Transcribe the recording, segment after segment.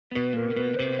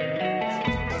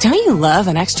Don't you love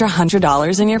an extra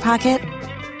 $100 in your pocket?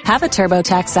 Have a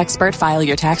TurboTax expert file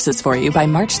your taxes for you by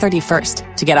March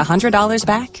 31st to get $100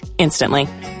 back instantly.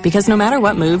 Because no matter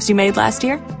what moves you made last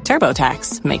year,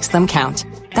 TurboTax makes them count.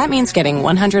 That means getting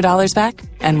 $100 back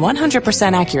and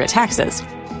 100% accurate taxes,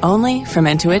 only from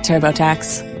Intuit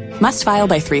TurboTax. Must file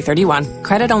by 3/31.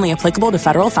 Credit only applicable to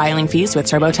federal filing fees with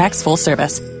TurboTax full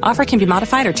service. Offer can be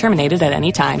modified or terminated at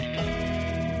any time.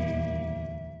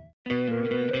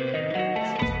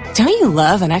 Don't you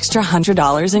love an extra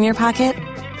 $100 in your pocket?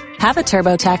 Have a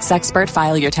TurboTax expert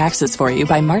file your taxes for you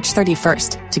by March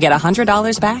 31st to get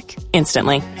 $100 back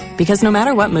instantly. Because no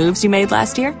matter what moves you made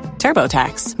last year,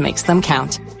 TurboTax makes them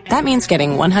count. That means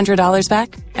getting $100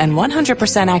 back and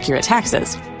 100% accurate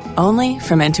taxes, only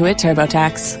from Intuit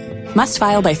TurboTax. Must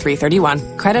file by 3/31.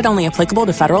 Credit only applicable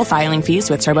to federal filing fees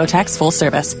with TurboTax full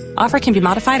service. Offer can be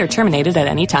modified or terminated at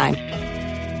any time.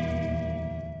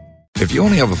 If you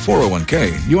only have a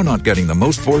 401k, you're not getting the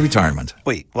most for retirement.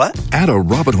 Wait, what? Add a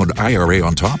Robinhood IRA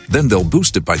on top, then they'll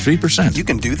boost it by 3%. You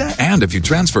can do that? And if you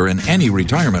transfer in any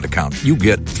retirement account, you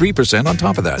get 3% on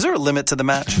top of that. Is there a limit to the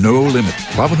match? No limit.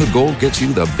 Robinhood Gold gets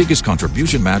you the biggest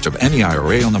contribution match of any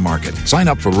IRA on the market. Sign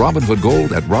up for Robinhood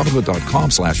Gold at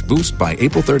Robinhood.com/boost by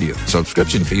April 30th.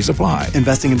 Subscription fees apply.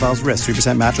 Investing involves risk.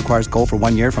 3% match requires gold for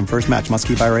 1 year from first match. Must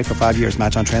keep IRA for 5 years.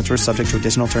 Match on transfers subject to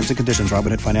additional terms and conditions.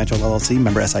 Robinhood Financial LLC,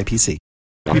 member SIPC.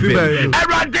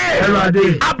 Erade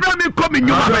Abrami komi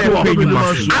nyuma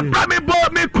Abrami bo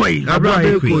me koi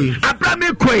Abrami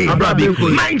koi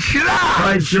Manshira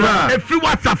Efi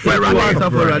wasa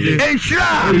ferade Enshira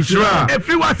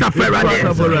Efi wasa ferade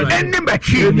Eni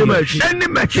mechi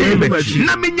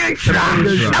Na minye nshira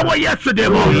Ewa yesterday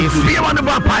mo Fiye wanu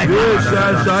ba pai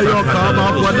Sayo kama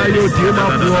kwana yo tima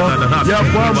buo Ya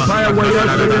kwa mpaya wa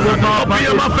yesterday mo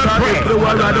Obiyo ma fe pre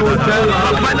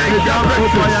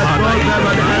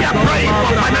We are praying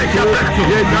for financial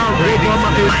breakthrough.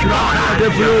 My God,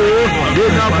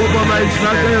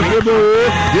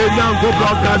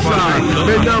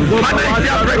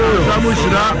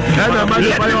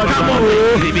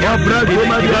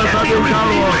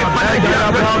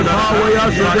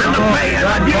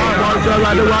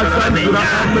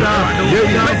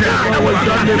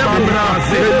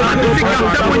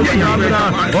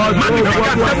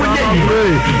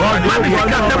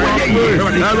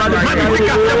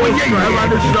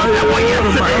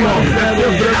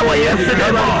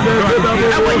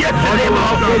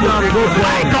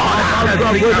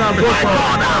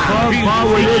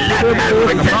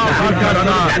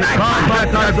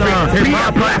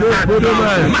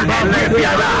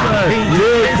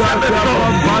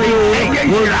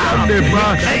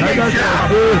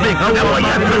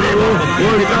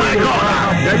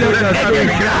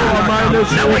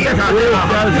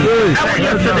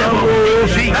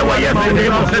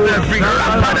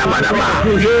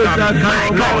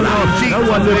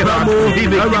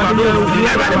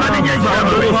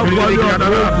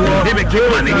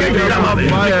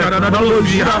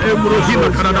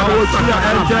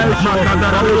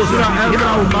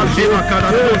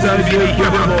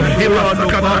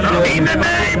 in the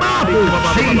name of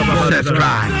Jesus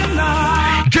Christ.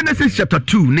 Genesis chapter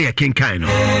 2 near King Kaino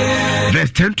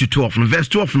verse 10 to 12 verse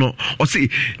 12 no or say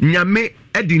nyame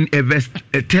edin verse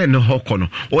 10 no hokono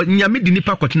or nyame di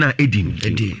nipa kwotena edin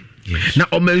na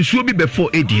omansuo bi before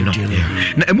edi no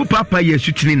na emu papa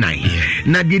yesu tini nan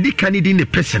na dedi kanidi ne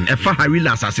person efa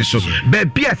harila asase so be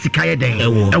bia sika ye den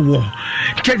ewo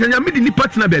chenya me di ni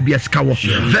partner be bia sika wo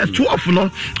verse 12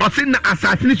 no o se na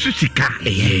asase ni sika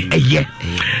eye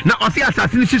na o se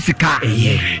asase ni sika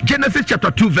Genesis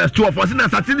chapter 2 verse 12 o se na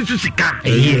asase ni sika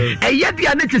eye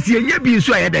dia na tese enye bi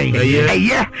nso aye den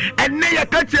eye enne ye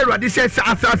ka cheru ade se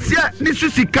asase ni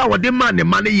sika wo de man ne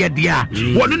man ye dia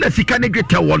wono na sika ne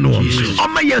gwete wo no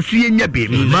Oma yesu yenya be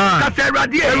kase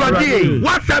erade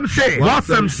what some say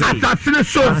asasine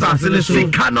so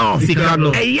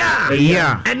sikano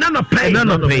eya enano pay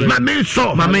mame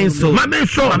so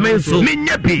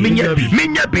minyabi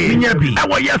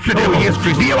ewo yesterday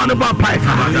do you want to buy pie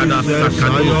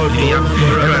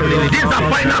this is a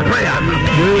final prayer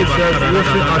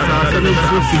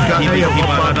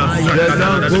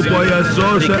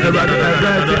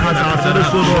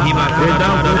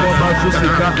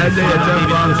in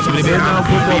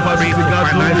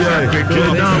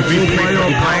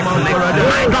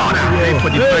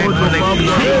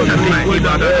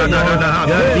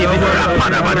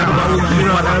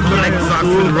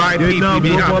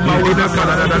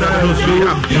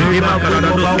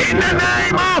the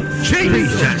name of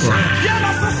Jesus.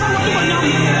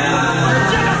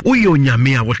 We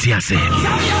onyame what you say.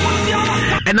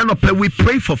 And then we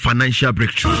pray for financial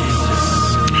breakthrough.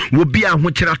 will be a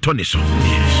hochera toniso.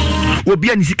 Will be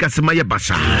an Sikasama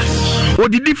Basa. Or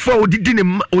did it for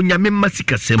didn't Onyame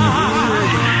Masika Semu?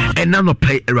 And none of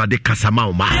pay eradica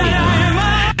Samauma.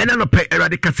 And none of pay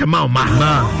eradica Samauma.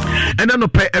 And none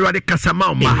of pay eradica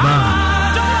Samauma.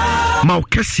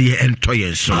 Maukasi and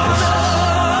Toyenso.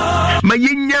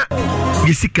 Mayinya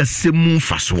Yisika Semu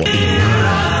Faswo.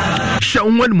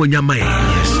 Shawan Munyama.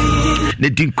 Yes. The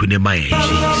Dinkune Mae.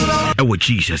 Our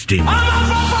Jesus name.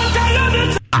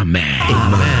 Amen.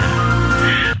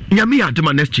 Nyami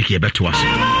Adama next check here back to us.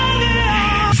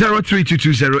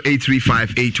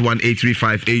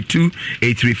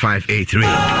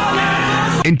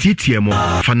 0322083581 in TTMO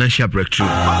financial breakthrough.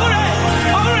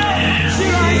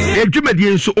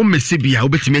 Ejumedi so o mesibia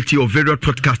obetimeti o various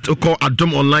podcast o call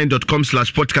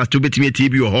adomonline.com/podcast obetimeti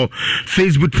bi o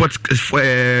Facebook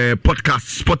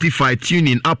podcast, Spotify,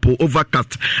 TuneIn, Apple,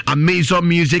 Overcast, Amazon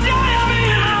Music,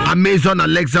 Amazon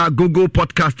Alexa, Google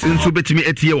Podcast in so betimi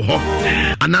etie o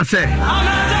and I say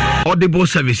Audible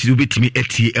services will be to me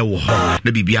etie e wo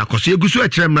na bibia akoso eguso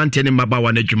ekere mrante ne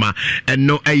mabawa na dwuma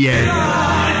eno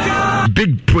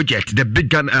big project, the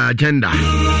big agenda.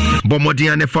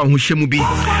 Bomodian ne fa ho hyemu bi.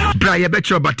 Bra ye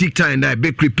betro batik time and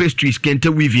bakery pastries, kente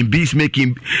weaving, beads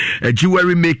making,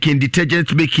 jewelry making,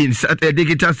 detergent making,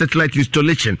 digital satellite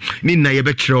installation. Ni na ye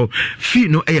betro fee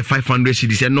no 500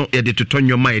 cedis no ye de to turn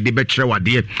your mind de betro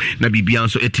wade na bibia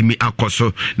so etimi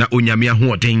akoso na onyame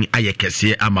ahoden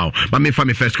ayekese amaw. Ma me fa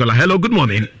me first caller. Hello, good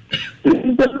morning.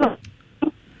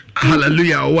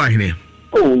 Hallelujah. Why ne?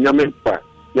 Oh, nyame pa.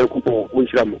 Yakupo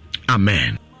unshiramu.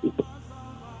 Amen.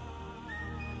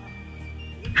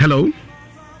 Hello.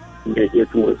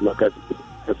 Yes, was Makati.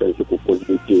 As I suppose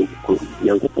the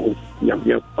Yakupo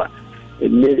Yampa.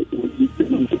 And then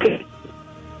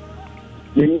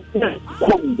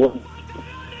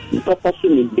Papa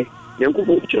Sumi,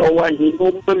 Yakupo Chawa, he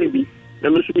no baby.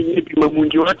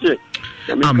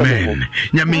 Amen.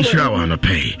 Nyame shrawa no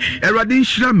pay. Erade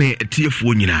shra me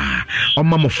tiefo nyina.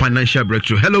 Omamo financial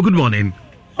breakthrough. Hello, good morning.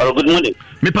 Hello, good morning.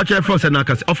 Me pacha force na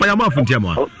kase. Offer ya mafu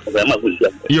ntiamo.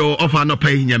 Yo offer no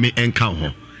pay nyame enka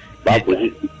ho.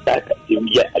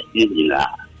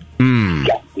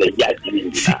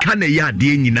 Sika na ya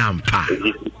de nyina mpa.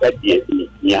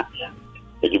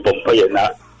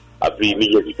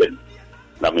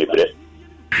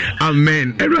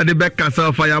 Amen. Everybody back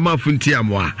yourself for your mouth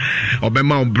ntiamwa.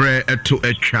 Obema obre eto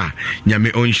etwa.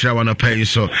 Nyame onhira wana pay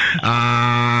so.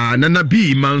 Nana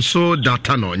B manso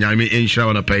data no. Nyame onhira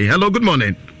wana pay. Hello, good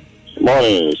morning.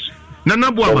 Morning.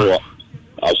 Nana Boama.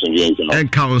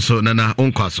 And council Nana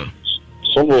Onkwaso.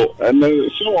 So and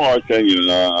so can you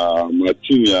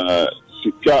Martina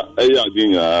Sika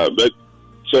Ayadina but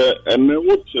and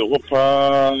what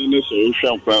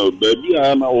solution baby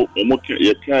I'm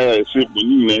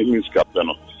captain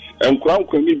and crown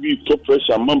can be top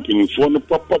pressure mumping for the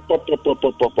papa.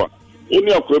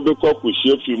 Only a Quebec could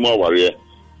share few more warrior.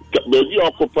 Baby,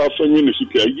 I'll pop off and you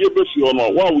year before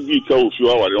on what would be called you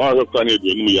are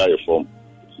Canadian form.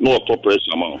 No top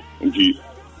pressure amount indeed.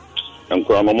 And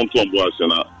crown on Monton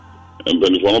and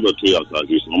then one of the 2 years,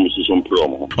 almost some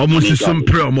promo. Almost some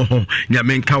promo.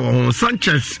 Yamenka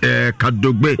Sanchez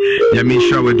Kadogbe,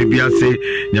 Yamisha with the Biase,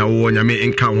 Yawo Yame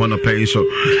Inca one pay. So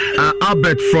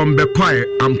Albert from Bequai,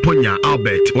 Amponia,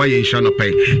 Albert, why you shall not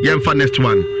pay? Yemfa next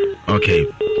one. Okay.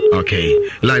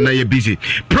 Like now you're busy.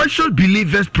 Precious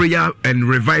Believers Prayer and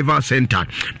Revival Center.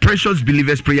 Precious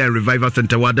Believers Prayer and Revival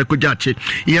Center. Wada kujache.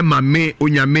 Ye mame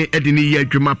unyame edini ye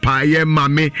juma pa. Ye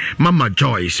mame Mama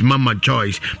Joyce.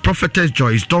 Prophetess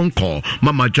Joyce. Don't call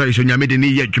Mama Joyce unyame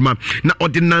edini ye juma. Na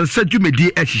ordinance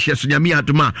jumedi eshishe sunyami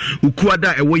aduma.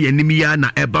 Ukuada ewe ye nimiya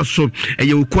na ebaso.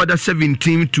 Eye ukuada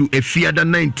 17th to efiada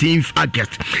 19th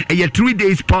August. Eye 3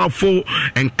 days powerful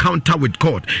encounter with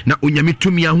God. Na unyame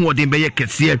tumia huo dembe ye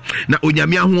kesiye. Na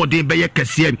onyame ahoden beye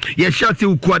kese ye shate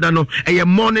ukuada no eye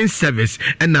morning service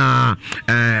and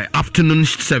afternoon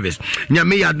service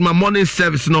nyame yadma morning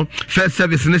service no first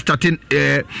service no starting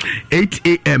 8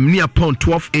 a.m. near upon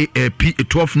 12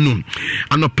 noon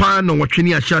anopa no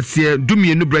watwene ahyase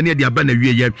dumienu bra ne de aba na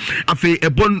wieye afi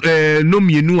ebon no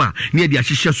mienu a ne de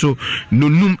ahyehye so no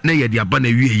num na ye de aba na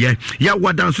wieye ya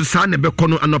wadan so sa na beko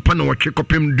no anopa no watwe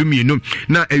kopem dumienu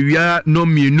na awia no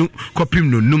mienu kopem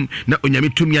no num na onyame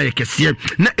tumi aye kese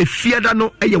na efiada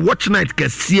no eye watch night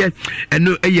kese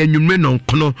eno eye nwumre no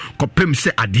nkono kopem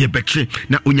se ade beche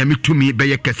na onyame tumi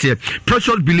beye kese.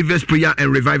 Precious Believers Prayer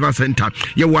and Revival Center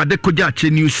ye wade koja che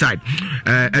new side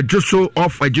Adjoso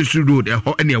off Adjoso road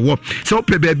any wo so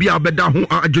pe baby abeda ho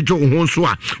adjojo ho so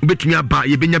a obetumi aba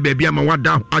ye benya baby ama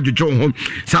wada adjojo ho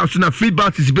so na free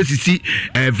bus is basically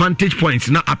vantage points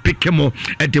na apekemo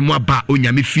edemo aba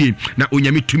onyame fie na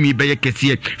onyame tumi be ye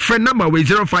kese friend number we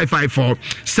 0554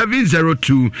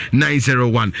 702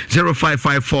 901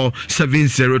 0554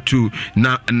 702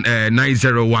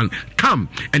 901. Come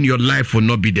and your life will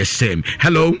not be the same.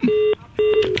 Hello.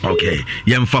 Okay,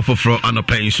 Yemfa for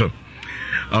Anopain so.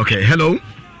 Okay, hello.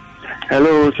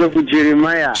 Hello, Sofu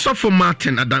Jeremiah. Sofu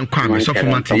Martin Adam Kwame. Sofu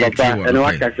Martin.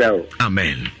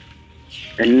 Amen.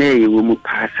 And nay, you will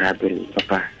pass happen,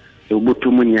 Papa. You will to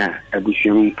Munya, a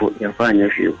bushing put your fine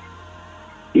few.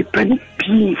 You panic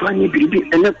pee funny baby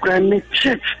and a crime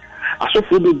church. I saw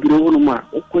for the Broma,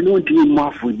 or couldn't do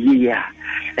more for year.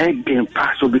 And then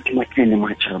pass over to my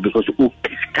child because oh,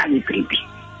 this canny baby.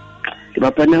 The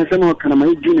Papa Nansan can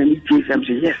my junior and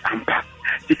say yes, I'm back.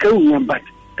 The Korean but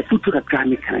a future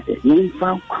crime Canada, you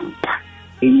found Campa.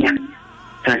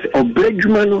 Or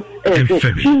Bregmano, and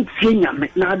Finia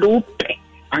Metnado pay,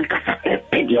 and Casa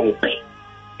Pedio pay.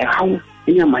 A house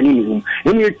in your money room,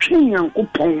 and your chin and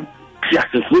coupon, just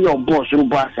as we are boss or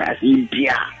boss as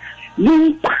India.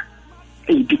 Limpa,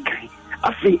 a decay.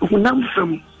 I say, who now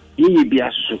from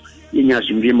Yibiasu, in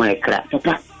your my crap,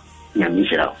 Papa,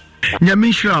 Yamishra.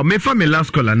 Nyamisha, me for me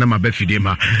last call na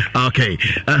mabefidema. Okay.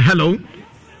 Hello.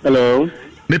 Hello.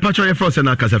 Me patcho your first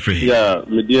na kasa free. Yeah,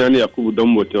 me diani Yakubu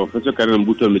Dombote. Officer Karen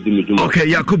Buto me di me. Okay,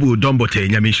 Yakubu Dombote,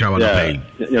 Nyamisha wana pay.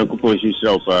 Yakubu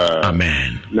Shishra of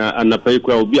Amen. Na anapai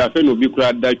kwa obi afen obi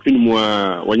kwa da twin mu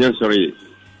wanyansori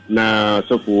na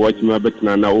sofu watch ma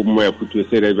betina na omo ya futu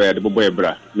se reba ya de bobo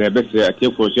ebra. Na ebese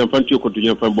atiefo so yamfa ntu kotu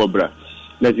yamfa bobra.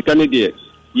 Na zikane de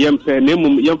yempe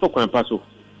nemum yamfa kwan paso.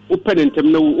 Open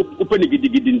ntem na open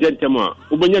gidigidi ntem a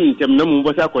obanya ntem na mu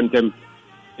bosa kontem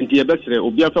nti ye besere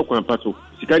obi afa kwan pato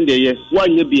sikande ye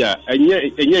wanye bia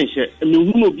enye nhye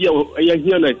mehunu obi a ye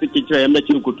hia na sekekira ye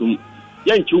mechi nkotum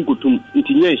ye nchi nkotum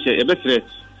nti nye nhye ye besere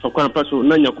fa kwan pato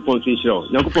na nyakopon so nhira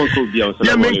nyakopon ko bia on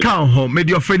ya men kan ho me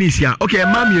di ofenisia okay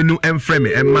mamienu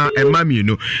emfreme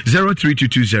mamienu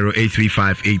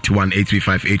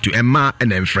 0322083581 emma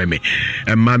and emfreme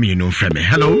mamienu freme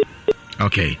hello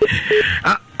okay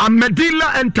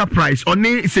Medela Enterprise on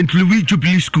St. Louis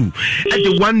Jubilee School at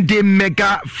the one-day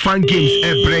mega fun games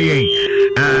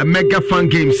mega fun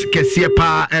games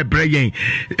Kesiepa Ebrayen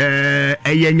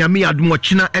Nyami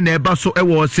Admochina and Ebaso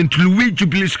was St. Louis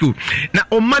Jubilee School. Now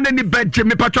on money bedje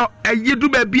me patro yedu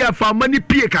baby for money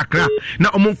pie kakra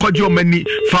na omon kojo mani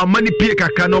for money pie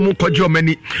kakra na omon kojo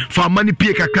mani for money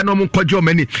pie kakra na omon kojo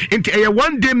mani into a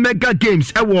one-day mega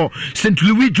games St.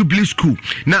 Louis Jubilee School.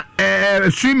 Now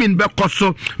swimming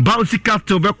bekoso bouncy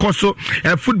castle bekoso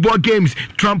football games,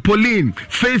 trampoline,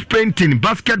 face painting,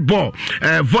 basketball,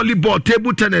 volleyball,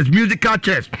 table tennis, musical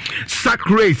chairs, sack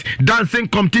race, dancing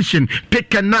competition,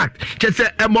 pick and act. Just say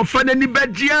emofane ni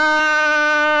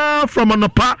bedia from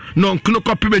anopa no nkuno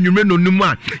copy menumre no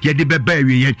numa ye de bebe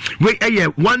we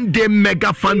one day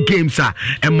mega fun games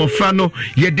emofra no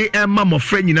ye de emma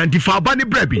mofra nyina ndifa oba ne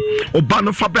brebi oba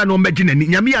no fa bra no magina ni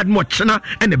nyame admo chena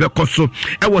ene bekoso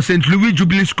e was St. Louis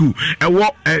Jubilee School e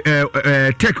wo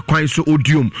tech kwan so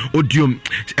odium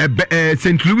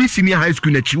St. Louis Senior High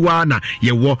School na chiwa na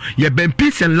ye wo ye ben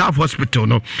Peace and Love Hospital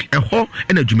no e ho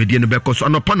na dwumedie no bekoso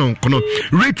anopa no kono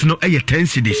rate no e 10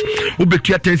 cedis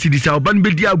obetua 10 cedis a oba no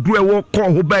bedi agro e wo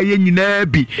ko ho ba ye nyina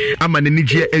bi ama ne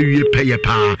nigye awie peye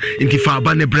pa nti fa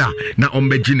aba ne bra na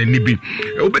ombeji ne bi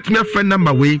obetumi afrɛ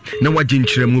number we na wagye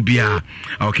nkyerɛmu bia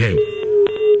okay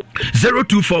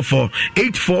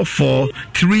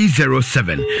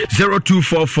 0244-844-307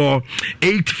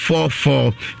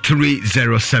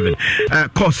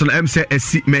 0244-844-307 course na say a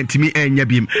segment me enya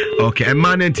bim okay a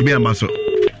man enti me amaso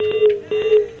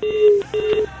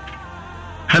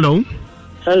hello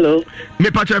me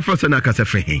patcha first na kasa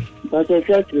free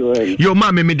yo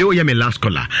ma me de o ye me last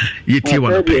caller ye tie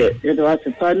one pay it was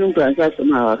a panu kwanza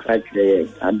sama wakati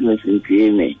adu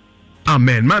sinpime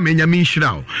amen ma me nyame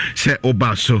nhyira se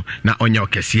obaso na onya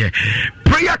okese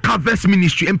prayer harvest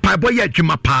ministry empaibo ye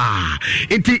adwuma pa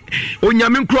enti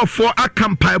onyame nkrofo aka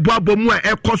mpaibo abomu a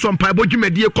ekoso mpaibo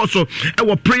dwumadi ekoso e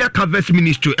wo prayer harvest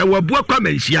ministry e wo abua kwa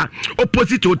manhia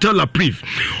opposite hotel la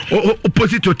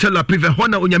priv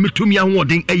hona onyame tumi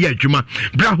ahoden e ye adwuma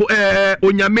braho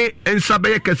onyame ensabe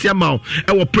ye kese ma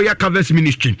e wo prayer harvest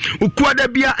ministry ukuada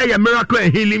bia e ye miracle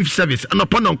and healing service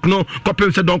anopa nonko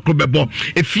kopem se donko bebo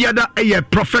efiada a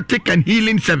prophetic and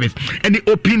healing service and the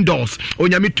open doors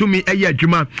onyame tumi eye adwuma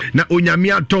adwuma na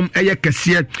onyame atom eye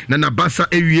kese na nabasa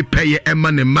ewie peye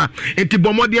ema ne ma enti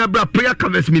bomodi abra prayer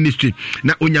covers ministry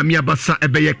na onyame abasa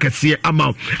ebeye kese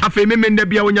ama afa memenda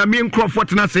bia onyame nkrofo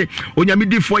tena se onyame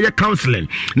difo ye counseling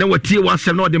na watie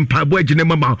wasem na ode mpabo agine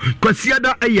mama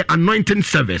kwasiada eye anointing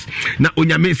service na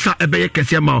onyame sa ebeye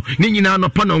kese ma ni nyina no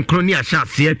pa no nkro ni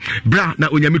ahyase bra na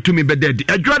onyame tumi bededi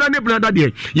adwada ne brada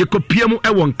de ye kopiemu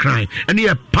ewon kran ene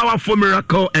ye powerful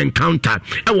miracle encounter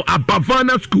ewo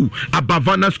Abavana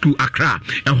School Accra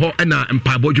eho na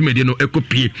mpabo dwumedi no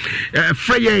ekopie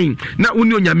freyen na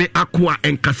uni onyame akwa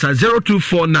enkasa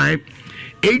 0249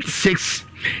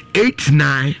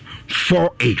 868948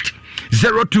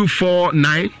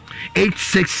 0249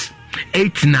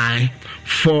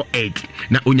 868948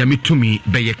 na onyame tumi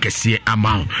beye kese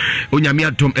ama onyame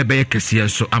atom ebeye kese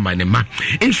so ama ne ma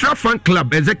Insura Fan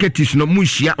Club executives no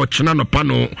muhia ochena no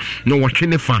pano no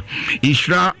wotwene fa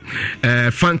Insura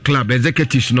Fan Club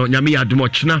executives no nyame adom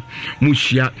ochena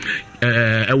muhia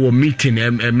ewo meeting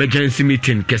emergency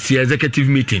meeting kesi executive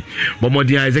meeting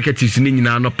bomodia executives ni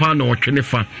nyina no pa no twene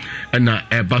fa na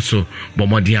ebaso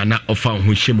bomodia na ofa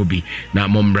ho hyemu bi na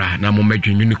momra na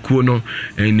momadwunwune kuo no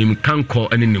nim kanko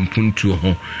ene nim puntuo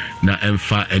ho na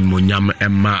emfa enmonyam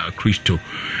emma Kristo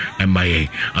emma ye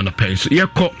anopenso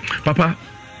yeko papa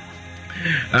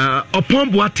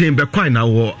upon boaten be kwai na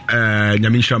wo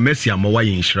nyamisha mercy amawa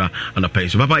yinshira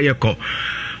anopenso papa yeko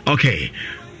okay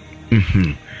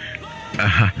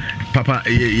papa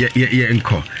ye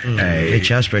enko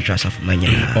HR spiritual of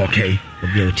manya okay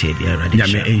obioti bia radio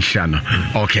nyame enshana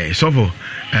okay so for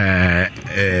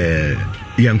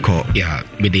yanko yeah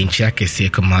within Chakese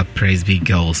Kama Praise Be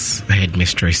Girls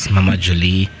headmistress Mama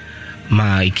Jolie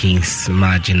my Kings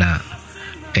Margina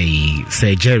a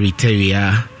Sir Jerry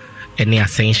Terrier any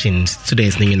ascension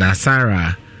students name na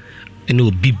Sarah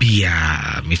eno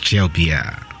bibia Michelle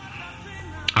bia.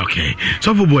 Okay,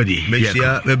 so for body,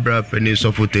 Meshia, Webra, Penny,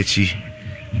 Sofotechi,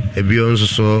 a Beyonce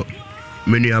so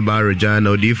many about Regina,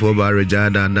 Odifo about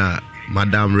Regina, na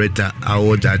Madame Retta,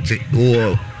 our Jachi,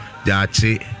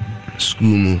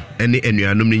 school, any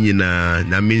anumini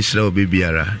na Minsha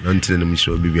Bibiara, until the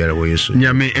Minsha Bibiara, where you so.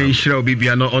 Yame and Shrow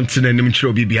Bibia, no until the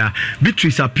Minsha Bibia.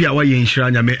 Beatrice appear why in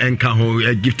Shran, Yame and Kaho,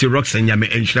 Gifty Rocks and Yame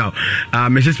and Shrow.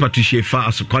 Mrs. Patricia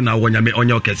Fast, Kona, when Yame on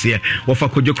your case here, or for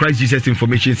Kojo Christ Jesus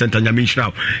Information Center, Yame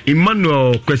Shrow.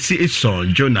 Emmanuel, Kwesi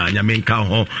Ison, Jonah, Yame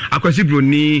Kaho, Akwasi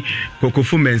Bruni,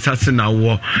 Kokofumen Sassana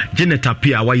War, Janet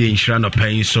appear why in Shran or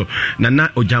Pain so,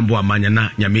 Nana Ojambo Amanyana,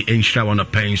 Yame and Shrow on a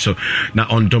pain so, na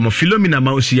on Domo Philomena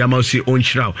Mausi. Mausi on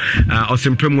Shroud,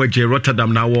 Osimpremwe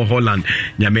Rotterdam na wo Holland,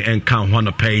 Nyame enka ho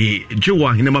no pay,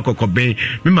 Joa hinema kokoben,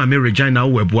 Mima me Regina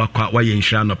webwa kwa wa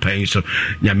yenshra no pay so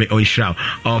Nyame on Shroud.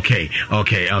 Okay.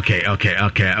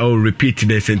 I'll repeat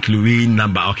the St. Louis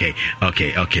number. Okay. My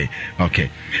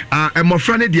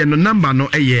friend the no number no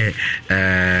eye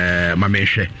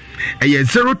mamehwe. Eye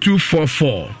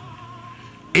 0244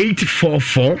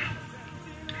 844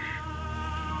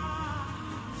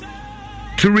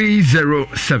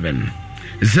 307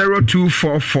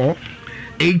 0244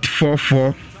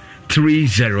 844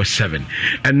 307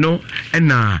 and no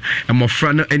na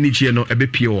amofra no energy no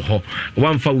ebepie ho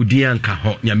one fa wudi anka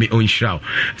ho nyame onhira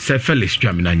se Felix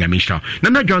Twamina nyame hira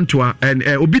na dwantoa and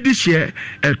obidi share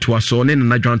to so ne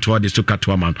na dwantoa de so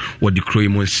katoa man wo de kroi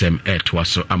mu nsem to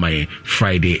so amaye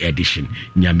Friday edition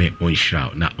nyame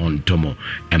onhira na on tomo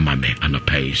emame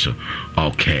anopai so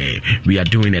okay we are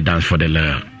doing a dance for the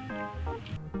Lord.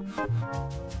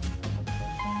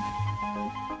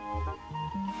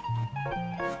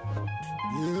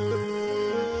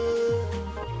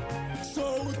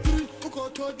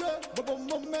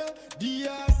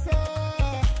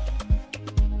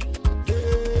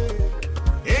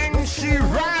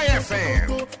 FM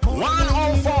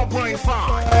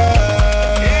 104.5.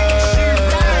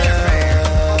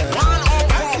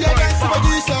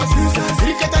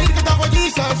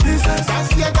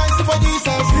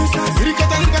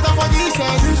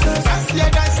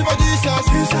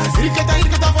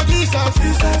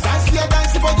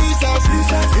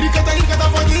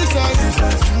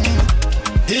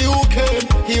 He who came,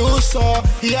 he who saw,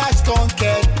 he has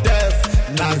conquered death.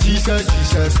 Now Jesus,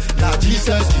 now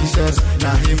Jesus,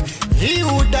 now him. He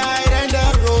who died and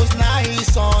then rose, now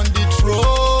he's on the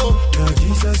throne. Now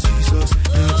Jesus,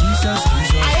 now Jesus. I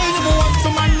ain't even want to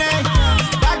my name.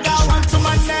 That guy want to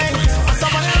my name. I saw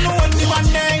my name, want to my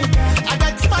name. I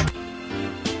got to my.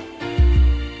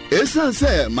 Esan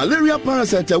say malaria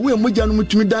parasite we mujanu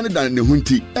mutumi dan ne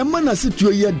hunti e ma na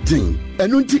situo ye den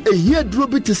ɛno nti ehia duro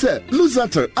bi te sɛ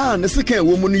Lusatel a ne sika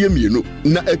ɛwɔ mu no yɛ mienu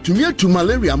na atumi atu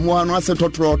malaria mmoa no ase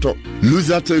tɔtrɔtɔ.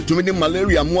 Lusatel tumi ne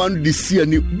malaria mmoa no de si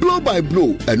ani blow by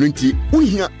blow. ɛno nti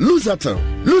wohia Lusatel.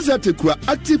 Lusatel kura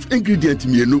active ingredient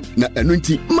mienu na ɛno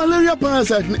nti malaria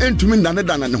parasite no entumi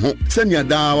ndanedana ne ho sɛnea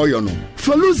daa ɔyɔ no.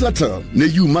 Fa Lusatel na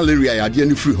you malaria yadeɛ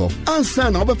no firi hɔ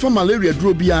ansa na wobɛfa malaria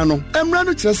duro biara no ɛmmra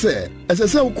no kyerɛ sɛ ɛsɛ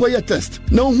sɛ wokɔyɛ test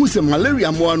na wohu sɛ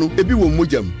malaria mmoa no ebi wɔ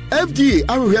mogyam. FDA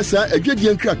ahwehwɛ saa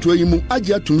adwadie nkratoa yi mu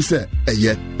agye atom sɛ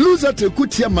ɛyɛ. Lusatel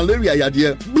kutia malaria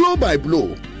yadeɛ blow by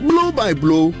blow, blow by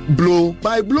blow, blow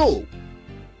by blow.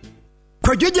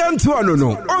 Kwadwagya ntoano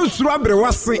no onsuro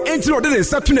abrewase enti ode ne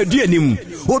nsato na duanim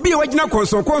obi a wagina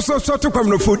konsonkonso so to kwam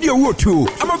no fodi owotu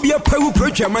amabia pawu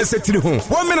protwa mansatiri ho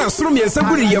wo mena soro miensa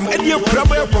guri yam ade akura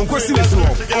boy ponkosi ne so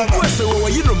onkwase wo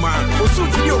yi no ma osu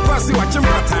fidi okwase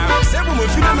wachempata sebo mo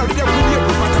fina na ode akuri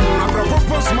propata no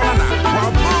abrapopo smana na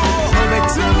wa bo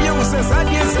obetia ye wo se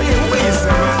sadie se ye wo yi se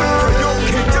yo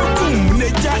ketakum ne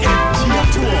ja enti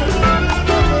to.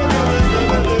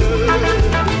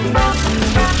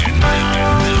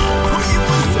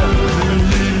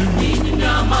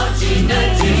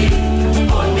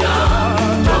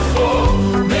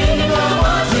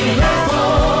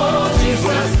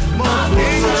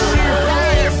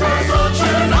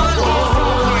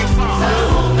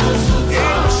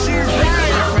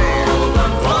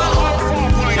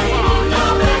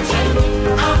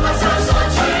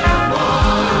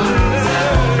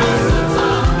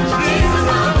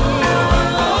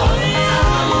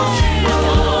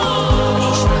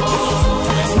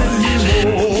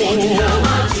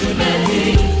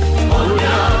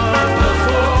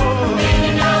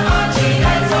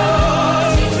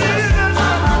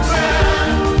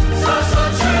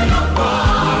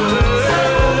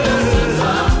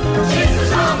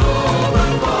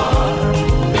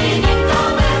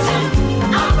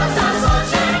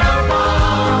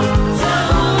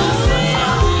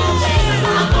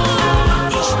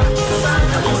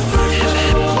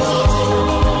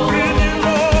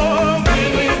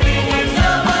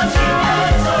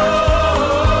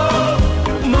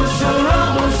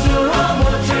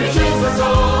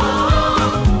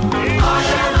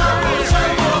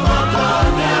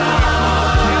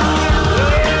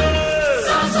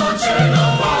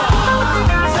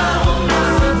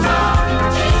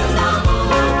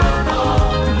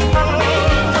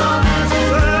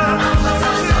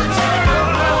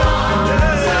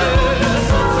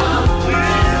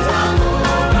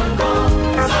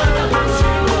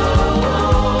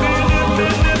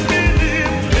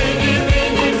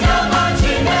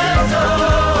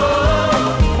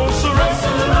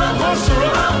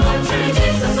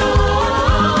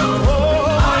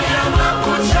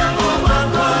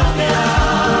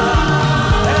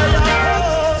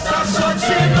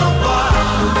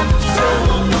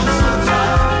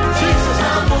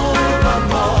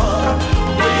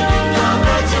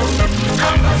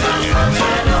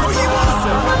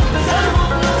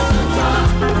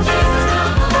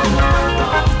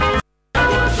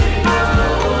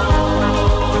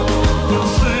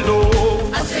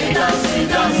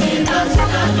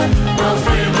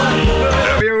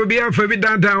 For me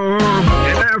downtown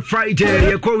home Friday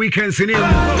you call weekends in him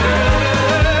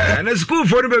and a school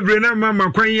for the brain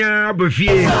mama kwanya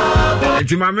abafie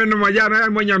enti mama no majana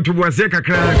manyam to boase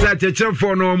kakra sa cheche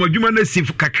for no madwuma na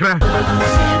sif kakra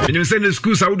enim say the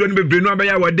school sawodo no bebre no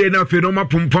abaya wade na fe no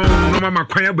mapompon no mama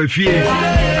kwanya abafie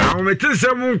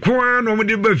awmetesem nko no mo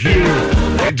de bafie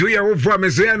enti ye wo fo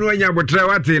ameso ya no anya botra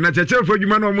wate na cheche for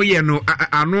adwuma no mo ye no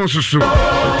ano soso.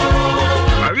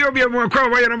 We'll be able to call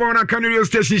by number one Canary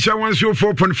Station Show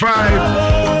 104.5.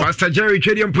 Pastor Jerry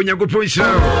Chedium Punyago Poncho.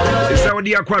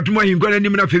 Saudi Aquatuma, you got any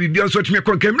minute for you also to me.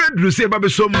 Concamred, say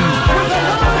Babasum.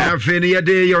 Afenia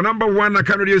Day, your number one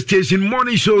Canary Station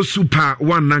morning show super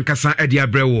one Nankasa Edia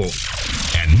Brewo.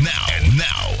 And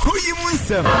now, who you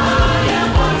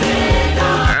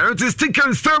to stick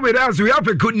and stay with us, we have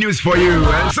a good news for you.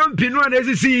 And some Pinuan as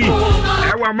you see,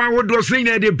 our man would was saying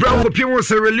that the brown people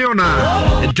Sierra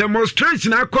Leone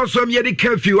demonstration across some year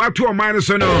curfew up to a minus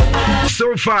or no.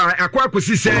 So far,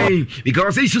 Aquacusi saying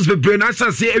because issues with brain, I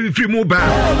shall say every free mobile.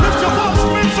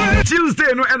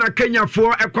 Tuesday, no, and a Kenya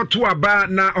for a Kotua bar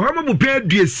now. How much pay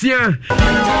Dia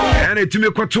and it to me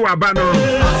Kotua bar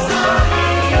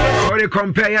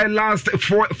compare last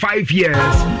 5 years.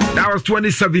 That was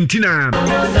 2017.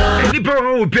 And people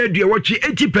who paid you watch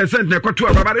 80% na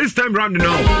kwatu but this time round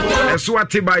no.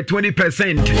 Swati by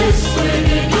 20%.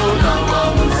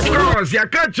 Of course, because ya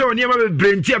catch on niema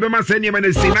bebrenti abema say niema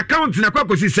na say account na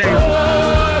kwakosi say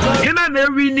hena na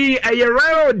wini eye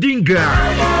Raila Odinga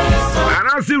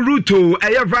anasi Ruto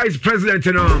eye vice president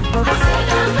no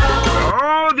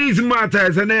all these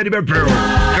matters and they be pro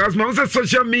because my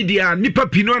social media nipa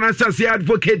pino na say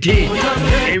advocate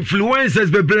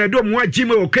influencers bebre do mo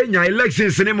agime o Kenya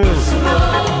elections ni mo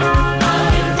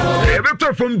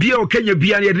better from Bia or Kenya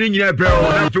Bia and Yadrin Brown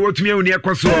after what me on the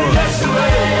Equaso.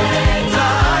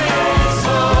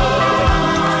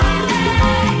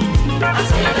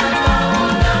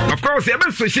 Of course, I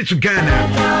must switch to Ghana.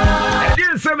 I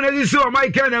didn't summon as you saw my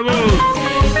Ghana move.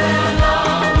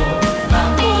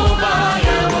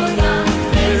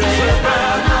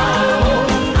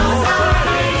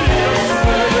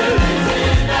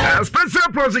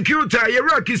 Special prosecutor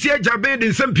Iraqi see Jabed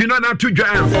in some Pinana to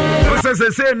jam.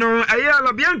 What's say no?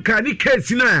 Ayala Bianca ni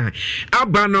case na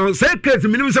Abano say case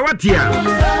minimum Sawatia.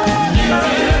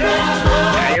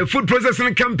 A food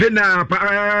processing company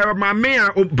my mayor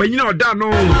Benino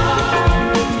Dano.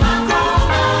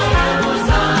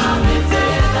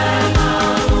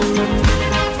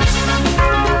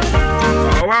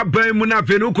 Our Bemuna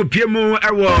Fenuku Piemo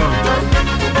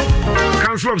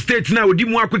Council of State now di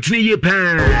mu akotene ye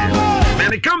pan na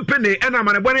the company and am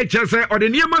na bone chese or the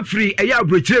niema free eya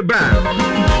abrochire ba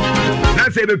na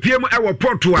se be piem e wo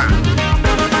portoa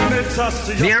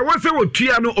ne awose wo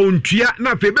tua no ontua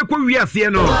na fe be ko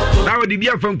wiase no na wo de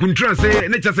bia fa nkuntra se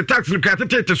ne chese tax no ka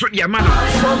tete so dia ma no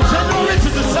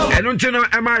eno ntino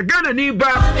am Ghana ni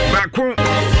ba ko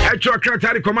actual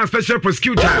secretary command special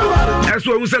prosecutor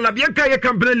eso wo se Labianca ye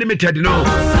company limited no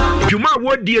juma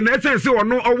wo die na sense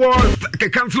ono owo the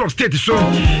Council of State so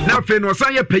na fe no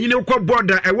san ye panyine ko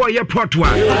border e wo ye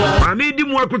portoa ma me di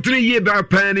mu akotene ye ba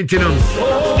pan ntino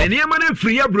ene ma na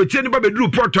free abrochire ni ba bedru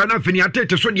portoa na fe ni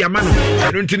atete so dia ma no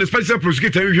eno ntino special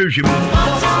prosecutor hwehwe mu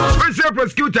special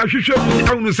prosecutor hwehwe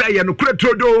awunu say ye no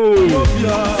kretrodo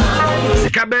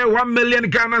sikabe 1 million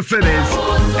Ghana cedis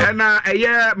ena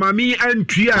eye mami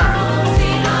antua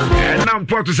ena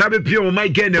mpoto sabe pio my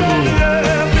Ghana mu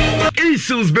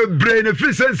issues be brain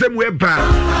free sense weba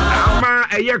ama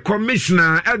eye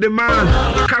commissioner edema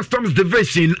customs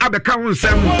division abeka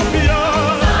wonsem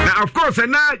na of course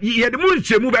na ye de mu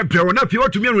nchemu be pio na fi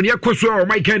otumi anu ne ekoso o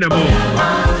my Ghana mu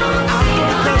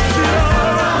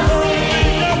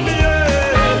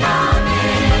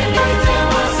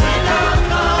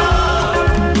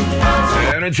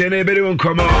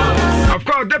of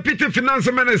course, Deputy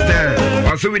Finance Minister.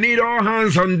 Also, we need all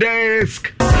hands on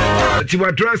desk to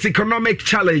address economic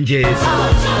challenges.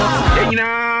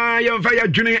 Your fire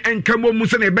journey and come on,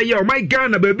 Musane Bayo, my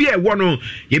Ghana, baby, I want to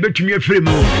give it to me a free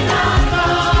move.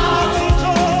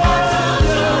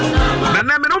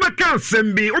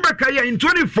 Sembi Ubakaya in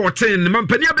 2014,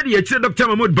 Mampania Bedi, Dr.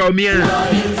 Mahmoud Baumia.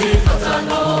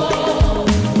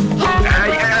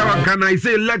 Can I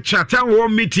say lecture town hall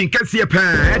meeting Cassia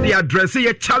Pan the address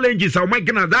your challenges are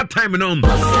making at that time and and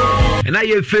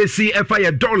I face $1 but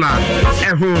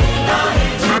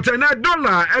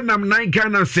 $1 and I'm 9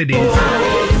 Ghana cedis.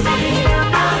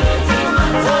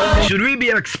 Should we be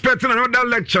expecting another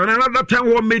lecture and another town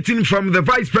hall meeting from the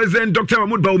Vice President Dr.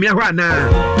 Mahmoud Baumia?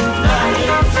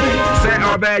 Say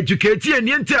our educated and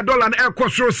 $1 and air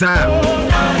cost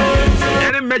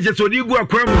any measures on you go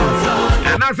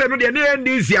and I said no the end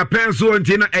is your pencil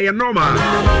until a normal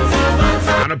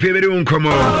and a period won't come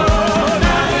on.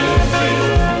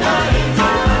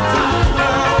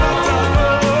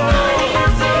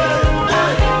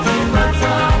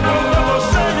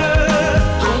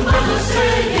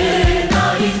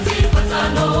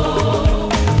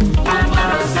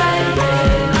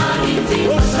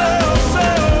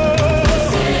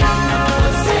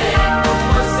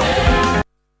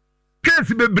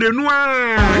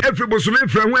 Every Muslim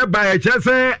from whereby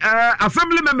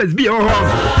assembly members be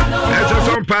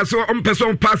some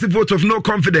person passive vote of no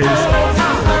confidence.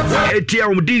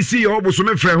 ATM DC or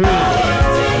Muslim from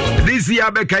this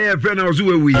year Bekaya friend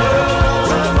Ozuwe.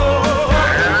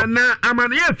 And I'm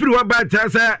an year through about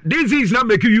this is not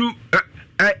making you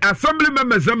assembly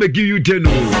members not making you 10.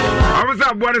 I was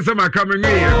up what is my coming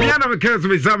here. Me and I'm a case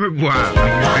with some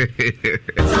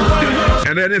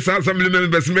and then it's assembly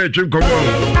members make him come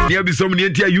on. There be so many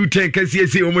you take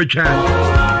SCC on my child.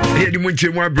 Here the munch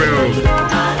more bro.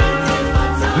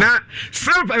 Now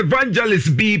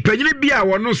self-evangelist bi panyini bi a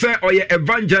wɔno sɛ ɔyɛ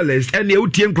evangelist ɛne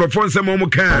ɛwotie nkurɔfoɔ nsɛm ɔmo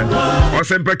kaa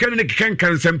ɔsɛmpɛka no ne kekanka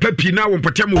nsɛmpa pii na wɔ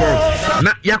mpɔtam hɔ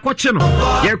na yɛakɔkye no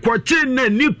yɛkɔkye na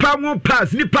nipa ho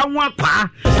pass nipa ho akwaa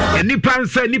nipa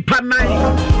nsa nipa nan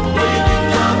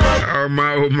oh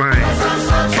my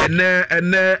ɛnɛ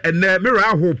mmerɛ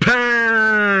aho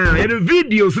paa yɛne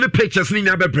videos ne pictures ne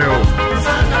nya bɛbrɛ hɔ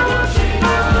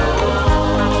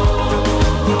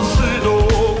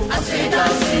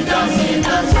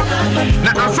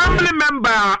na assembly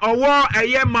member ọwọ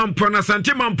ẹyẹ mampona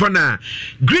sante mampona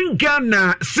Green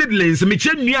Ghana seedlings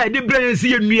meche nnua ede brand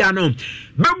si nnua no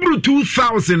bebru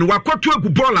 2000 wakoto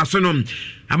akubola so no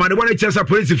amade wona chesa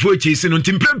police fo chisi no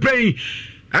ntimprempren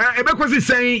ebekosi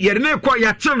sen yede ne kọ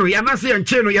ya che no ya nase ya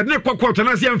nche no yede ne kọ court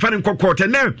na se ya mfa ne kọ court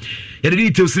ne yede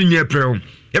details ni april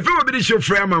if we be the show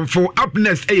free amanfo up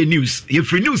next a news you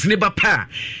free news ne ba pa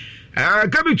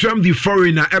coming from the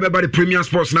foreigner, everybody premium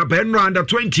sports now. Benro under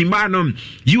 20 man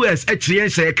US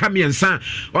HCN Kamiensa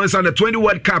on the 20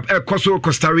 World Cup Kosovo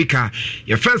Costa Rica.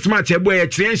 Your first match boy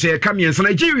HCN Kamiensa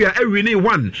Nigeria winning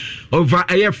 1 over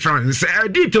France.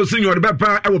 Details in your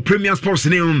Baba our premium sports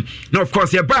name. Now of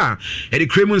course your bar at the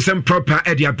Cremus and proper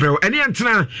Eddie April. And the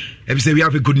antenna, we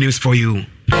have a good news for you.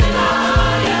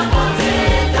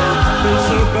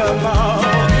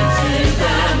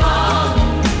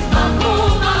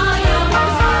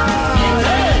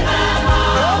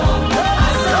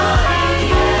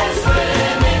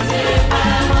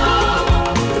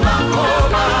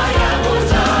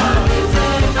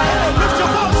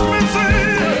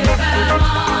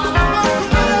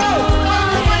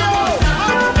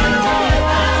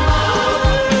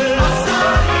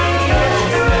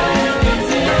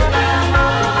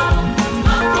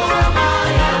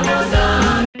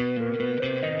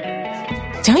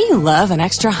 Love an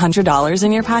extra $100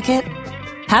 in your pocket?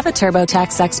 Have a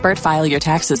TurboTax expert file your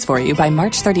taxes for you by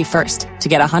March 31st to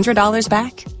get $100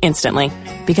 back instantly.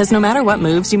 Because no matter what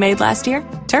moves you made last year,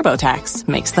 TurboTax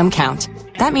makes them count.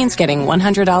 That means getting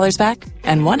 $100 back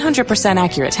and 100%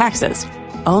 accurate taxes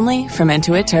only from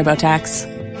Intuit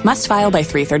TurboTax. Must file by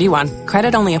 3/31.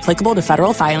 Credit only applicable to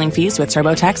federal filing fees with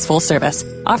TurboTax full service.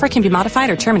 Offer can be modified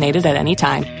or terminated at any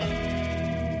time.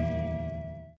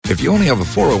 If you only have a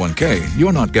 401k,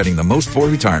 you're not getting the most for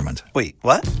retirement. Wait,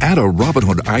 what? Add a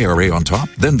Robinhood IRA on top,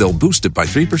 then they'll boost it by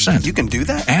 3%. You can do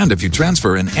that? And if you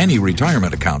transfer in any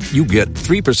retirement account, you get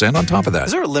 3% on top of that.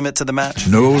 Is there a limit to the match?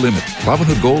 No limit.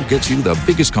 Robinhood Gold gets you the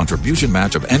biggest contribution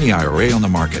match of any IRA on the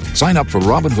market. Sign up for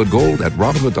Robinhood Gold at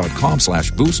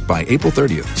Robinhood.com/boost by April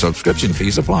 30th. Subscription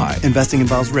fees apply. Investing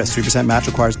involves risk. 3% match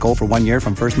requires gold for 1 year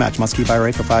from first match. Must keep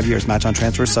IRA for 5 years. Match on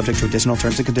transfers subject to additional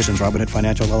terms and conditions. Robinhood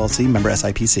Financial LLC. Member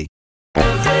SIPC.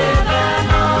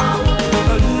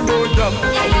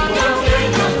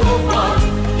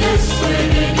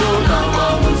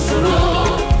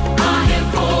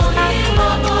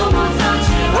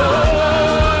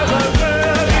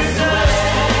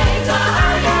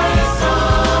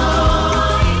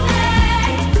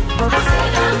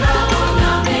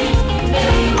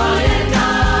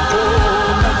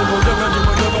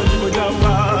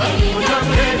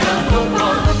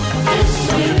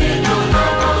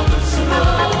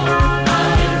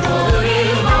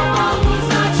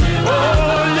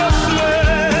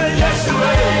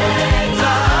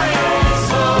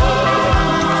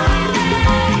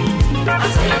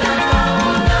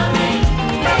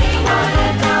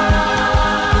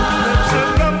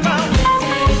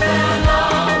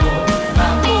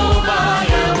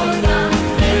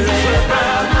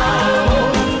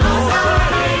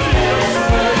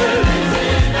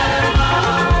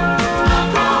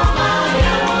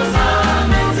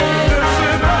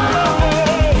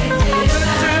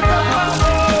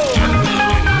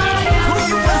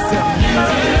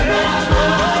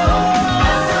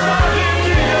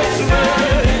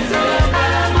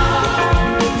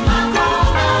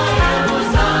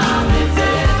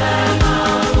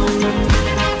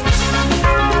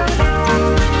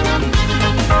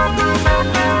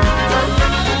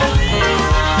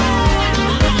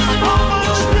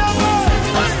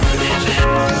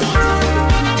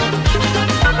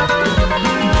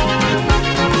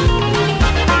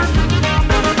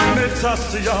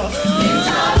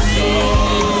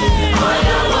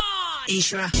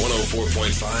 Isra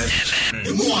 104.5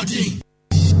 FM.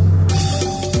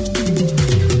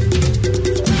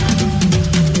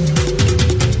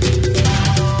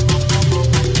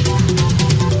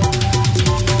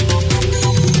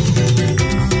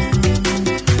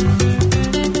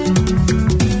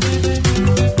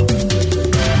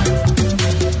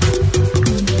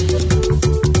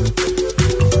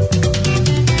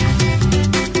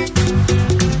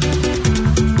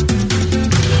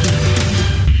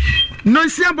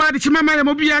 Yaba the Chimama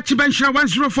Mobia Chibanshira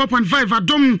 104.5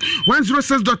 Adom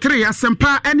 106.3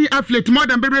 Asempa any athlete more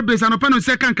than baby base and open on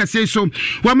second case so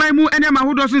Wamaimu any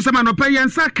Mahudos and Opay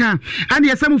and Saka and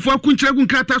Yasamu for Kunchagun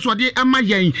Kratas or the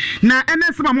Amayan na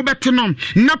NSM Mobetinum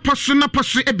na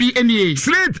posu ebi any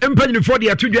Slate Empire for the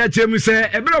Atuja Chemu say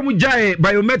Ebra Mujai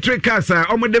biometric casa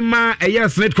Omodema a year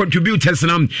slate contributors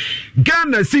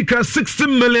Ghana seeker 60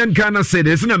 million Ghana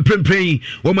cedis and Prempray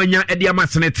Womanya Edia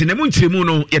Masanet in a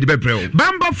Munchimuno Edbebrel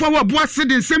Bamba for what was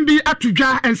said in Sembi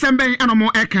Atuja and Sembe Anomo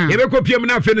Eka Ebeko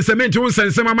Piamna Fin Cement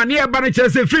and some mania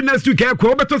Banichas fitness to care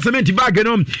Cobato Cement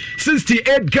Baganum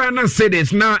 68 Ghana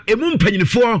cedis now a moon penny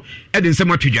for Edin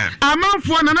Samatuja Amount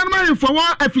for another for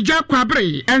what Afija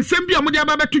Quabre and Sembi Amudia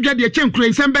Baba to get the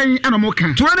Chenkre Sembe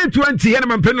Anomoka 2020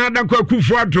 Enaman Penada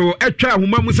Kufuadro Etra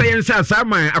Humamusa and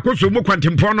Sama Akoso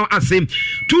Mukwantimpono Asim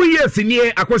 2 years in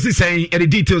year Akosi saying any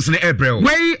details in April.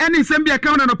 Way any Sembi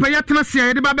account and Payatana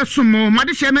Sia de Baba Sumo,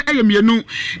 Madishana Ayamianu,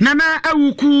 Nana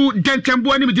Awuku,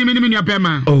 Dentambo and Diminimin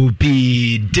Bema.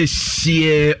 Obi this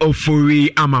year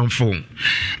Ofuri Amanfo.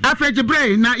 After the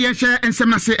brain, not Yasha and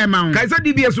Semase amount. Kaisa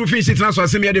DBS will finish it now, so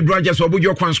Semia the branches or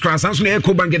Bujo Conscras, and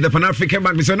Eco Bank at the Pan African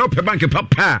Bank, Mr. Nope Bank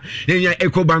Papa, and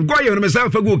Eco Bank Goyo,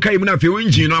 myself a good Kaimuna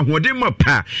engine or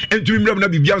Wadimapa, and to him,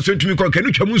 Bianso to me,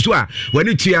 Kanucha Muswa, when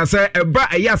it's a ba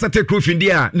a Yasate Roof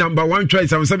India, number 1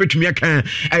 choice, I'm sorry to me,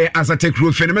 as a take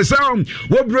roof in myself.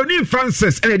 What Brony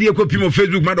Francis and a dear copy of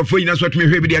Facebook, Mother for us, what me,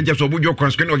 maybe and just Obujo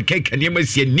Conscran or cake and you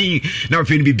see knee. Now, if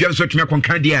you be Bianso to me,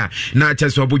 Concandia, not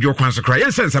just Obujo Conscran.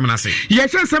 Yes, Samasi.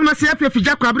 Yes, Samasi, if you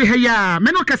Jacobri Haya,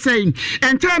 Menoka saying,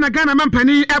 and China Ghana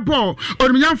Mampani, a ball, or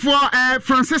Mian for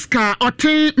Francisca or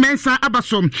T. Mensa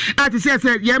Abasum, as he says,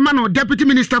 Yamano, Deputy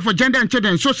Minister for Gender and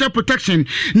Children, Social Protection.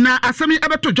 Na Asami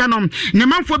Abato Janom,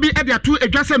 Neman for be Edia to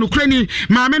address an Ukraine,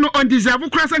 Mameno on deserve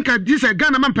Krasanka, this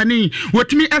Ghana Mampani,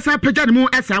 what me as I Pejanimu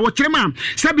as I watch him,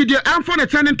 Sabi the Amphone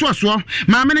turning to us,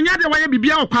 Mamma Yada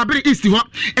Bibia or Kabri East,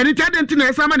 and it hadn't in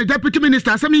the Deputy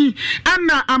Minister, Sami,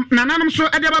 Anna Nanam so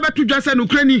Adababa to just an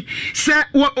Ukraine, say,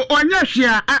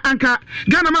 Onyashia, Anka,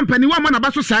 Ghana Mampani, one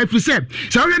Abaso Saifu said,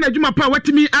 so when a Juma Power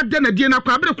to me at Dena Diana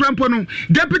Kabri Crampono,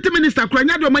 Deputy Minister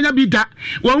Kranado Maya Bida,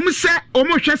 when say,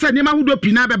 almost Shasa Nima Hudo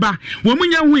Pinababa, when we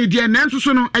know we dear Nanso,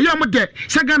 a Yamode,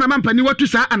 Sagana Mampani, what to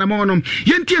say, and a monum,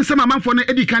 Yentin some amount for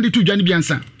Eddie Candy to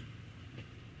Janibiansa.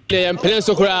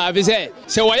 Penso kura vise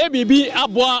se waye bibi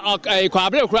aboa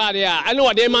kwabre kura de a ane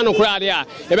wode ma no kura de a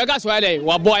e be ka so ade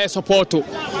wa boy support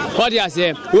what you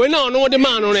say we na no de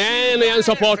ma no en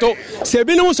support se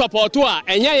bi no support a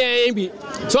enye yen bi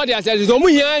so they say so mu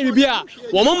hia bibi a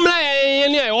wo mo mra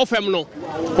yen ne e wo fem no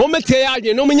wo mete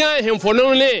adwe no mu nya hemfo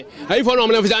no ne ai fo no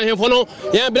mo le fisa hemfo no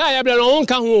yen bra no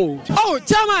nka ho oh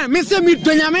chairman me se mi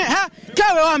donyame ha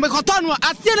kawe wa me koto no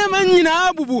asiene man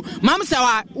nyina bubu mam se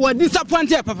wa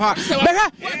disappointed papa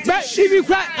if you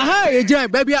cry,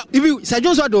 baby, if you say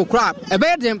Johnson do crap, a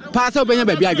bed then pass over your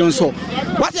baby. I don't so.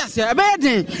 What I say, a bed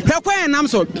then, and I'm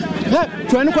so.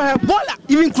 Bola,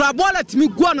 even crab bola to me,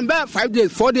 go on about 5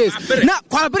 days, 4 days. Not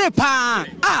quabre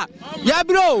pan. Ah, yeah,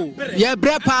 bro, yeah,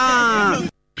 brepa.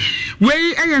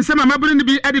 Wey and some mabrin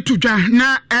be added to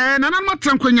na Nana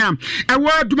Matrankonya, a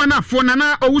word Dumana for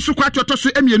Nana Owusu Quato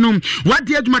Tosu Emianum, what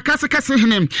dear Macassa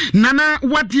Cassihim, Nana,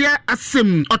 what dear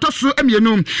Asim, Otosu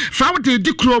Emianum, found the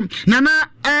Dicrom, Nana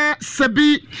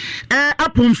Sabi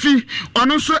Apumfi,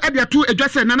 on also Edia to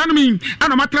address an anonymous,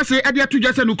 and a matrase Edia to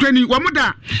just an Ukraine,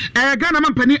 Wamuda, Ghana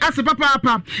Mampani, as a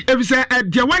papa, if it's a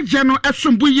dear white general as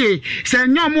Sumbuye, say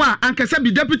no more, and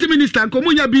Kasabi Deputy Minister, and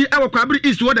Comunia be our Cabri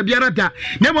East, what a Biarata,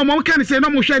 never more can say no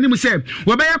more shiny say,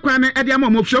 Wabaya Kwan at the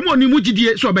Amom of Somoni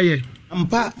Mujidi, so by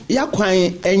Ampa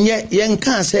yakwan enye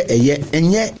yenka se eye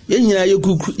enye yenyina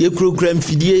yekru kram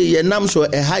fidie ye nam so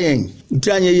ehayen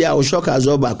ntranye ya o shock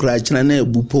azoba kra kina na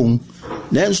ebupom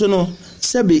nanso no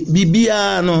sebe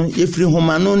bibia no yefri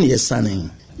homa no ne yesane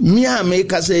mi a me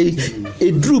ka se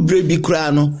edru bre bi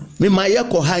kra no me ma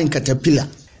yekọ han caterpillar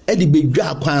e di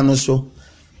bedwa kwan no so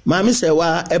ma me se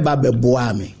wa eba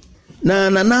beboa me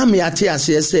na me ate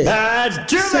ase se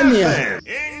senia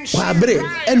kwabre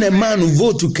ene man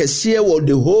vote kese wo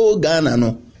the whole Ghana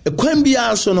no ekwan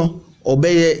bia so no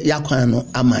obeye yakwan no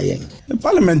amayen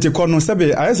parliament ko no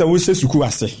sebe ayesa wo se suku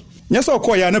ase nyeso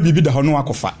ko ya na bibi da ho no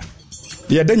akofa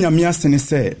ye da nyame asene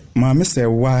se ma me se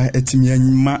wa etimi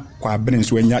anyima kwabre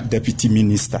nso anya deputy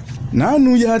minister na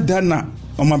anu ya da na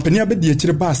omampani abedi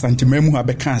akire ba asantemamu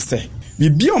abeka se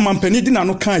bibia omampani di na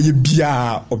no kan ye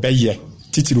bia obeye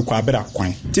titiru kwabre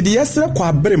akwan ti de yesre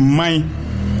kwabre man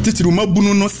titiru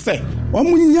mabunu no se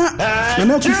omunya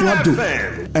na kufu ado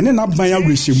ene na ban ya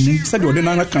rehemu se de ode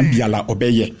na kan biala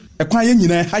obeye ekwan ye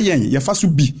nyina ha yen ye fa so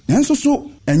bi nanso so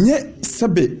enye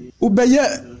sebe wobɛyɛ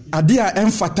ade a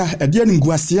ɛmfata ɛdeɛ no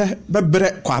nguaseɛ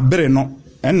bɛbrɛ kwabere no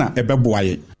ɛna ɛbɛboa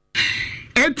yɛ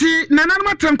enti nananom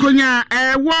atankonya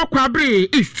ɛwɔ kwabere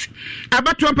east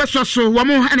abato mpɛso so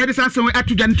wɔn ɛna de sanse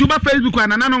ato dwa ntuba Facebook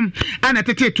anananom ana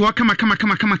tete to kama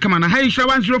na ha ishra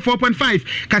 104.5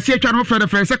 kase atwa no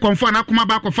frɛ sɛ konfo na akoma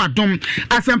ba akɔfa dom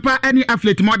asempa any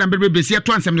affiliate more than bebe se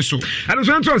to ansɛm ne so ano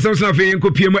so nto asɛm so afei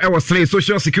nkopie mu ɛwɔ sene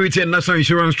Social Security and National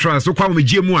Insurance Trust so kwa wo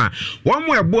megye mu a wɔn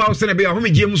mo ɛboa wo sene be a ho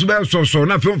megye mu so bɛ so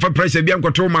na afei mfa pressure bia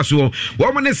nkɔto ma so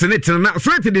wɔn ne senate na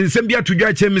senate de nsɛm bia to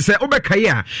dwa kyɛm sɛ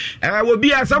wobɛkae a wo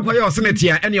bia sakɔyɛ o senate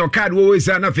a ɛne o card wo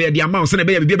wesa na afei de ama wo sene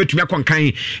be bia betumi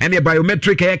akɔnkan ɛne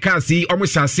biometric ɛyɛ kasi ɔmo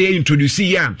sase introduce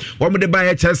ya wɔn de ba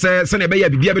yɛ kyerɛ sɛ ne be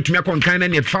bia betumi akɔnkan na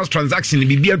ne fast transaction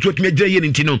bia to tumi agye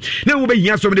yɛ ntino na wo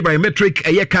bɛhia so de biometric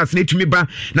ɛyɛ kasi na tumi ba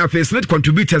na afei senate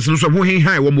contributors no so ho hen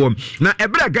han wɔn na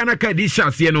ɛbra Ghana card di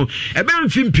hyase no ɛbɛn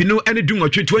mfimpino ɛne dum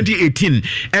 2018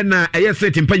 ɛna ɛyɛ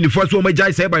set mpanyinfo so wɔn agye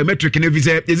sɛ biometric na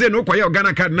visa ɛzɛ no kɔyɛ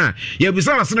Ghana card na yɛ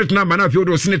bisa senate number na afei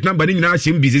do senate number ni nyinaa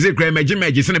hyɛ mbi zɛ kra mɛgye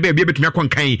sɛ ne bia betumi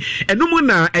akɔnkan ɛnum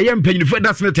na ɛyɛ mpanyinfo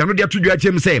da senate ano de ato dwa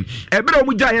kyɛm sɛ ɛbra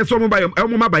wɔn gya yɛ so wɔn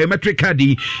biometric card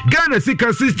Ghana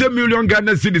sika 60 million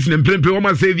Ghana cedis ne mprempren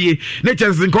wɔn asɛvie ne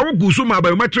kyɛnse nkɔwɔ gu so ma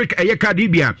biometric ɛyɛ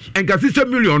card bia enka 60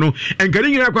 million no enka ne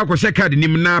nyinaa akɔhyɛ card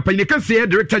nim na panyinekase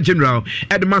director general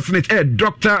Edma Senate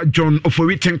Dr. John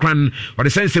Ofori Tenkran or the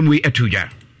sensem we ato dwa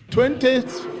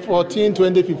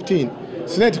 2014-2015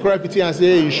 Senate gravity and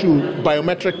say issue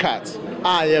biometric cards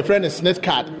your friend is Senate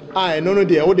card no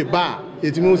dey o the bar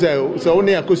it means so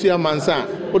only akosia mansa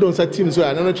o don sa team so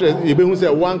no e be hu say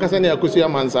one kasa na akosia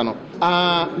mansa no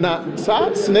na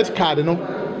sa Senate card no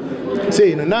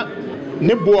say no na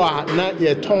ne boa na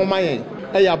ye ton mayen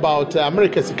about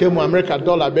America sikemu America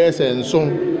dollar base and so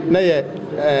na ye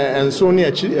and so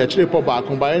near chile pop back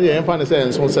combine the infant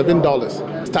say so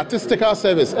 $7 statistical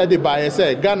service by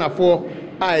say Ghana for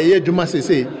Juma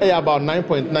say about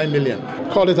 9.9 million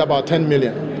call it about 10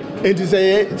 million it is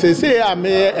say and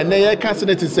they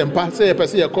candidate is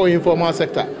say a call informal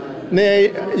sector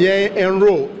they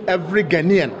enroll every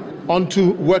Ghanaian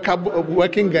onto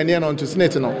working Ghanaian onto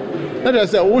Senate no that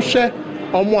is say we share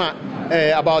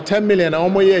about 10 million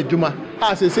or year Juma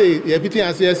as say everything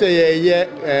as say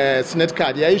Senate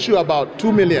card you issue about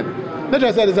 2 million that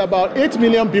is it's about 8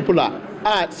 million people are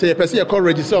say a person call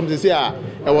register they say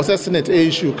it was a Senate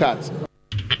issue cards.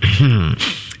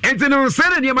 Entino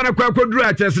sene ni mana kwa kodru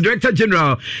as Director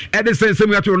General Edison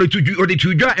Semuato odi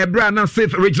tudwa ebra na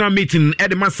safe regional meeting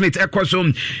Edma Senate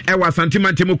ekoso ewa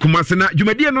santimantemo Kumasi na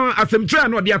dwumadie no asemtra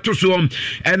no de atoso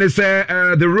and it's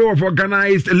the role of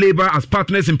organized labor as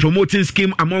partners in promoting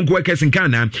scheme among workers in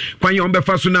Ghana kwan ye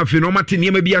ombefa so na afi no mate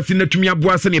niam bia se na tumi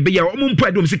aboa se ne be ya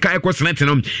omumpa adom sika ekɔ Senate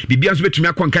no bibia so betumi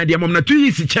akonkan de amom na 2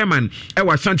 years chairman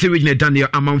ewa Ashanti regional Daniel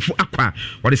Amanfo Akwa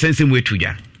what the sense we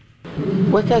tudwa.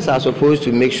 Workers are supposed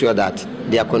to make sure that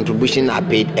their contributions are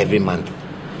paid every month.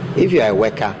 If you are a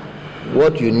worker,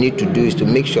 what you need to do is to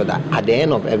make sure that at the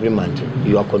end of every month,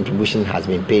 your contribution has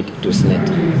been paid to Senate.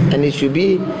 And it should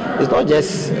be, it's not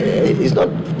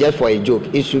just for a joke.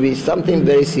 It should be something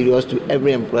very serious to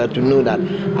every employer to know that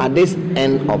at this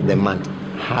end of the month,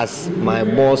 has my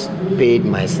boss paid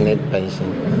my Senate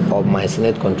pension or my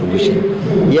Senate contribution?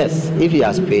 Yes, if he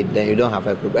has paid, then you don't have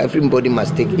a problem. Everybody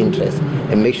must take interest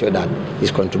and make sure that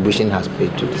his contribution has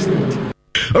paid to the Senate.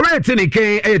 All right,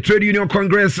 a trade union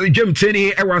congress, Jim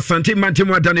Cheney, I was Santi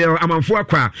Mantimo Daniel Amanfo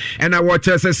Akwa, and I watch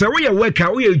us say, we are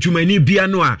worker, we are Jumani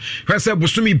Bianoa, Hasa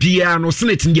Busumi Biano,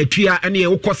 Senate in Yatia, and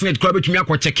a Senate club to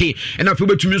Mako Cheki, and I feel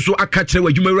to me so I catch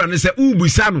where you may run and say,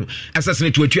 Busano,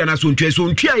 assassinate to a Tiana soon to a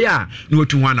soon Tia, no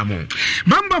to one among.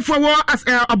 Bamba for war as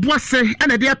a boisse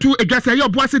and a dear to address your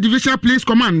boisse divisional police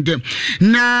command.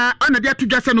 Na on a dear to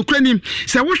just an Ukrainian,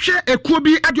 so we share a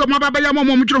Kubi at your Mabaya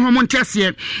Momotro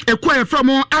Montesia, a choir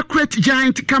from Accurate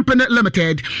Giant Company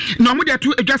Limited. No more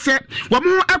to address it. One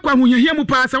more aqua when you hear me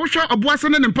pass. I wish a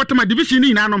boisson and Potama division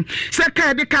in Anum.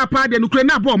 Saka de Capa de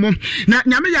Ukraina Bomo. Na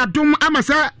Yamia Dum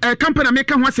Amasa, a company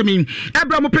maker was a mean.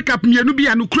 Abramo pick up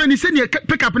Yanubi and Ukraine senior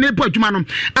pick up an airport Jumanum.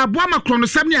 A Boama Chrono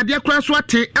 70 dear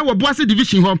Craswate, our boissy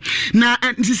division home. Na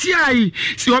and CCI,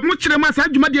 so much the Massa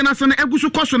Jumadiana and Egusu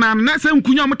Kosona, and Nasa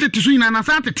Kunyamote to Swin and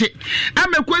Asante.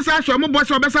 I'm a quest I boss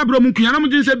of Besabro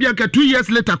Mukianam 2 years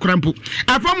later, Crampo.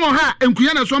 From her and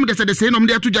Kuyana Swam de the same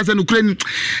there to just an Ukraine.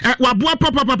 Wabua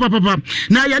papa.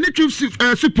 Now, Yanni Chief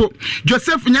Supo,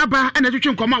 Joseph Nyaba, and the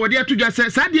Chief come out there to just say,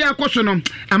 Sadia Kosonom,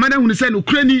 a man who send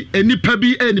Ukraine and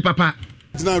Nipabi and Papa.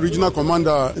 Now, regional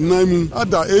commander Naimu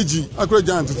at the AG, Accurate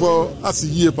Giant for us a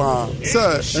year,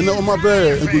 sir, and no my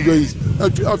bread and good days. I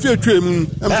feel trim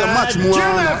and a much more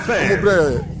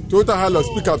Toyota Hilux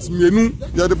pickups mienu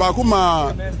ya de ba ko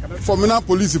ma formina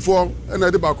police for na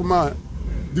de ba ko ma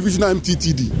divisional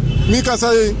MTTD mi ka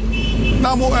say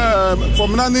na mo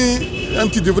formina ni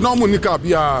MTTD na mo ni ka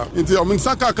bia nti o min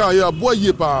saka ka ya boy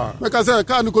ye pa me ka say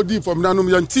ka ni ko di formina no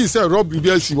yan ti say robbery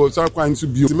bi asi wo sa kwan so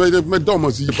bi me do mo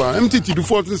si pa MTTD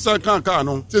for saka ka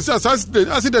no say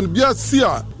accident bia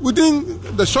sia within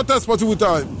the shortest possible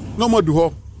time no more do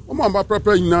ho Oma ba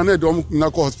prepare nyina na do na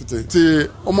ko hospital ti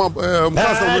oma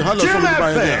mkasa we hala so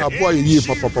ba ya aboa yi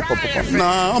papa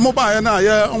na omo ba ya na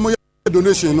ya omo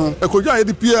donation no ekojua ye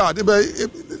di pia de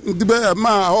be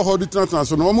ma ho di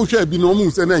transfer no omo hwe bi no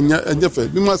omo se na enye fe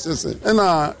bi ma sese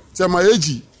na chama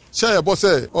eji sha ye bo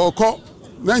se oko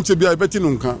na nche bia beti no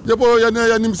nka ye bo ya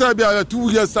na nim sa bia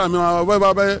 2 years time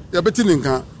ba ya beti no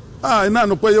nka na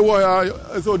no pe ye wo ya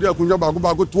so di akunja ba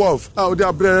go 12 o di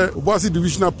abre Obuasi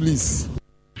divisional police.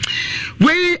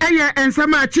 We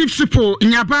ensama chief supo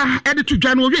nyaba to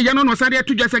Jano Yano no Sadia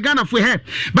to Jasagana for her.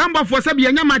 Bamba for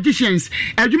Sabia magicians.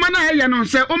 Ajumana Yano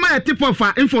say Oma tip of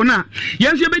info na.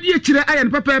 Yan Jabedi Chile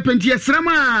and Papa Pentia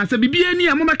Srama Sabibiani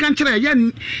and Mama Cantra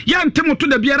Yan Temo to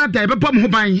the Biara Diba Bomb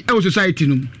Hobine our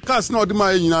society. Cast not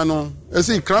my inano. I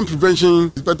say crime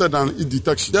prevention is better than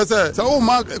detection. Yes, sir. So,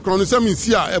 Mark Chronism is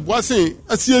here. A bossing,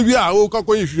 a Syria, or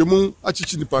Kako, if you moon, a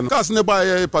chichinipan. Cast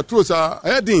nearby patrols are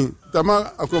heading.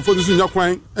 Tama akrofo so nya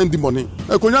kwan and money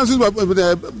e konyansi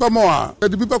ba mo a e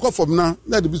di bi peko from na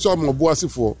di bi so mo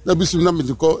Obuasifo na bi sim na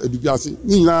medical education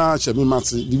ni nyina hyeme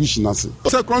mase division ase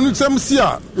se chronic sem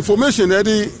sia information e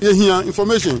di ehia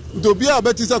information do bia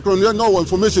abeti se chronic no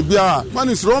information bia man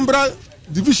is rombra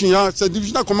division ya se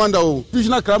divisional commander o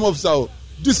divisional crime officer o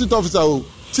district officer o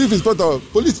chief inspector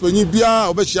police penyi bia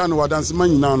obehia no wadanse man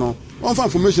nyina no on fa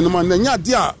information man na nya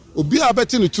dia obi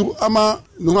abeti no tu ama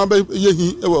no ha be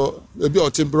yehi ewo ebi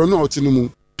otembro no otinumu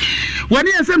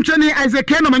wani ensem chani Isaac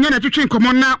no manyana twetwe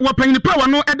nkomo na wapanyi power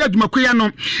no eda dwumakoya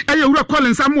no eye wura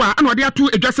Collins amwa ana ode ato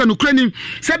edwasa no krani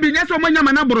sabi nyese omanya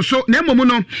mana boroso na emomu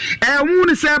no mu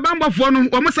ni se bambafo no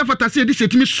omo safatase edi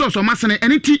setimi soso masene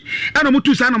eniti ana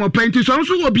mutu sa na mopanti so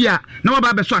nso obi a na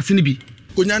waba beso asene bi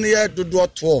konyane ye dodo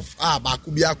 12 ba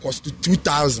ku bia cost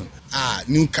 2000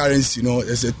 new currency no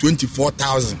is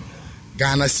 24,000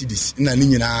 Ghana cedis na ni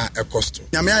nyina e cost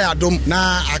nyame ayadom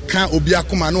na aka obi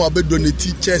akoma na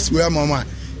obedonate chess we mama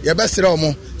ye besere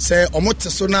omo se omo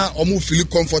teso na omo feel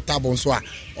comfortable so a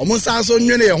omo san so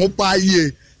nwene ye ho pa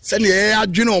yie se ne ye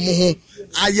adwene omo ho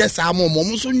aye sa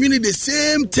omo so nwene the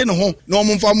same thing ho na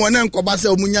omo fa mo na nkoba se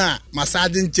omo nya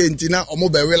massage nchenti na omo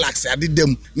be relax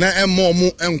adedem na emo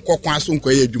omo enkokwa so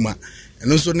nkoye adwuma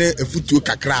eno so ne efutuo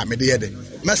kakra me de ye de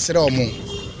mesere omo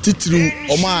titru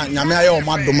oma nyame aye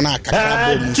oma dom na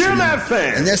kakra bo musu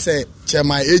enye se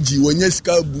chema eji wonye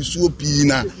sika busuo pi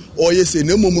na oye se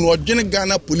na momu no odwene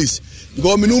Ghana police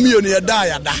because me no mi oni yeda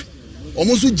yada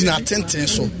omo so gina tenten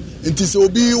so nti se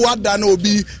obi wada na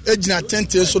obi ejina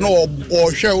tenten so na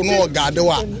ohwe no ogade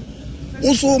wa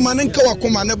nso manenka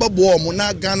wakoma ne babo omo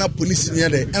na Ghana police nye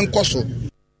de enkoso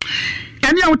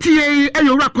Anya utie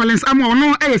Wura Collins ama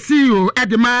no CEO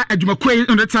Edema Adwumakoyi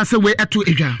ndetase we eto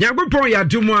edwa. Yagbopon ya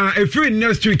dumwa every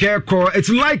next week it's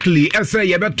likely as a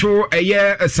yebeto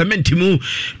a cement mu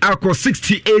akọ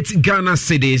 68 Ghana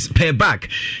cedis per bag.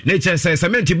 Nature say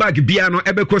cement bag biano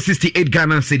ebeko 68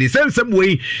 Ghana cedis. Some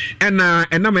way and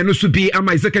no so be am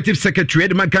executive secretary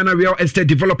Edema Ghana Real Estate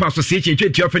Developer Association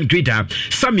Cheti of Greater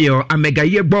Samuel Amega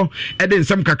Yebo eden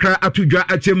some kakra atudwa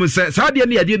atemu say saade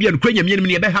ne ade bia no kwanya miem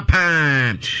ne be hapa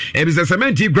ebisa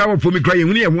cement grow for me crying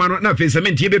when you want na face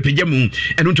cement be pija mu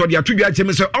eno to de atudwa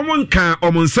chem say omonka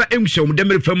omonsa emhwem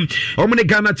demre fam omne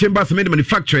Ghana Chamber Cement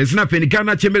Manufacturers na fe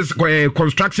Ghana Chamber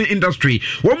Construction Industry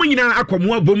wo nyina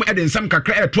akomo abom eden sam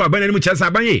kakra eto abana mu chasa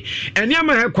abanye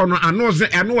eniama he kono anoze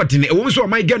eno odene wo so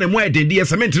my Ghana mu eden de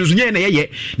cement no nya na yeye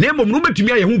na emom no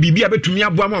betumi aye hu bibia betumi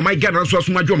aboa ma my Ghana so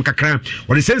aso adwom kakra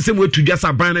wo de sensem we tudwa sa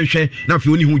abana hwe na fe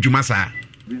oni hu dwuma sa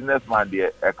businessman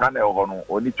there can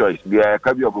only choice there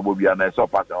can be obobia na so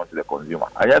pass on to the consumer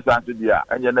and yes and there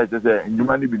and you know say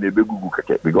njumani bi na begugu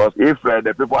keke because if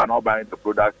the people are not buying the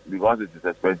product because it is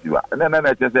expensive and then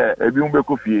I say ebi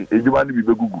unbeko fie njumani bi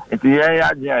begugu nti yen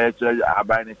anya ya chere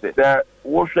abanye say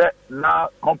wo hwe na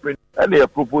company and they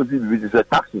propose which is a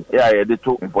taxi they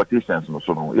to importations no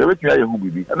so no you betumi aye hu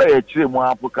bibi and they chire mu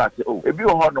apoka say oh ebi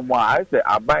ho no mo I say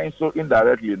abanye so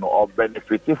indirectly no or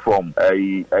benefit from a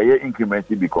increment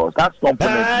because tax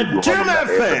component is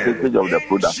percentage of the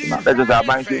product now that is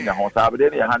abanye in the house but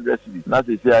then 100 cedi now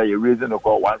say you raising no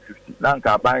call 150 now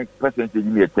can abanye percentage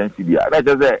me 10 cedi that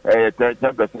is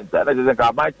 10% that is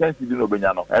abanye 10 cedi no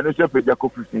benya no and no say pay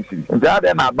 15 cedi and that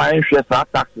then abanye share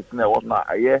taxes na what na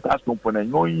tax component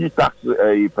no tax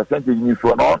percentage in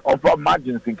for on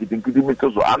margins in kitty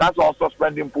so and that's also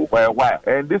spending pool for a while.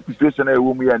 And this situation a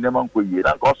woman and neman for year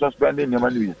and also spending the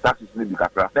money taxes in the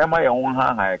kaka. Then my own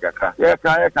high kaka. Yeah,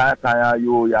 kaya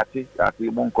you yati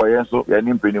monko so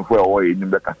yanim penny for away in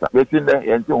the kasa. Waiting there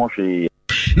and she.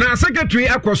 Na secretary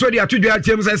akoso dia tudwa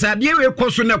chem say ade we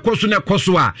koso na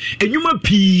a enyuma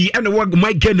pii ene wag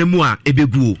my kenemu a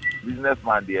ebegu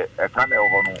businessman there can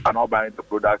and not buying the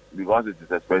product because it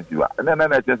is expensive. And then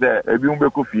I just say ebi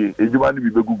unbeko fie ejuma ni bi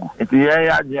begugu nti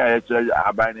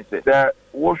ya buying say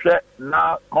wash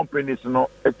now companies no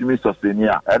etimi sustain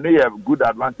here and they have good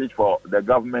advantage for the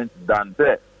government than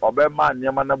say Obama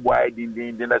nyama na boy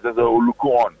din na say look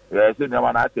on say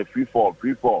nyama na say free fall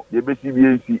ye be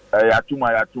CBC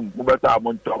yatum ubeta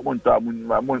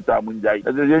amonta munjai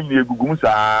say ye egugu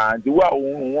sa nti wa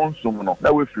won sum no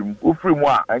na we free mu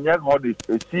a anya hot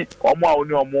esi omo a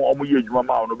oni omo ye adwuma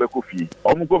ma no be kofie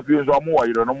omo kofie so omo wo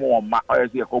yiro no mo ma o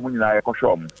say ko mu nyina ye ko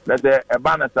shom na say e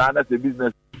ba na sa na say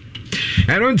business.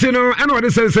 And until now, I know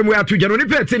this is some way to Janoni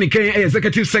Petini,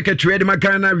 Executive Secretary, the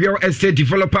Makana Real Estate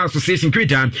Developer Association,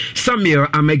 Cretan, Samuel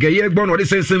Amega, born or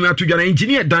this is similar to your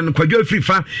engineer Dan Quadio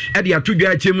Frifa, at the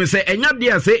Atuga Chim say, and not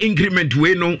there say increment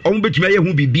way no, on which may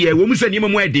who be beer, woman send him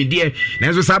away, dear.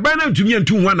 As was Sabana to me and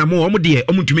 2 1 more, dear,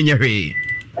 to me.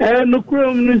 No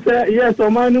crime, yes, or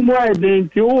man, more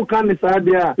than you can decide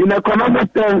in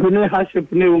economic terms, in a hardship,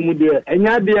 Neumudia, and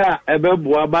Yadia, a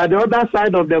bebua, but the other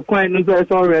side of the coin is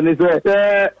already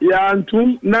there.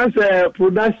 Two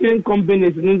production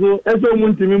companies, as a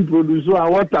multi producer,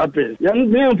 and what happens.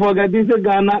 Young men forget this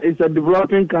Ghana is a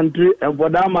developing country, and for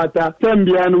that matter,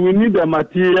 Zambian, we need the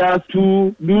materials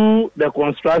to do the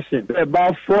construction.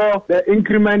 But for the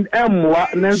increment M, we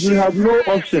have no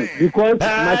option because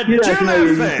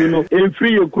materials in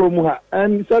free Kromuha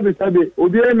and Sabi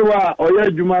Obienwa or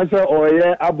Jumasa or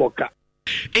Aboka.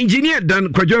 Engineer Dan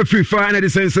Quajo Free Fire and the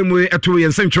same way at 2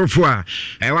 and Central 4.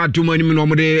 I want to money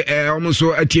almost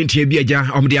a TNT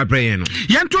Biaja of the brain.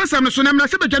 Yanto Sam Sonam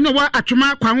Sabajanoa at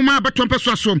Chuma Kwama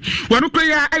Batompeso. One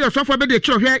Uklea, I was offered the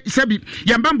show here, Sabi,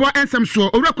 Yambambo and some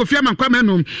so, Oraco Fiaman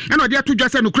Quamanum, and Odia to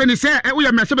just an Ukraine say, we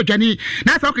are Masabajani,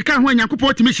 that's how can when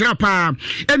Yakupo to Mishapa,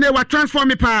 and they were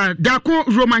transforming pa Dako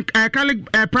Roman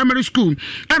Catholic Primary School,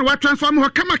 and what transform her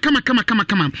come.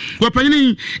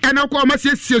 Wapani, and Oko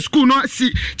Masia school no.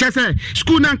 Just say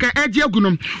school nanka eje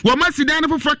agunum wo masidan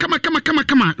no for kama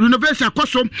renovation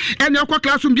akoso and your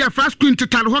classroom be a fast screen to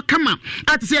tell ho kama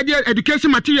at say the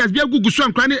education materials be agugu so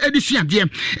ankra na edition de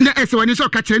na ese wani so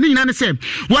ka kire ni nyina ne say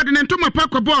what the ntoma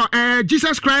pakobɔ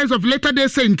Jesus Christ of Latter-day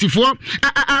Saints for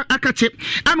akache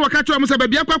and wakacho am say ba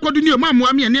bia kwakodu ni o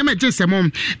mamoa me ne ma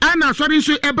jesemo ana sorry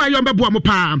nso eba yo mbebo mo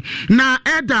pa na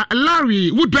Elder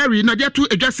Larry Woodbury na dia to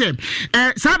edwase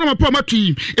sa na mo pa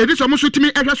matui edi so mo so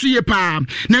timi ehwaso ye pa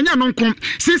na nya no nko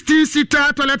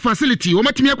 16-seater toilet facility wo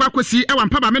matimi akwakosi e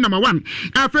wampaba me number 1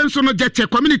 afenso no jeche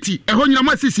community e ho nyina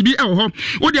mo CCB e ho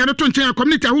wo dia no to nchen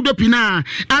community ahudo pina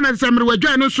ana samre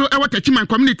wadwa no so e watachiman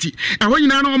community e ho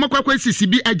nyina no mo kwakosi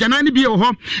CCB agana ne bi e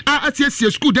ho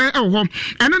asiesie school dan e ho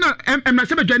ene na na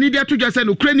sebadwani dia to dwase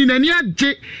no krani na ni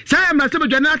age sai na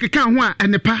sebadwani akeka ho a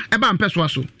enepa e ba mpeso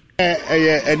aso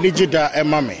enigida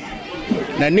emame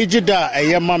na nigida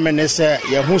eyemame ne se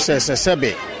ye hu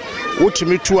sesebe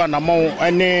wotumi tu anamon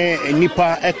ene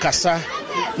nipa ekasa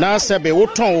na sebe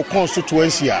woton wo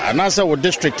constituency anasa wo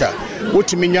district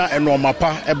wotumi nya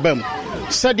enomapa ebam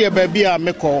sade ba bia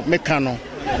meka no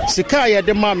sika ye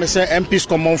de ma me se MP's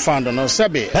common fund no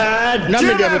sebe na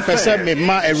me de pese me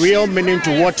ma a real meaning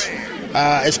to what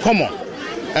is common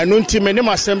and unti me ne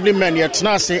assemblyman ye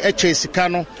tena se eche sika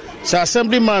no sa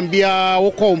assemblyman bia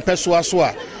wo ko mpeso aso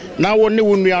a na wo ne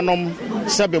wonuanom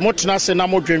sebe motena se na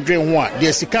modwendwen ho a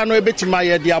de sika no ebetima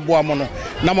ye de aboa mo no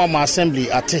na ma assembly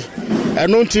ate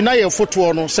eno nti na ye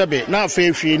foto no sebe na afa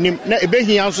ehwie nim na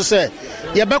ebehia nso se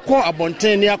ye bekọ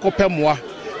abonten ne akọpemmoa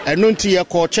eno nti ye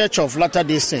call Church of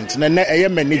Latter-day Saints na eye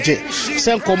manage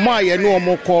se nkomo a ye ne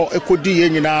omokọ ekodi ye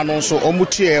nyina no nso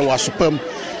omutie wasopam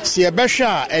se ye behwe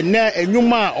a ene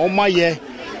enwuma a omaye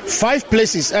 5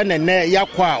 places and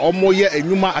yakwa omoye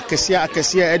enwuma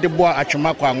akese edebo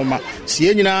atwema kwa ngoma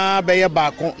sie nyina beye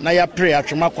baako na ya pray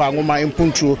atwema kwa ngoma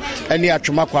impuntuo ene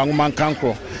atwema kwa ngoma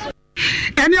nkankro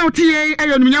Any OTA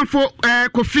Ayonyanfo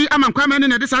Kofi Amankwame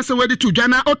and this answer ready to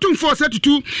Jana or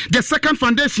 2432 the second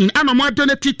foundation and a more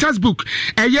donated textbook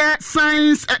a year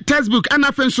science textbook and a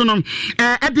fensonom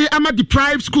at the Ama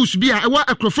deprived schools be a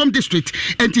from district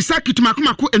and Tisaki to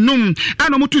Makumaku and Num and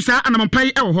Omutusa and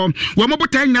Ampai Elhom.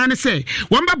 Wamobotai Nana say,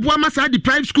 Wamba Buamasa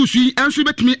deprived schools and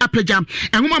submit me a pejam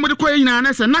and Wamako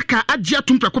Nana Naka Ajia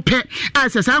Tumprakope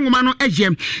as a Sangumano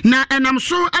Ejem. Na and I'm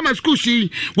so I'm a school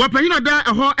she Wapayina da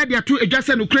a whole idea to adjust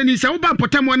an Ukrainian Sauba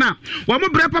Potamona.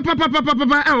 Wamobra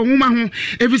papa woman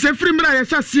if it's a free mra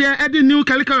ya at the new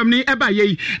curriculum ni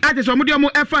ebaye at the Somudiamo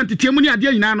effort to Timuni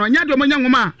Adia Nano and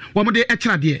Yadomanyama Wamode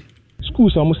Echradie.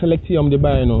 Schools are selecting the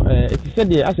buy no it said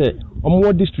there as a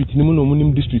more district no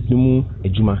munim district no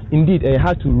ejuma indeed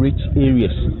hard to reach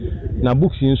areas na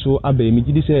books in so abe me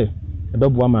gidi say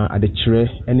ebebuama adechire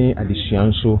ene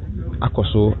adesuan so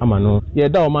akoso amano ye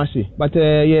da o ma se but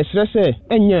ye stress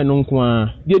enye no nko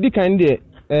a de di kan de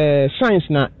science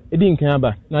na edi nkan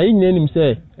aba na yin nim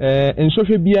say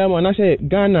ensohwe bia mo na say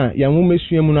Ghana ya nwoma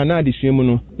suamu na adesuamu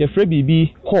no ye frɛ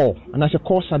bibi core na say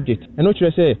core subject eno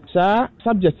kire say sa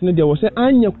subject no de wo say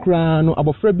anya kura no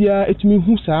abofra bia etumi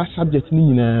hu sa subject ni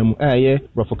nyina mu ye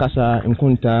profokasa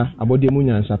nkonta abode mu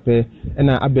nyansape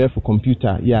na abefo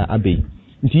computer ya abe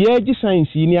nti ye gi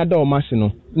science ni ada o mase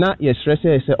no na ye stress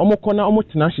say omokọ na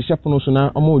omotena hyehyɛ pono so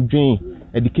na omodwen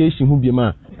education hu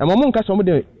biema Among nka some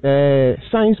the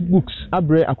science books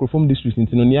abre Akrofom district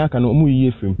intino ni aka no omu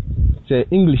yiye frem say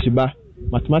English ba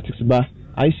mathematics ba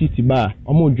ICT ba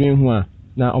omu dwen ho a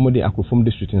na omu de Akrofom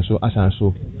district so asan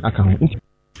so aka ho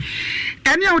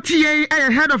NLTA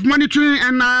head of monitoring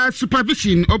and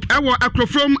supervision of our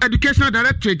Akrofom Educational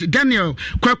Directorate Daniel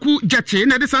Kwaku Jache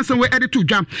na this answer we edit to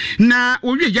jam na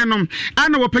owie yanom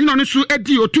ana wopanyino no so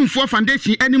edi otumfo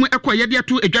foundation animu ekoyede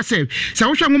ato adwase se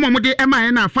wo hwe ngoma mode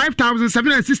ema na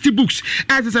 5760 books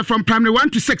as is from primary 1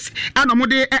 to 6 ana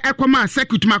mode ekoma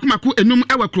circuit makomako enum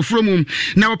ewa Akrofom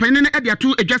na wopanyino edi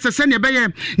ato adwase se ne beye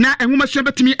na enwoma so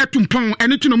betimi atumpon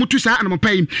ene tuno mutu sa ana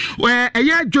mopai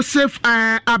eye Joseph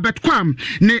Albert Kwam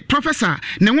ne professor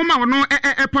ne nwoma wono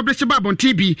publish babon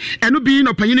TB eno bi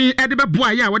no panyini ede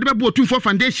beboa ya wode bebo otumfo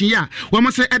foundation ya wo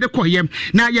mo se ede koye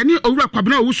na ye ni owura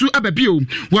kwabena owusu ababio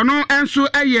wono enso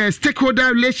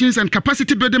stakeholder relations and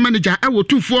capacity building manager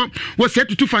otumfo wo se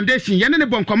tutu foundation ye ne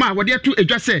bonkoma wode atu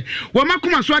adwase wo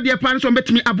makoma so ade pa so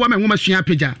betimi aboa ma nwoma sua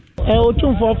apagya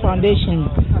otumfo foundation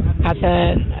as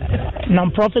a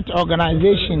non-profit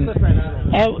organization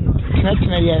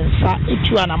sa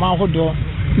etu anama hodo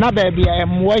na baby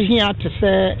mo hia te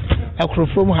se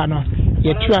Akrofom ha no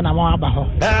ye tu anama aba ho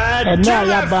na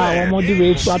ya ba wo mo di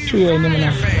we so atu ye nim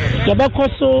na ye be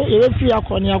koso ye be fi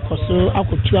akoni akoso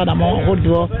akotu anama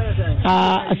hodo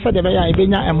asa de be ya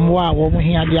ebenya emmo a wo mo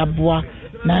hia de aboa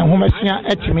na enhomasia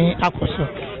etimi akoso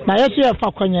na yesu ya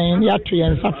fa kwanyan ya to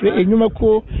yen safre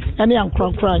enyumako ene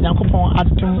yankronkra nyankopon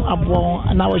atum abo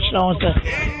na wo hira won se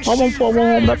omomfo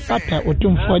wo mepata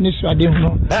otumfo ni suade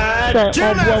hu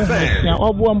se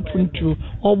obo mpuntu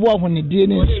obo ahunidie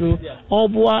ni nso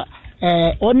obo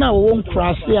ona wo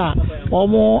nkrase a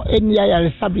omo eni ya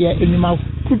resabia enyuma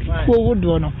kutuo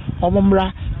wodo no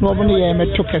omomra na obo ne ye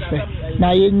meto kese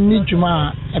na ye ni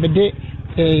djuma ebede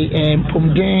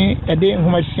pomden ede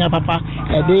humasia papa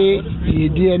ede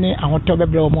yedie ahoto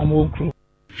bebre omo nkru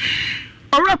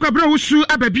Ora kwabra wusu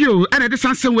ababio ana de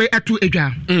sansewe atu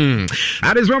edwa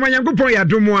Adezo manyankopon ya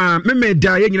domo a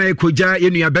memeda ye nyina ekoja ye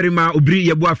nua barima obiri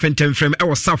ye bo afentemfrem e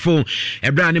wosafo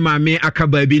ebra ne maame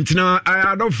akaba bi ntina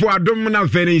adofo adom na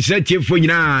fene nhyetiefo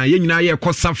nyina ye nyina ye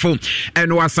kosafo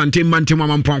eno asante mante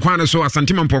mampon so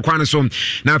asante mampon kwan so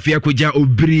na afia koja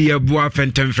obiri ye bo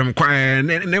afentemfrem kwa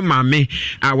ne maame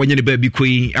a wonye ne ba bi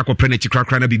koi akopre na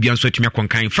chikrakra na bibia nso atumi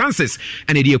akonkan Francis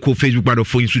ene de ko Facebook bado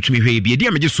fo insutumi hwe bi de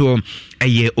ameje so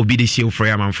eye obidishie ufro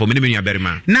ya manfo mene menu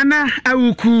aberima nana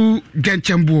awuku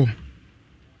ganchembuo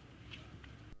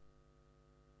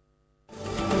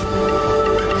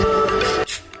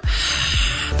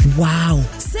wow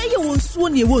say you wonsuo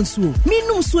ne wonsuo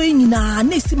minum so nyina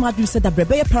na esimadu se da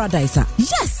brebe paradise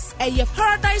yes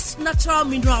Paradise Natural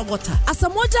Mineral Water.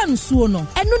 Asamoja nsuo no,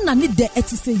 enu na ne de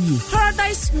etise yi.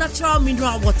 Paradise Natural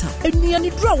Mineral Water.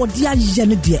 Enuani dro wodi aye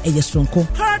ne de sonko.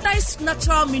 Paradise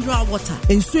Natural Mineral Water.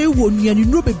 Enso ewo nuani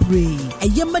no bebre.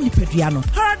 Ma nipadua no.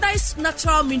 Paradise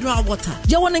Natural Mineral Water.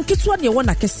 Je wona nketwa ne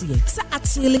wona kese ye. Sa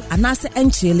atile anase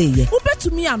enchele ye.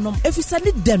 Ubetumi anom efisa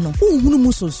ne de no. Unhunu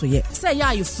mu sonso ye. Say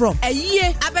ya you from.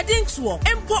 Eye abedintuo.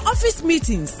 Empo office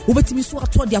meetings. Ubetumi so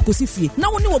ato de akosifie. Na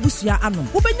woni wobusua anom.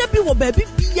 Ubenya bi wo baby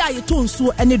bia ye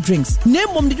tonso any drinks na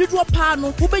mom de dodo pa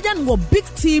no wo beja no Big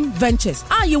Team Ventures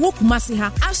ye wo Kumasi ha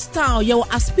Ashtown ye wo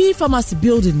Aspi Pharmacy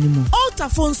building ni mu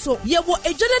Utafon so yewo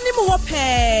ejenani mo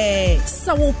pe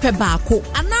sawo pe baako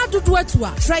ana dodo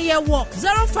atua try yewo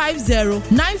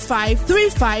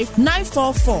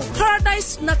 05095359444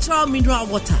 Paradise Natural Mineral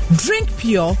Water. Drink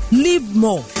pure, live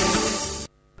more.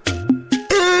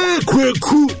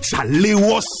 Kweku, Charlie,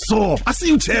 what's up? I see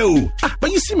you tell.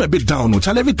 But you seem a bit down,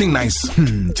 Charlie. Everything nice.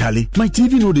 Charlie, my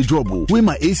TV know the trouble. Where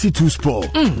my AC2 spoil.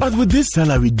 But with this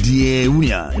salary, dear,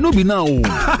 you know be now.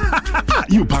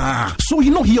 You pa. So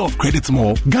you know hear of Credit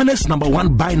Mall, Ghana's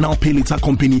 #1 buy now pay later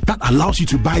company that allows you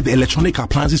to buy the electronic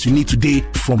appliances you need today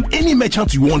from any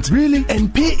merchant you want. Really?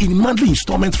 And pay in monthly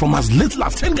installments from as little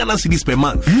as 10 Ghana cedis per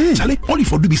month. Charlie, all you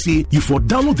for do be say you for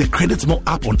download the Credit Mall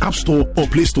app on App Store or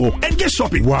Play Store and get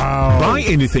shopping. Wow. Buy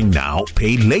anything now,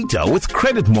 pay later with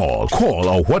Credit Mall. Call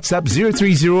or WhatsApp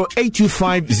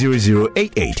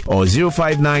 030-825-0088 or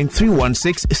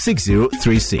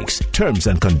 059-316-6036. Terms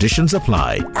and conditions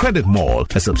apply. Credit Mall,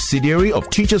 a subsidiary of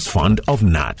Teachers Fund of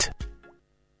NAT.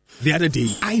 The other day,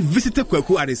 I visited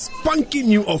Kweku at his spunky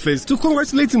new office to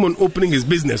congratulate him on opening his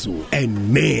business.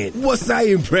 And man, was I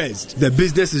impressed. The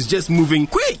business is just moving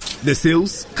quick. The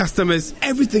sales, customers,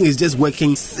 everything is just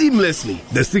working seamlessly.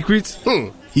 The secret?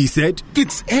 He said,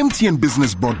 it's MTN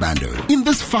Business Broadband. In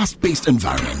this fast-paced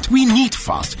environment, we need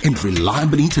fast and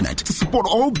reliable internet to support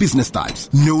all business types.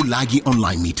 No laggy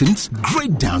online meetings,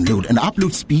 great download and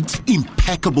upload speeds,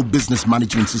 impeccable business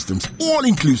management systems, all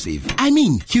inclusive. I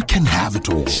mean, you can have it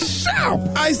all.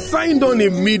 I signed on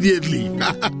immediately.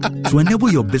 To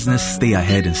enable your business stay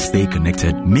ahead and stay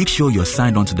connected, make sure you're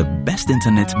signed on to the best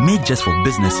internet made just for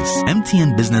businesses.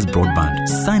 MTN Business Broadband.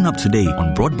 Sign up today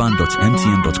on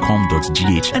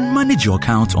broadband.mtn.com.gh and manage your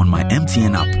account on my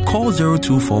MTN app. Call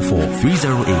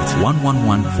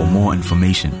 0244-308-111 for more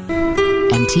information.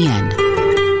 MTN.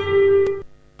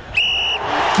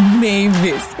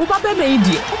 Mavis, Ubabe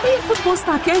Mady, football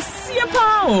star can see a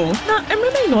power. Now, I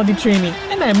remember in all the training,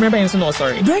 and I remember in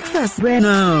sorry. Breakfast,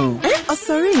 no.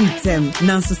 Sorry, them.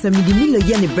 Now, so send me the meal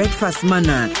again, breakfast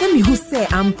manner. Let me who say,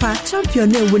 I'm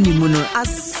champion, winning mono.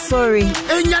 Sorry.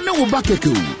 And Yana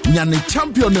Ubakeko, Yana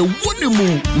champion, winning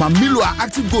moon. Mamilo are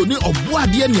active go near or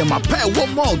Boadian, my pair,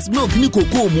 1 mouth, milk, Nico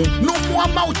Como. No more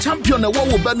mouth champion, a war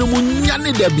will Benumun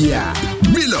Yanni Debia.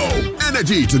 Milo,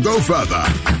 energy to go further.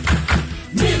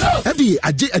 Eddie,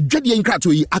 I get the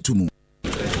incratory atomu.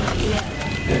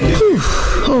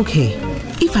 Okay,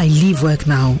 if I leave work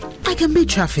now, I can beat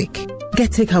traffic,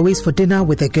 get takeaways for dinner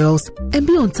with the girls, and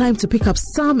be on time to pick up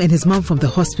Sam and his mom from the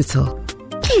hospital.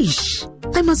 Ish,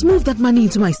 I must move that money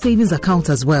into my savings account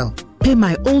as well, pay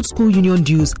my old school union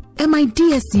dues and my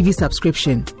DSTV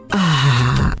subscription.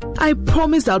 I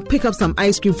promised I'll pick up some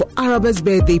ice cream for Araba's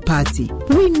birthday party.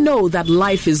 We know that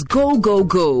life is go, go,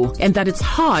 go, and that it's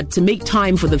hard to make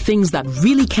time for the things that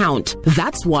really count.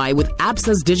 That's why with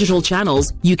Absa's digital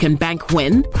channels, you can bank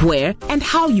when, where, and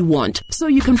how you want, so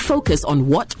you can focus on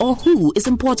what or who is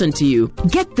important to you.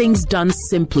 Get things done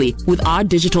simply with our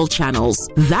digital channels.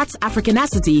 That's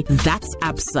Africanacity, that's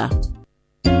Absa.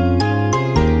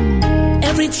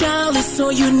 Every child is so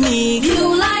unique.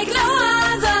 You like no other.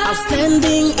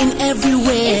 Outstanding in every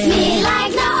way. It's me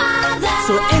like no other.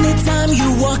 So anytime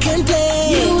you walk and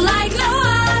play, you like no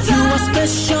other. You are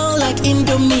special like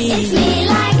Indomie. It's me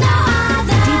like no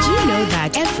other. Did you know that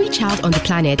every child on the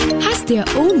planet has their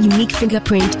own unique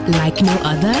fingerprint like no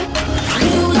other?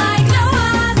 You like no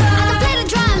other. I can play the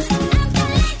drums.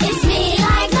 It's me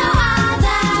like no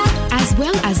other. As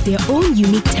well as their own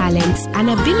unique talents and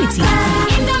abilities.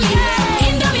 Indomie.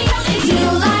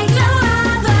 You like no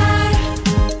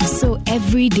other. So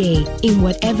every day, in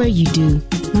whatever you do,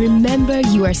 remember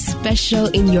you are special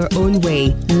in your own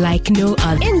way, like no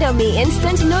other. Indomie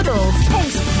instant noodles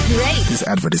tastes great. This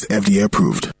advert is FDA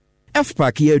approved.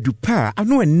 FPAC ye dupa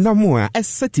ano enamo a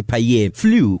esetipa ye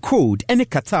flu cold ene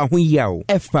kata ho yaw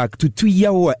FPAC tutu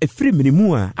yaw efri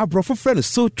minimu a abrofo frɛ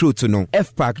so throat no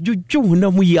FPAC dwodwo ho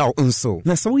na mu yaw nso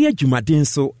na so ye dwumaden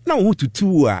so na wo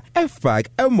tutu a FPAC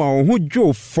ema ho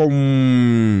dwo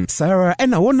fom Sarah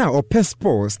ena wona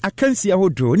opespos akansia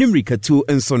hodo ni mrikatu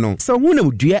nso no so ho na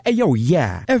mdua eyaw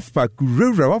ya FPAC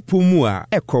rewra wapomu a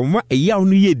ekoma eyaw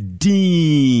no ye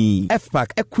din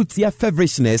FPAC ekutia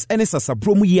feverish ene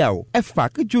sasabromu yaw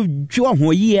FPAC jo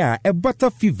ho ye a butter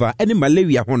fever and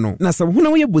malaria hono na so ho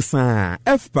na ye busa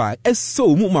FPAC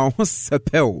eso mu ma ho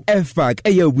sepel FPAC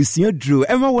eya busia dro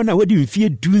ema wona wadi mfie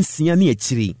dunsia na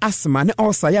akiri asma ne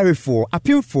osayarefo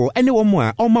apemfo ene wo mu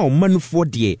a oma omanufo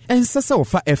de ensese wo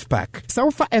fa FPAC sa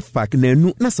wo fa FPAC na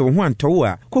anu na so ho anto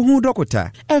a ko hu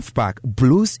doctor FPAC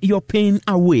blows your pain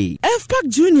away. FPAC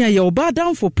Junior ye oba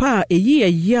down for pa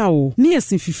eyi yawo ne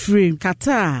esin fifire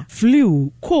kata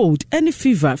flu cold any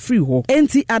fever free ho.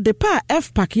 Enti adepa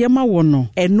FPAC yema wono.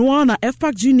 Enwa na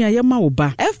FPAC Junior yema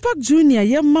oba. FPAC Junior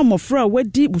yema mofra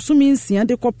wedi busumi nsia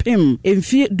de kopem.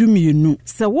 Emfie dumienu.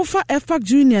 Se wofa FPAC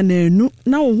Junior na enu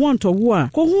na wo honto wo a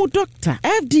ko hu doctor.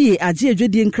 FDA aje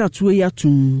adwedi nkratuo ya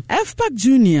tum. FPAC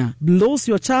Junior blows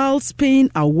your child's pain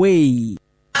away.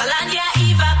 Alandia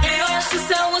Eva Peo, she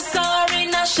said was sorry,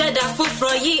 now shed a foot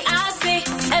for ye. I say,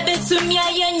 a bit to me,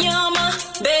 yama,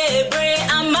 baby,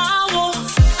 I'm out.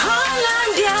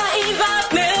 Alandia Eva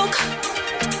milk,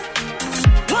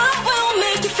 what will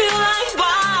make you feel like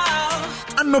wow?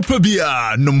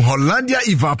 Anopabia, num Hollandia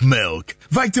Evap milk.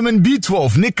 Vitamin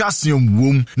B12 ne calcium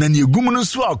wom na ne gumunu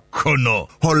so akono.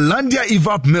 Hollandia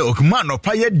Evap milk mano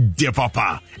paye de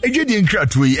papa. Ejedi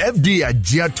nkratu yi FDA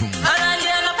agiatum.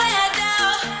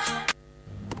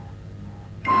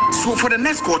 So for the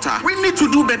next quarter, we need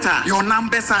to do better. Your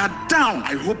numbers are down.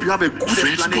 I hope you have a good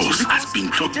Fred's boss has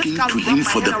been talking to him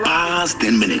for the past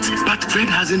 10 minutes, but Fred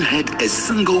hasn't heard a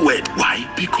single word. Why?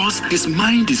 Because his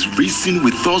mind is racing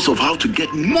with thoughts of how to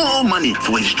get more money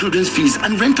for his children's fees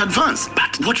and rent advance.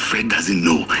 But what Fred doesn't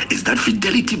know is that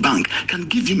Fidelity Bank can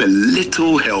give him a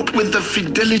little help with the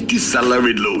Fidelity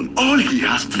Salary Loan. All he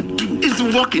has to do is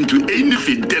walk into any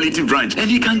Fidelity branch and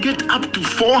he can get up to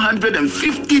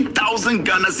 450,000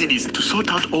 Ghana cedis to sort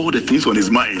out all the things on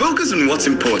his mind. Focus on what's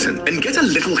important and get a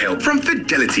little help from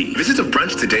Fidelity. Visit a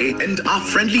branch today and our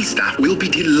friendly staff will be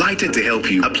delighted to help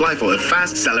you apply for a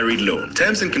fast salary loan.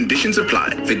 Terms and conditions apply.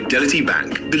 Fidelity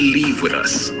Bank. Believe with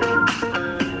us.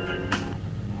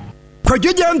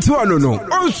 Kwajeja ntuano no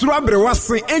onsuru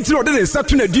abrewase enti no de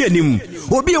satu na di anim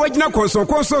obi e wagina konson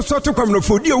soto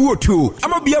kwamnofodi owotu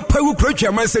amabia pawu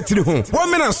krotwa mansetiri ho wo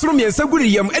mena soro miensa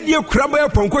guri yam ade akuraba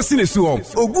yaponko sinesu ho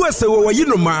ogu asewo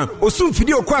wayinoma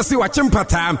osumfidi okwase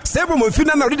wachempata sebo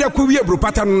mofina na ode akwa wie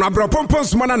brupata no abropompon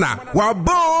somana na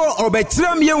wabo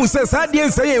obekira mie unse sadie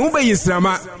nsaye hu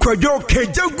bayisrama kwajo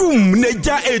kejagum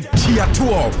neja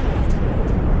etiato.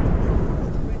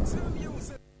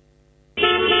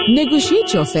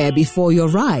 Negotiate your fare before your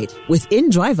ride. With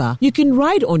InDriver, you can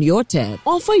ride on your turn,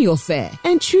 offer your fare,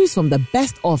 and choose from the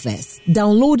best offers.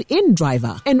 Download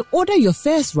InDriver and order your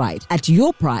first ride at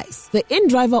your price. The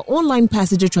InDriver online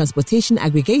passenger transportation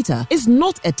aggregator is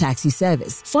not a taxi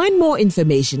service. Find more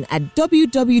information at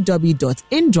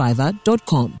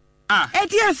www.indriver.com.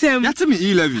 ATSM. That's me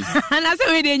E-Levy. And that's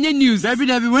why they news. David,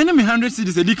 when I'm 100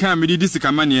 cities a decam with this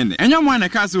money and I'm one a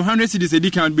castle 100 cities a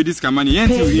decam with this money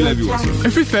and E-Levy was.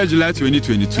 Every 1st July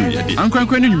 2022, I'm going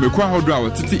to make a draw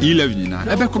to E-Levy now.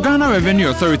 Ghana Revenue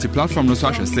Authority platform no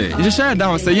such as say. It's share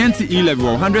down say E-Levy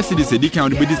 100 cities a decam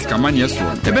with this money yes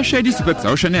one. Ebe share this super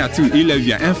ocean air to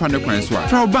E-Levy and fund the coins one.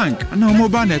 For bank and our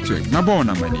mobile network, na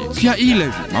bona money. Tia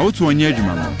E-Levy, my auto one year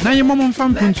mama. Now your mom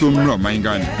fam kuntu mro my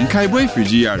Ghana. In Kaiboy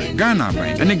Fujiare. Ghana by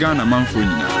any Ghana man for you.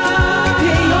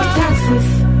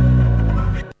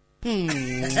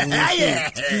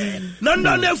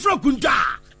 Nanda Frokunta.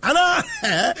 Ana,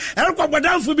 Elko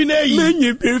Badam for Bine.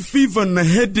 Many pay fever and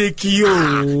headache.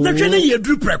 Yo, not any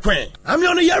drew prequen. I'm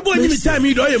on a year boy any time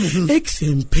you do. Aches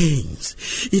and pains.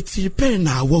 It's a pen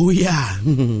now where we are.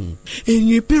 And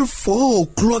you pay 4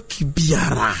 o'clock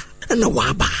biara and a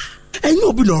waba. And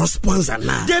you'll be no sponsor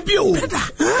now. Debut.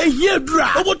 And here,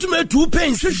 dra. What to make 2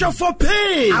 pence? Fisher for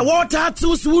pain. I want her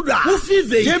to Suda. Who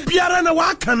fever? Debiara and a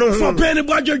wakano. For pain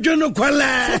about your journal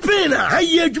quella. For pain. I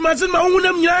hear you must know for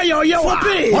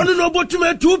pain. On no but to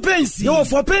make 2 pence. Yo,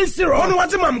 for pain zero. On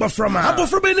what's a member from her. Apple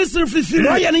for pain surface.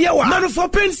 Ryan Yawa. Man for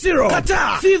pain zero.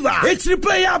 Kata. Fever. It's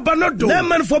repair Banodo.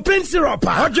 Man for pain syrup.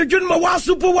 Or Jun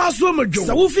Mawasupo Wasumajo.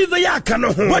 So who fever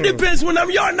yakano. What depends when I'm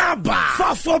your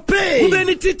naba. For pain. Who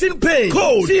anything pain.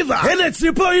 Cold, fever, and it's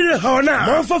reported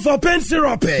now. One for pain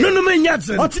syrup. No man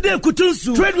Yatson. Or today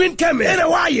Kutunsu. Trade wind coming. And a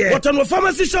wire. What on the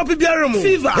pharmacy shop in Biaramu.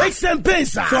 Fever. Aches and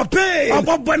pains. For pain. Or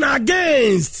Bobana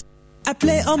against. I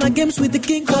play all my games with the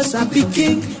king, cause I be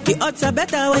king. The odds are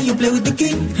better when you play with the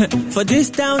king. For this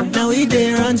town, now we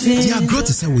dey run things. Yeah, go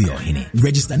to say we are here.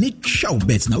 Register need show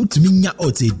bets now to me nya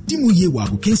ote dimu ye wa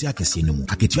kukensi akese no mu.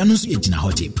 Aketua no so ye gina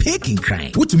hote pay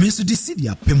crying. What to me so this city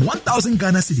pem 1000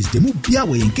 Ghana cedis demu bia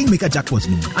we kingmaker jackpot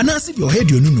no mu. Ana see your head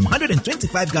you no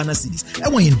 125 Ghana cedis. E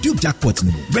wan yen duke jackpot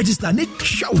no mu. Register need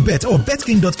show bet or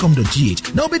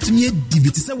betking.com.gh. Now bet me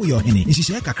diviti say we are here.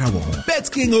 Nshishia kakra wo ho.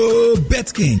 Betking oh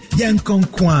betking.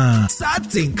 Konkwa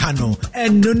Satin Kano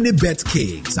and Nune Bet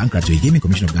King. Sankrato Gaming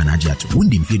Commission of Ghana Jato.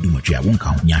 Wundi mfedu machia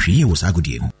wonka. Nyashiye was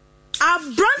agudie. A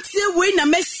brand we na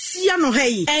mess chia no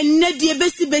hey enne die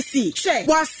besi hwe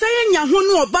wasɛn nya ho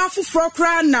no oba foforo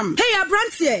kra nam hey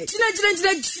abrantie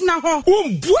gyina ho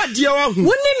bua die wa hu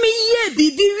woni me ye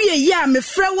bibi wie ye a me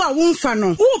frɛ wo a wo mfa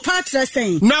no wo pa kyerɛ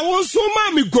sɛn na wo so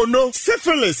ma me gono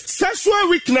syphilis sexual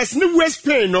weakness ni waist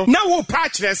pain no na wo pa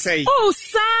kyerɛ sɛn oh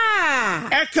sa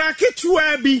ekake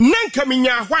tuwa bi nanka me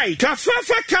nya white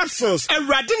kafafa capsules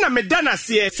awrade na me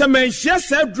danase sɛ manhia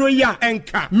sɛ dro ya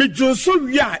enka me dwonso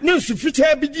wi a ne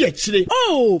nsufita bi di akyire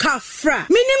oh kafra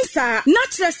minim sa na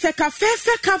kyerɛ sɛ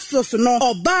kafafa capsules no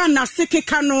oba na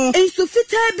sekeka no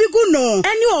nsufita bi gu no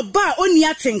ɛne oba oni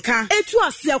atenka etu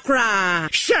ase kra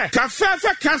hwɛ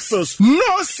kafafa capsules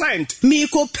no scent me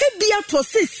ko pebia to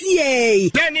sesie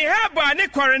Danny Haba ne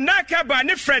Korenaka ba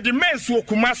ne Freddy Mensu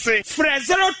Kumase Fre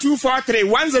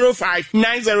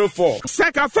 0243105904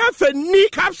 Sakafafa ni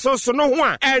capsules no ho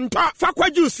a ento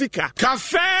fakwaju sika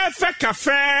kafafa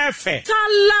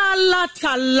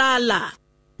talala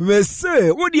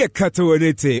Mese, what dear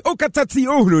Catonete, O Catati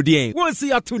Ohudien, once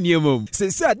ya to Niemum,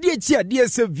 says a dear chia, dear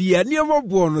Sevilla, Niemo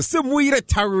Buono, some way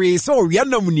retire, so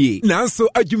Yanamuni, Nanso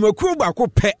Ajumakuba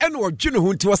cope and or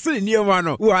Juno to a city near one,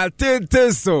 while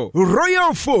so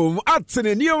Royal Foam at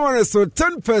the near so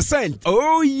 10%.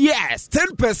 Oh, yes,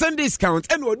 10%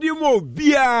 discount and what you more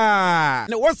beer. Now,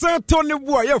 what's a Tony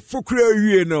Boy, a Fukra,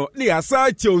 you know, near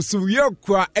Sacho,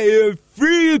 Suyakwa, a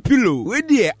free pillow. Where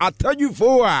dear, I tell you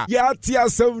for Yatia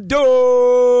some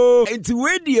do. And to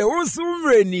where dear, also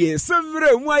rainy, some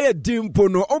wire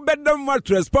dimpono, or better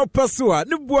mattress, Papa Sua,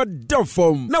 the board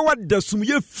duffum. Now what does some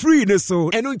ye freeness so?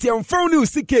 And until found you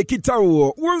sick a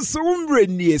kitao, one so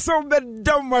rainy, some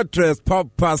better mattress,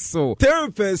 Papa So.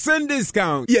 10%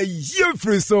 discount. Yeah, you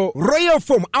free so. Royal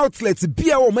Foam outlets,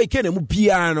 beer or making a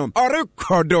piano, or a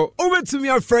cordo. Over to me,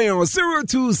 a friend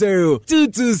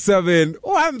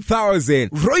 020-227-1000.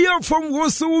 Royal Foam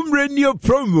was so radio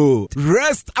promo.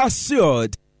 Rest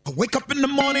assured. I wake up in the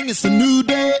morning, it's a new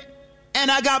day,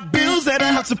 and I got bills that I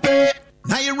have to pay.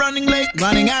 Now you're running late,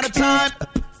 running out of time.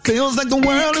 Feels like the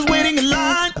world is waiting in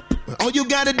line. All you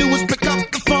gotta do is pick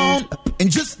up the phone and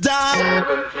just dial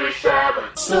 737.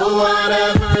 So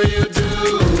whatever you do,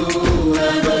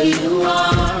 whoever you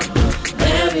are,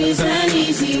 there is an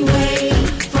easy way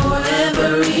for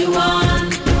everyone.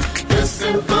 The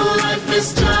simple life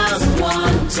is just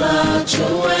one touch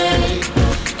away.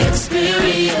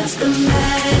 Experience the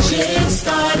magic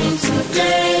starting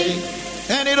today.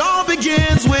 And it all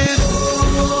begins with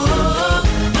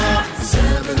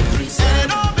 737. And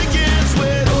it all begins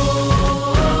with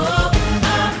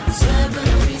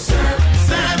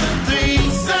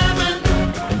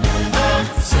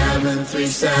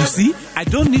 737. You see, I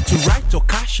don't need to write or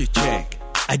cash a check.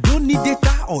 I don't need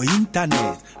data or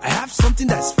internet. I have something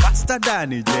that's faster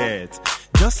than a jet.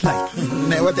 Just like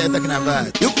what they're talking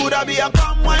about. You could be a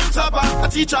palm wine topper, a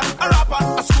teacher, a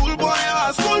rapper, a schoolboy or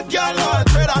a school girl or a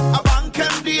trader, a bank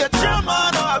MD, a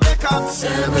chairman or a baker.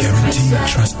 Guaranteed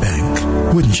Trust Bank.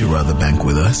 Wouldn't you rather bank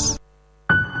with us?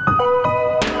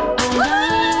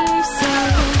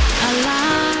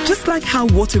 Just like how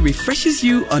water refreshes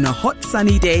you on a hot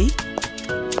sunny day,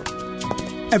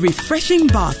 a refreshing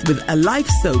bath with Alive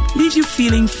soap leaves you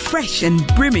feeling fresh and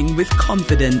brimming with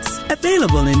confidence.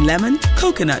 Available in lemon,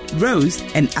 coconut, rose,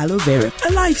 and aloe vera.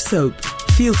 Alive soap.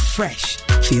 Feel fresh.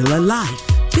 Feel alive.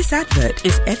 This advert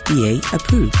is FDA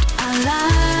approved.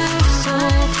 Alive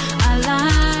soap.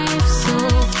 Alive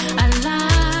soap.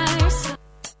 Alive soap.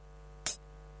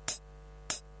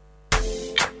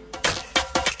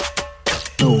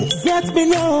 That's me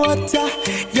no water.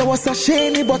 You was a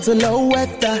shiny bottle of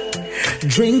water.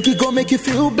 Drink it go make you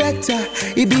feel better.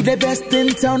 It be the best in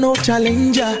town, no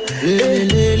challenger.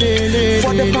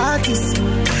 For the parties,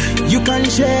 you can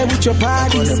share with your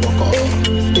parties.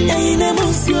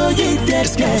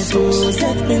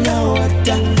 Set me no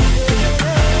water.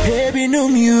 Baby, know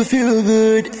you feel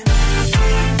good.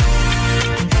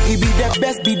 It be the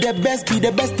best, be the best, be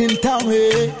the best in town.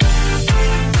 Hey.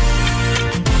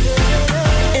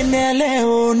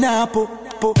 Napo.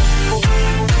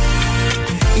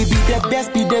 It be the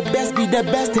best, be the best, be the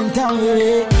best in town.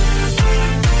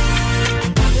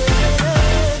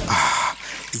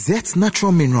 Zest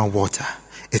natural mineral water.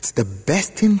 It's the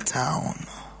best in town.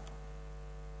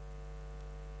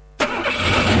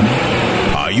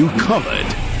 Are you covered?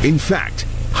 In fact,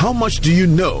 how much do you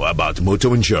know about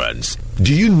motor insurance?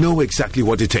 Do you know exactly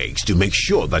what it takes to make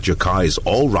sure that your car is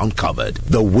all-round covered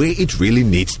the way it really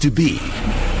needs to be?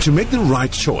 To make the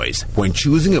right choice when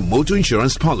choosing a motor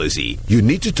insurance policy, you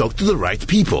need to talk to the right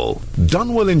people.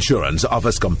 Dunwell Insurance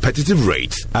offers competitive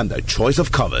rates and a choice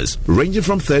of covers ranging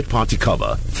from third-party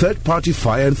cover, third-party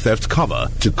fire and theft cover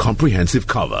to comprehensive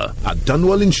cover. At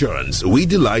Dunwell Insurance, we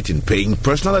delight in paying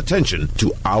personal attention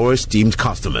to our esteemed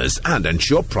customers and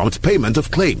ensure prompt payment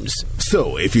of claims.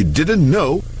 So if you didn't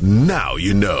know, now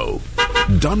you know.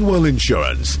 Dunwell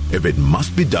Insurance. If it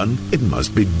must be done, it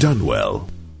must be done well.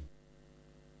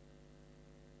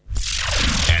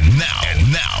 And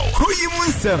now, who you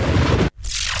want some?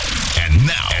 And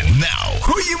now,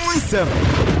 who you want some?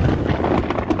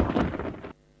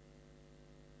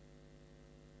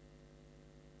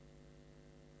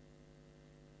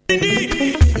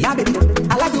 Yeah, baby,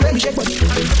 I like the way you shake body.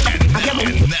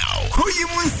 And now, who you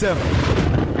want some?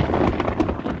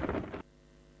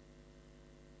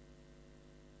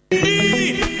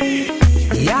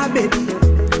 Yeah, baby,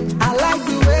 I like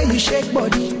the way you shake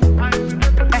body.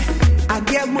 I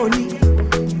get money,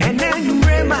 and then you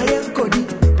bring my cody.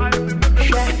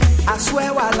 Yeah, I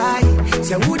swear I lie.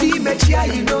 Say, Woody, bet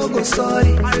you don't go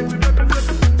sorry.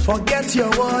 Forget your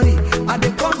worry. I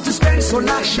they come to spend so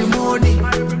lash money.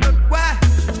 Where?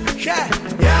 Yeah,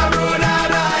 yeah, bro, da,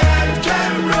 yeah,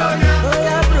 jam, bro, yeah. Oh,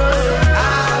 yeah, bro. Ah,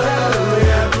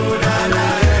 yeah, bro, da,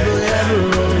 yeah, bro,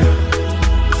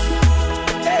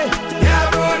 hey, yeah,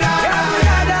 bro, da,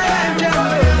 yeah, jam, bro,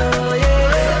 yeah.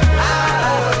 Ah,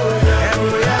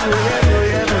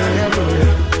 yeah, bro.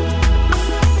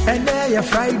 And then you're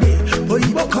Friday. Oh,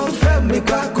 you will confirm me,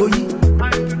 Kakoi.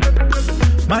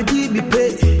 Magi be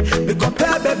pay. Me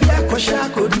compare baby, I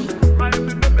koshakodi.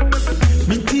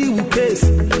 Minti wu case.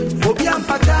 Obi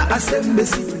ampata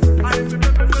asembesi.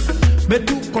 Me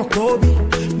tu kokobi.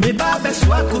 Me babe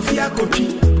swa kofi akopi.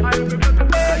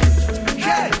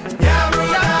 Hey, yeah, bro,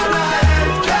 yeah,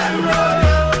 bro.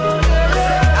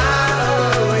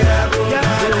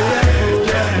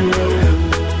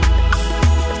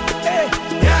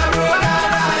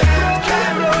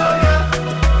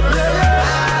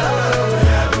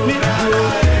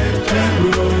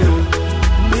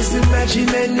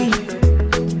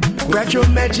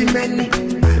 Many,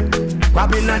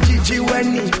 Wabina Gigi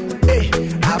Wenny,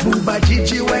 Abuba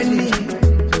Gigi Wenny,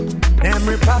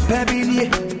 Nemri Papa Bini,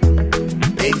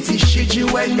 Eti Shiji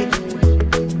Wenny,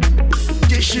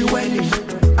 Dishi Wenny,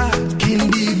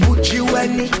 Kindi Buchi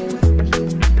Wenny,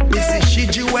 Missy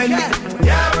Shiji Wenny,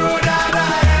 Yabrudada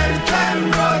and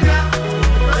Camroda.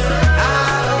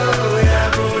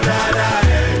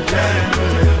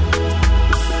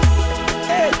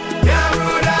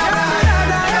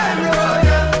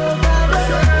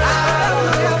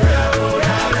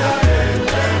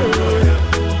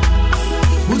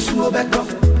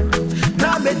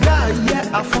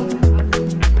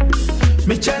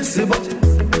 Me chance me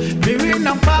win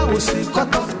and power see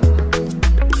cut off.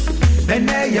 Then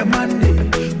your Monday,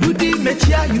 you did make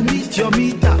you meet your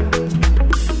meter.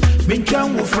 Me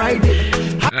can Friday.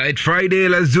 Alright, Friday,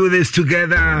 let's do this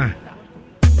together.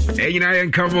 Hey, you know, I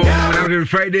come on every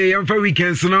Friday, I'm for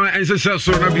weekends, so now I'm so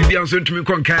now be on to me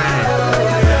conquer.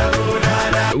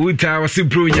 Uta was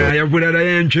Brunya, you put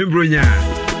in Chimbrunya.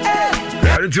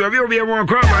 To be a more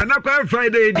crop, and not quite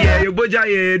Friday, dear. Your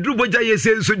boja, Drew Boja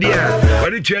says so, dear.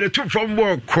 But it's a two from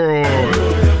work call.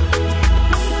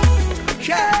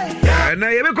 And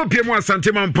I ever compare more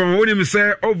Santiman Pong when you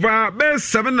say over best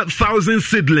 7,000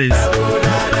 seedlings.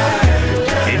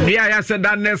 And yeah, I said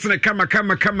that Nelson, come,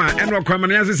 and what come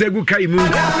and answer say good Kaimu.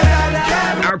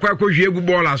 I'll quite good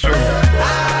ball as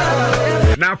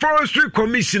well. Now, Forestry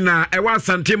Commissioner, I was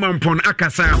Santiman Pong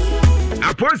Akasa.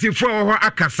 I pose you for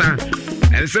Akasa.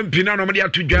 And some Pina normally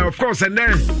have to go, of course, and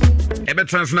then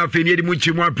Everton's now finished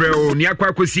Muchimwa Pro,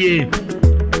 Niakwakosi.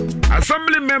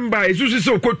 Assembly member is also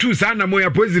so called two Sana Moya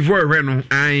positive for Reno.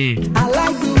 I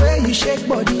like the way you shake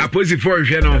body. A positive for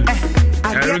Reno.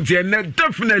 I don't see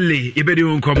definitely if you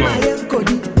won't come out.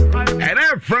 And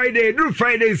I Friday, do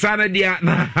Friday, Saturday,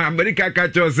 America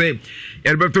Cacho say,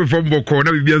 Alberto from Boko,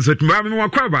 now we be on such Mamma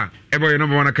Wakwaba, ever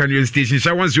number one Canyon station,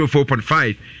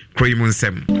 104.5, Kraymon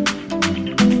 7.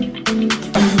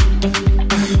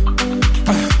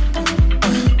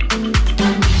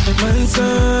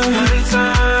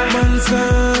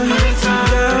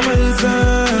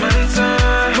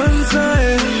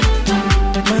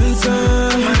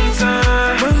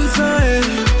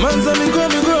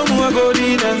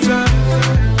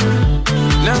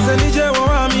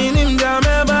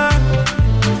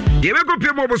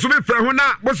 pie mo bosome fra ho na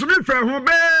bosome fra ho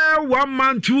be 1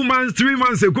 month 2 months 3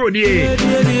 months ago ni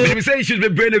me say issues be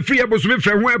brain free bosome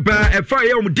fra ho eba e fa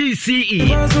ye DCE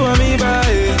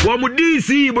wo mo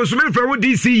DCE bosome fra ho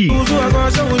DCE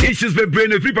issues be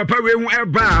brain free papa we ho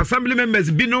eba assembly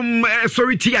members binom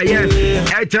sorry tia ye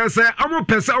e tell say omo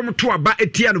pesa omo to aba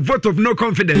etia vote of no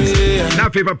confidence na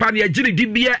fe papa na agiri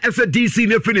dibia esa DC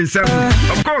ne free himself.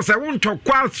 Of course I won't talk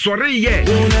quite sorry ye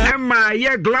emma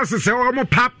ye glasses e omo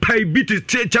papa bit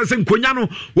chance nkonya no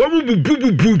wo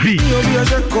bubu bi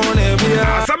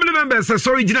assembly members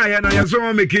sorry gina ya na ya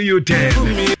so make you tell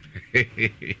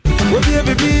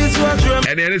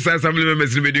and any assembly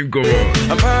members be doing go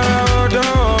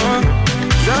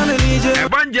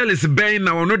Evangelist Ben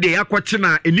na ono de yakwache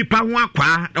na enipa ho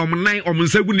akwa omnan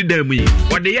omunsagu ni dam yi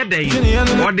ode ye den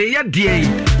ode ye de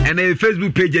and a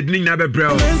Facebook page de nyina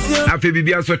bebrel afa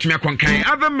bibia so tumi akonkan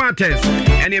other matters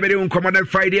and ebede un command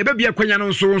Friday ebe bia kwanya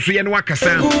no so ye no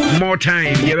akasa more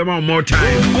time ye be more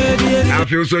time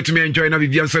afa so tumi enjoy na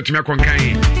bibia so tumi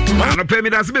akonkan no pay me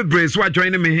das be brace wa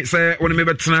join me say woni me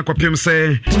betena kopim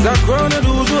say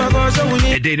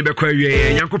e dey ni be kwa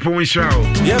wie yankopon nshrawo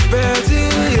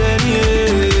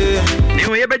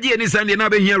you beji any Sunday na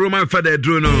be here Roman Father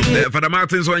Druno Father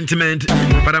Martin's ointment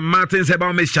Father Martin's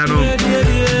about Miss Channel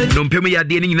don't pay me ya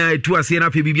de ni na etu ase na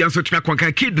fe bibia so twa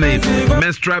konka kidney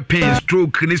menstrual pain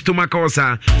stroke ni stomach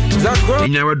ulcer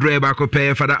inyawa driver ko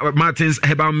pay Father Martin's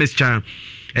about Miss Channel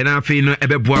and I feel no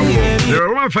ebeboa wo the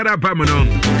Roman Father Bamono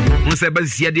say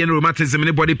basia de rheumatism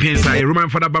ni body pains I Roman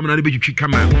Father Bamono na be twitwi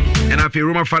kama and I feel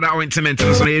Roman Father ointment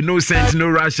so no scent no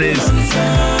rashes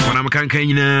when I'm kan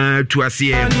nyina to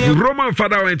ase Roman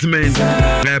Father ointment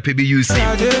PBUC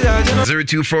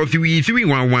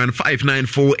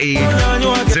 0243311594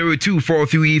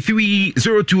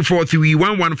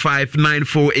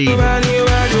 0243311594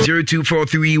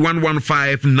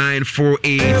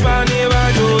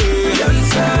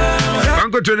 0243115948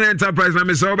 Uncle Tony Enterprise na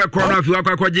Miss Oba Corner of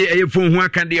Wakwaje a phone who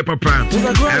can dear papa.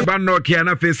 Eba Nokia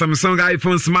na face Samsung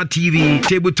iPhone Smart TV,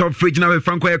 tabletop fridge na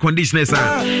Franco air conditioner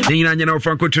sa. Nina nyina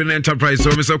Franco Tony Enterprise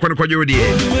so Miss Okwaje odi.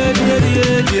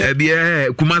 Ebia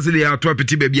Kumasi le ato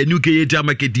apeti bia new keyeta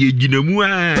market e ginamu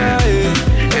a.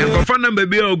 Enkofa number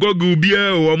bia Google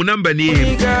bia o number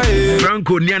ni.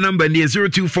 Franco nia number ni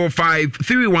 0245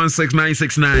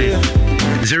 316969.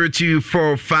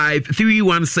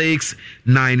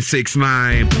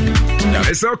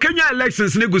 0245316969. So Kenya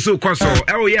elections ni guso kwaso.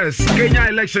 Oh yes, Kenya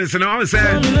elections na on say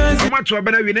omato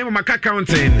abana wi na maka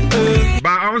counting.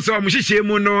 Ba on say omuhihye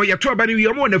mu no ya to abana wi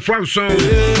omo na fuanso.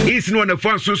 Is no na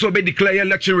fuanso so be declare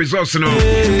election results no.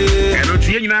 Eno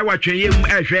tie nyina watwen yem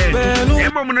ehwe.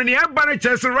 Emom no ne abana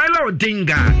chese Raila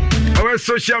Odinga. Our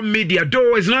social media,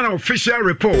 though it's not an official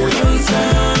report,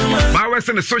 but our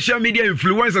social media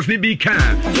influencers need be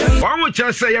can. One would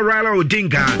just say Raila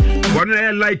Odinga, one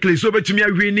likely so to me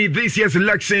we need this year's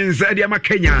elections at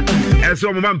Kenya as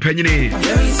one man penny.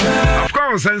 Of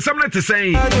course, and some to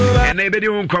say, and nobody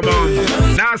won't come on.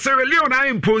 Now, Sierra Leone, I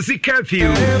impose a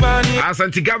curfew as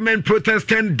anti-government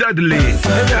protest and deadly.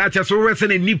 That's just always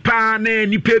in Nipa,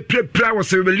 Nipe, was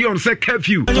Sierra Leone, say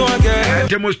curfew.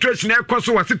 Demonstration, was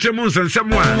it and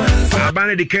someone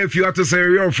abandoned the curfew after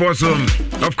serial force.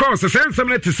 Of course, the same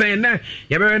something to say,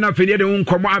 you better not finish the own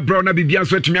come abroad, not be beyond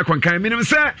sweat to me. I can't mean,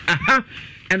 sir.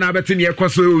 And I bet in your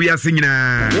course we are singing.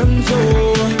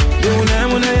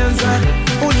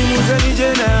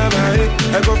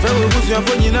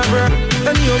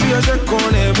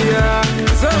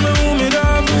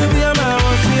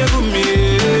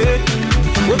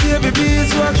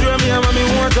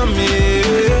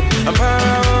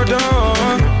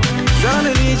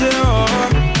 Zana DJ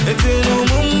eteno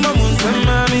mumba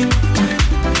munsamami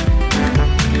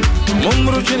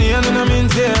mumbru chini yana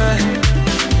mente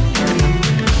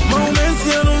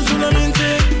momensi anuzuna mente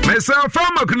myself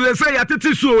farmer can say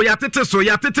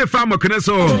yatete farmer can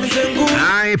so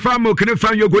I farmer can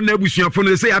find your good nebusia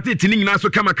phone say yatete ni nyina so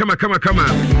kama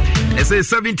it says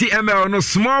 70 ml no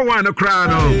small one no crown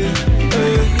no.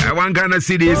 One Ghana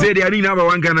city, say they are in our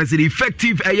 1 Ghana city.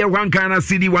 Effective, 1 Ghana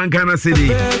city, 1 Ghana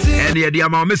city. And the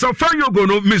amount, Miss Fanyo go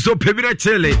no, Miss Pevina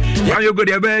Chile. Why you go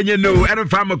there, you know, and a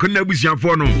farmer couldn't be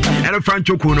for no, and a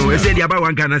Francho Kuno, say they about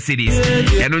 1 Ghana cities.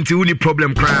 And until any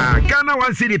problem crack, Ghana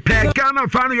 1 city pack, Ghana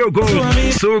Fanyo go.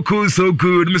 So cool, so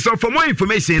good. Miss for more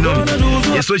information on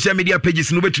your social media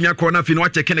pages, no between your corner, if you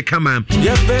watch a can come on.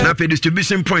 Now for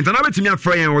distribution point, and I bet me a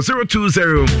friend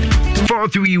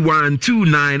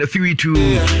 020-431-2932.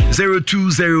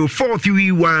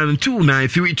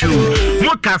 020-431-2932.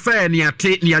 What can say ni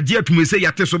ate ni adia to me say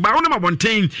yate so ba wona ma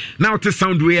bonten now to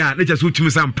sound way a na just utumi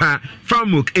sampa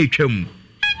from mok etwam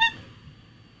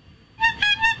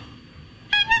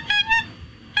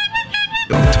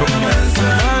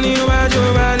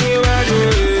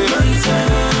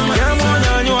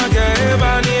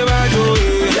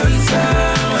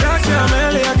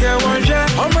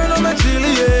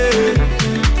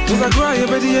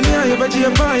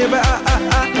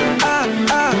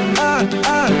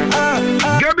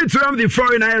Gabi Trump, the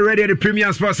foreign eye ready at the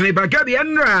Premier Sports Neighbor. Gabi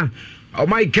Andra, oh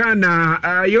my God,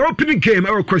 your opening game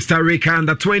over Costa Rica and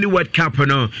the 20 World Cup,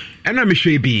 no, and I'm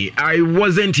sure I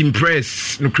wasn't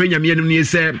impressed. Ukraine,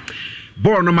 said,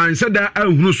 born a man said that I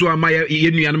who saw my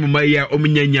Maya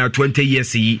Ominia 20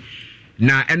 years.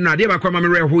 Na enna de ba kwa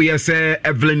mamere ho ye se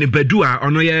Evelyn Badua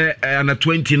ono ye na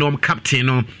 20 nom captain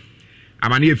no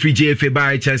amane free JFA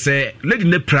ba che se lady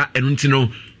nepra enu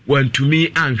ntino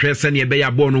wantumi anhwe se ne be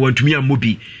ya ball no wantumi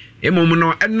amobi emom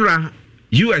no enra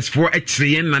US for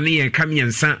actually na ne ye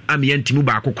kamiensa amiantimu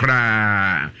ba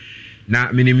kokora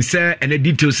na minim se ene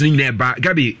details ni na ba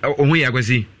Gabi ohun ya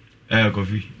kwasi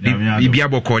coffee bibia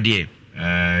bokode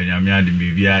nyamia de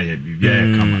bibia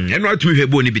kama eno atumi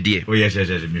hwebo ni bidie oh yes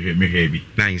me heavy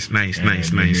nice me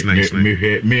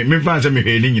fancy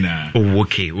me ni nyina oh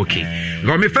okay go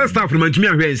me first half no mantumi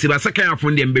ahwe nsi ba second half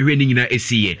no dem behwe ni nyina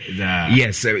esiye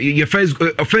yes your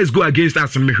first go against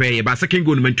us me hwe ba second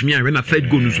go no mantumi ahwe na third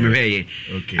go no so me hwe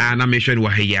okay and I'm sure we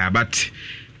here but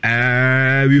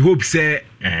we hope say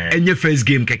any first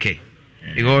game keke.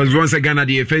 Because once again at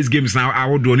the first games now I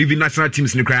would do even national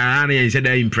teams in the crowd and said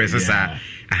they impress us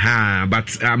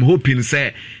but I'm hoping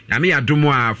say I mean I do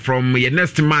more from your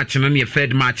next match and your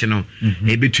third match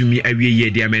maybe to me every year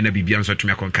they may not be answer to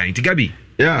me kind Gabi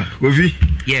yeah Govi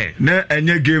yeah na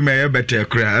any game I better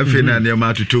cry na na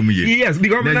ma to me yes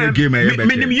because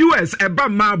minimum US a ba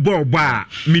ma ball bar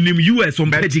minimum US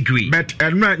on pedigree but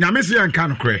nyame se yan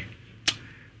kan kre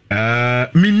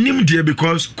minimum there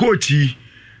because coachy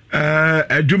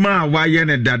Aduma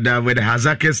Wayene Dada with the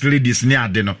Hazakis ladies near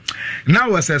Deno. Now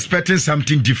I was expecting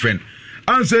something different.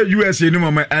 Answer US in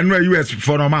moment and no US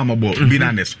for no mama boy, be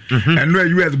honest. And no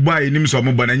US boy in him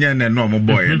some banana and normal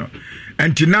boy, you know.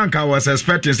 And Tinanka was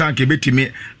expecting Sanki betting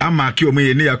me, I'm a kill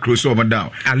me near cruise over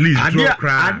down. At least I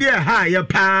dear higher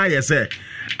pie, yes, sir.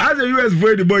 As a US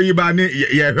boy, the boy you buy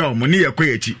near home, near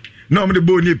Quachi. Normally,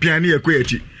 boy near piano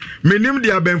Quachi. Menim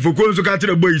dia ben foko so ka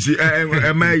tire boys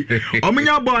mai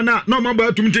omunya ball na no mo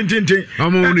ba tum tintintin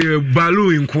omo ne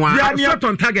balloon nko a shot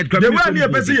on target the one near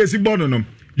person yesi ball no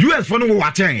US for no wa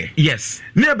ten yes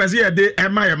near person ye de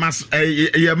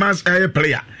ye mas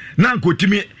player na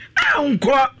nkotimi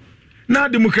nko na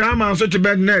de mukrama so te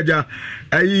bed na ja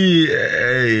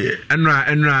enra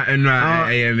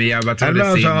me ya battle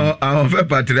the same I fe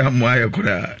patria mo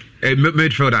ayekura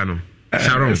midfielder no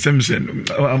Sharon Simpson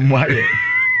mo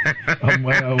Antonio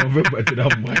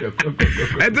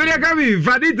Kami,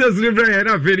 Faditos Libre,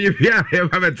 and Philip, yeah, I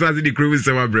haven't trusted the crew with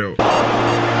someone, bro.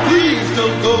 Please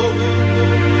don't go.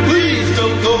 Please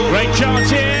don't go. Great chance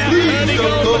here. Early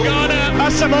goal for Ghana.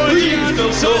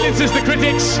 Asamoah silences the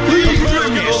critics. The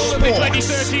first goal of the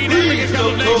 2013 African Cup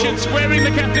of Nations, wearing the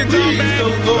captain's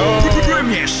armband.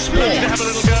 Premier Sports. Ready to have a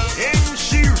little go.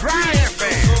 Shiraya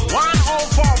FM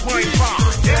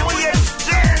 104.5. Here we are.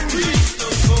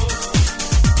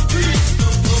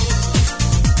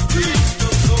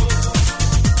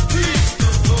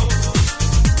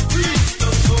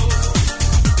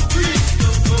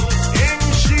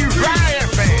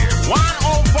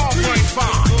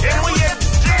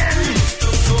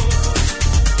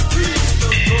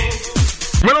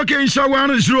 Well, okay, show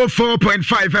 104.5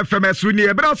 FMS we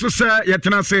near, but also say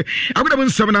yetana say I would have been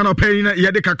 7 and opinion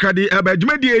yedeka kradi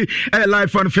abadmedi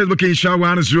live on Facebook in show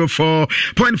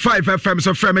 104.5 FM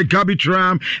so from Gabi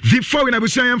Tram the foreign I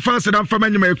was saying faster than from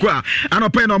Anyumekwa and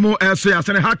open more say as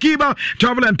Hakiba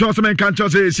travel and tournament can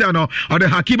just say or the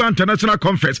Hakiba International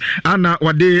Conference and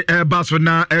what they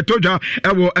Barcelona toja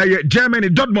Germany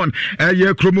Dortmund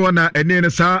Krumona and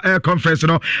Nena conference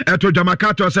no toja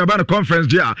Makato Sabana conference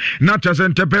dia not just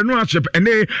entrepreneurship and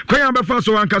kwaya befa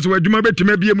so anka so adwuma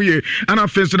betime biemu ye ana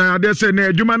face na ade say na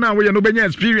adwuma na we no benya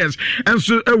experience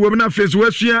enso ewo na face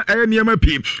wasua niam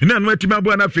pi na no atimi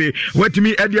abo na fe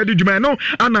watimi ade adwuma no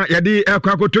ana yade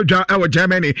akwakotoja ewo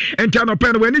Germany enta no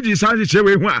pen we ni ji sanse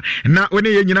chewe hu a na we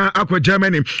ne ye nyina akwa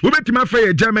Germany we betime afa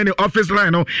ye Germany office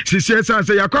line no sisi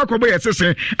sanse yakwakobo ye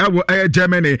sese ewo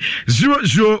Germany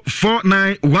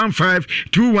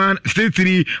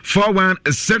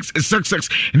 00491521334166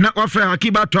 na offer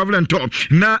Akiba Travel and Tour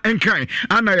na enkan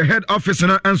ana your head office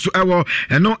na enso ewo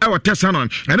eno ewo Tesanon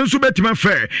eno so betima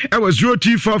fair ewo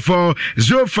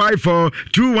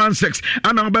 0244054216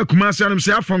 ana ba Kumasi anum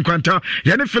se afon kwanta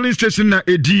ye ne filling station na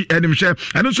edi enim hwe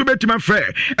eno so betima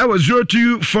fair ewo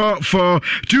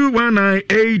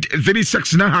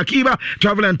 0244219836 na Akiba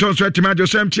Travel and Tour so betima jo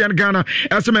MTN Ghana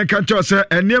esem kanto se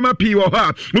enema pi wo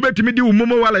ha wo betimi di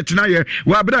umomo wallet na ye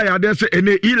wa bra ya de se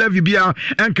ene 11 bia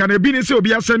enkan ebi ni se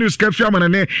obi asenu skafia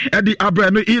manane Eddie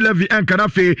Abrano E-Levy and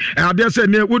Kanafe Adease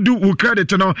ne wodu wo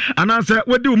credit no anase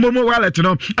wodu momo wallet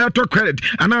no to credit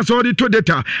anase odi to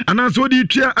data anase odi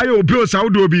tua ayo bills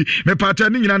awdo bi me pata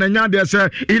ni nyina na nya Adease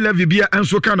E-Levy bia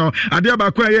enso ka no ade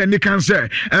ba kwa ye ni kan se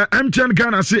MTN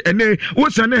Ghana se ene wo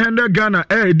sene 100 Ghana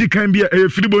di kan bia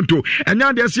Filibonto enya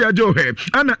Adease ajo he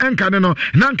ana enka no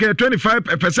nanka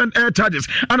 25% air charges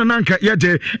ana nanka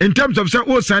yede in terms of say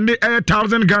wo sende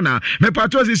 1000 Ghana me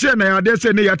pata si se na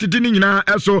Adease ne yatiti ni nyina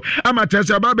eso ama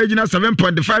tese ba begina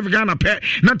 7.5 Ghana pe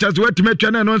na tese wetime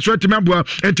twa no so wetime aboa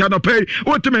entano pay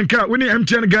wotime nka woni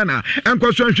MTN Ghana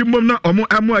enko so nhwimom na omo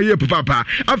amu aye papa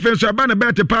afen so aba na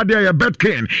bet pa de ya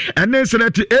Betking ene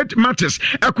 78 matches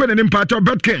ekwe ne mpato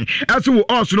Betking aso wo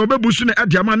os no bebusu ne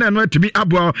adiama na no atimi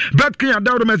aboa Betking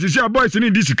adawro mesisi boys ni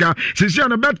disika sisi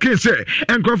na Betking say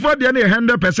enkrofo de ne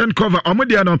 100% cover omo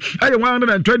de no aye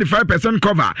 125%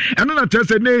 cover eno na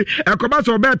tese ne ekoba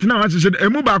so bet na asisi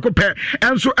emu ba ko pe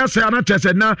enso ese ana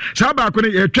tese na sa ba ko ne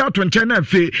etwa 20 na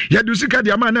fe ya du sika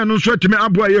dia man na no so atimi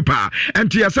aboa ye pa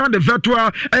enti ya sound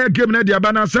virtual game na dia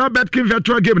ba na sa Betking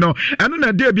virtual game no eno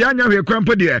na de bia anya hwe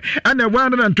kwampo de ana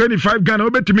 125 Ghana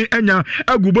obetimi anya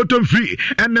agu bottom free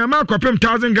and na ma kopem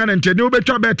 1000 Ghana enti de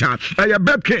obetwa beta ya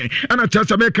Betking ana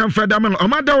tese be kan fa da man o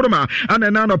ma dawroma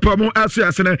ana na no pomo aso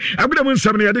asene aguda mun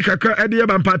sabne ya de kaka ade ya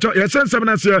bampato ya sensem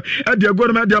na se ade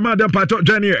agoro ma de ma de pato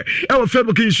journey e wo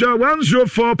Facebook show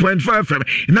 104.5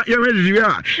 FM na ya ready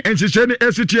ya enti chene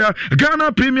esitia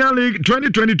Ghana Premier League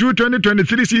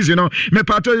 2022-2023 season no me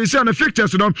pato yi se na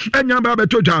fixtures no enya ba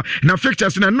betoja na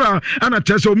fixtures na no ana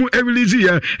tese mu release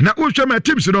ye na uhwe ma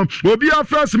teams no obi a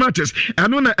first matches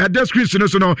eno na ade screen so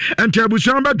no enti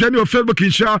abusuan ba dwani o Facebook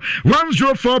show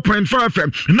 104.5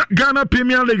 FM na Ghana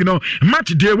Premier League no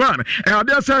match day 1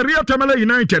 Adease Rio Tamale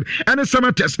United and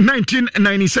Samates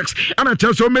 1996 ana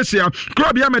tese o Mesia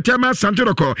Krobia Metema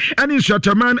Santoroko and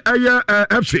Shataman Aya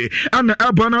FC and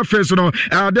Abona face no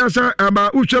Adease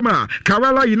aba Uchema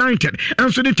Kawala United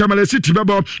and Suni Tamale City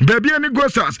Babo baby any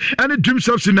Gosas and Dream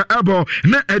Subs in the Abo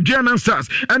na Adriana Stars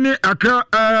and Accra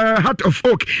Heart of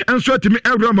Oak and Swatimi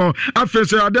Elramo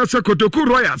afense Adease Kotoku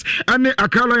Royals and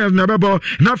Accra Lions na Babo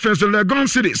na fense Legon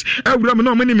Cities Elramo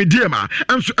no many mediema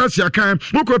and Asia kan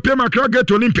Muko Pema Accra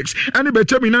Gate Olympics and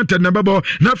Betemi United na Babo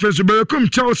na fense Bekum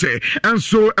Chelsea and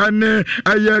so and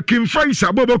Kim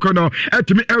Faisa Bobokono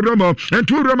atimi Elramo and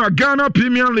to Roma Ghana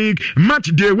Premier League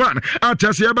match day 1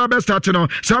 atase aba be start no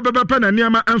sababa pana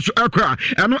niama anso akwa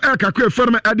eno eka kwa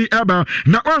form adi aba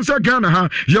na once Ghana ha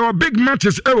your big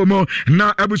matches ewomo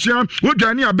na abusia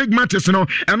wodwane a big matches no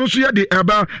eno so ye di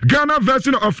aba Ghana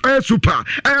version of Air Super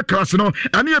Air Class no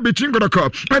ane between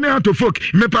godoko ane hato folk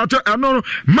me pato eno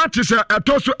matches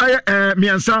atoso aye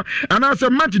miensa anase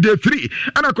match day 3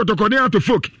 ana kotoko ne hato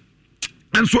folk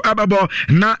and so ababo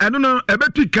na eno no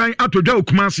ebeti kan atodwa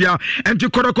okumasia enti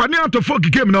korokone atofo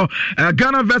game no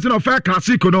Ghana version of Air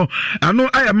Classico no ano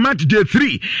ay match day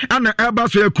 3 ana eba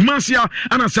so okumasia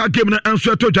ana sa game no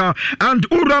enso atodwa and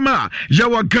urama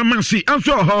yawa gamasi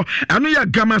enso ho ano ya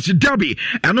gamasi derby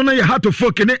ano na ya heart of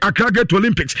folk ne Accra Gate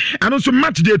Olympics ano so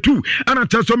match day 2 ana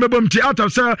teso mebom ti out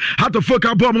of sa heart of folk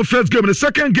abom first game the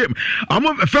second game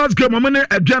first game amone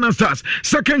Adriana Stars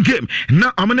second game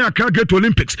na amone Accra Gate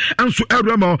Olympics enso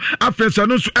Ramo afensa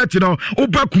no so etino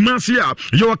oba Kumasi a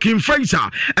Joaquin Faisa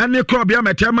ene Krobia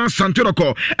Metema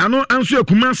Santoroko ano anso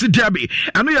Kumasi derby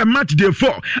ano ya match day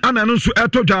 4 ana no so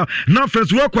etoja na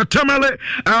first work with Tamale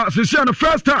sisi the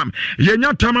first time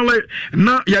yenya Tamale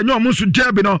na yenya omusu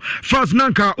derby no first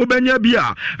nanka obenya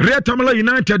bia Red Tamale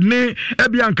United ne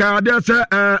ebianka Adease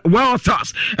Wild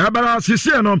Stars bara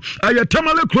sisi no aye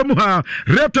Tamale kromu ha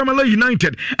Red Tamale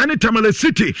United and Tamale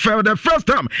City for the first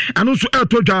time ano so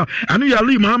etoja ano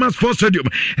Ali Muhammad Sports Stadium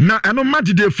na eno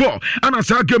match day 4 ana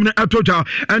sa game na atoja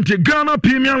anti Ghana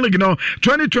Premier League no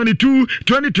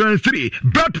 2022-2023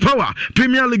 Bet Power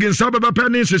Premier League in Sababa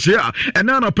Peninsus here and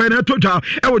now na pen atoja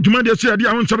e wo dwuma de so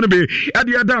dia won some be e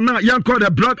dia da na yanko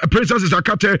the Black Princesses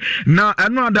akate na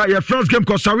eno da your first game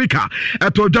Costa Rica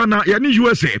atoja na ye ni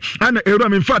USA and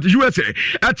Europe in fact USA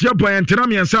at your boy entina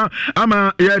miensa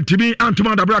ama ye tibi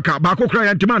Antuma da Braka ba kokra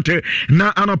ye ntimante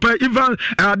na anopa Ivan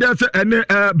Adease ene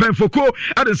Benfoko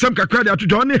at the some kakra to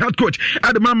Johnny head coach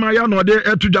at the mama ya no de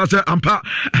to just ampa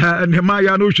and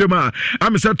Maya no shema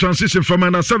I'm set transition from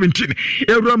under 17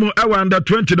 Euramu under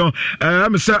 20 no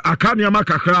I'm say akania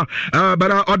makakra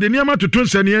but ordinary to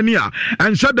Tunsania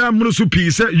and said that munusu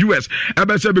piece US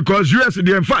because US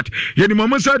in fact any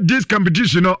moment said this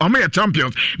competition or my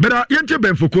champions but yente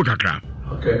Benfoko kakra.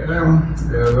 Okay, we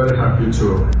are very happy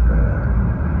to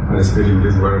participate in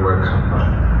this very World Cup.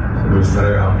 We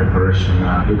started our preparation.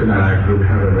 Looking at our group, we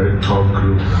have a very tough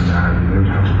group, and we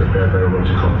have to prepare very well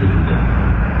to compete with them.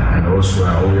 And also,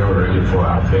 we are ready for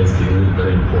our first game. It's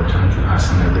very important to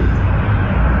us and everything.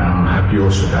 I'm happy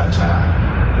also that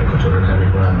the Costa Rica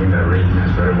people have been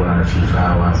arranged very well at FIFA.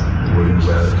 I was doing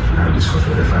well. I discussed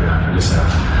with the father and this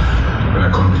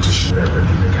competition where the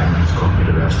Ghana compete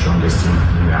with the strongest team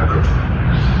in our group.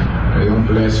 The young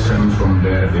players coming from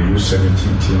the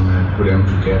U17 team, put them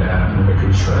together,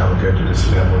 making sure I will get to this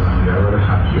level. And we are very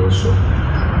happy also.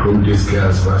 Groom these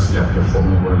girls once they are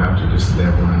performing well up to this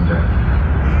level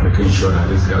and making sure that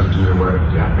these girls do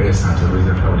their best and to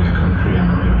represent their country and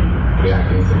maybe play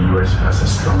against the US as a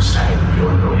strong side. We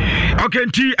all know. Okay,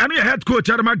 I'm your head coach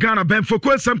Adama Ghana Ben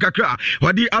Foko Sam Kakra.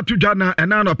 Wadi Atujana and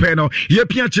Nano Peno.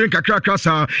 Yepian Chen Kakra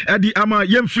Krasa. Eddie Ama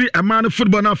Yemfree a man of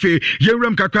football nafe.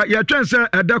 Yerem Kakra. Ya transfer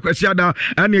a Dak Wesiada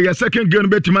and your second gun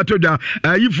betimatoda.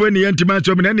 If when the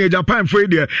antimato in any Japan for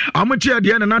the Amatia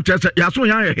Diana Natas Yasu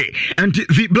and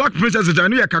the Black Princess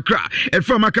Januya Kakra. A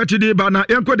former Makati Bana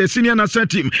Yanko the senior national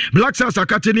team. Black Stars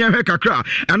Akati near Kakra.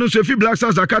 And also if Black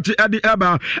Stars Akati Eddie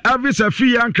Eba. Every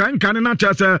free and can't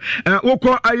just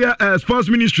Oko Aya Sports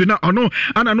Ministry now. I know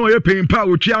and I know you're paying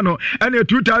power Chiano and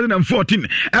 2014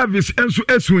 Elvis Ensu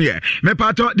Esuye. Me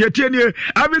pato the 10 year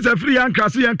Elvis a free and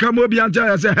Kasi and Kamobi and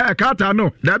Jaya say hey Kata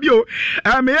no Dabio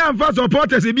me am first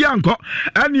supporters Bianco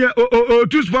and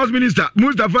two sports minister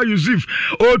Mustafa Yusuf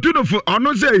or two no for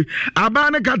no say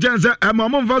Abana Katanza and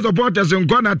Mamon first supporters in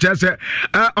Gona Tese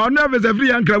on Elvis a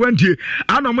free and Kawenti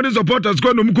and no money supporters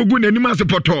go no Mukugun and Nima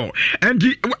supporter and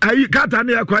Kata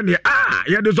near Kwani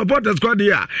the supporters squad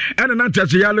here and not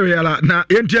touch yellow now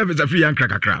NTF is a free and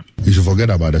cracker. You should forget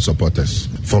about the supporters.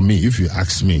 For me, if you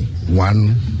ask me,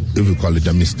 one, if you call it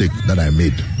a mistake that I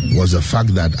made, was the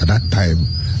fact that at that time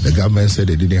the government said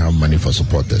they didn't have money for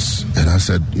supporters. And I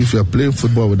said, if you're playing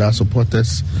football without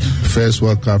supporters, first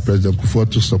World Cup President Kufuor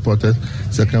took supporters,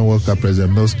 second World Cup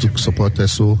President Mills took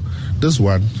supporters. So this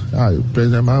one,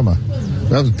 President Mahama,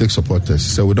 we have to take supporters. He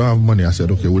said, we don't have money. I said,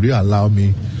 okay, would you allow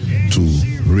me to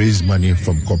raise money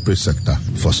from corporate sector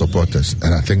for supporters?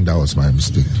 And I think that was my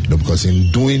mistake. Because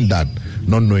in doing that,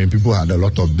 not knowing, people had a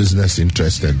lot of business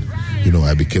interest and,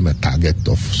 I became a target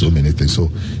of so many things.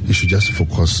 So you should just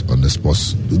focus on the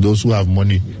sports. Those who have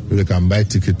money, they can buy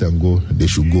ticket and go, they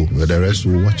should go. But the rest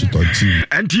will watch it on TV.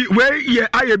 And where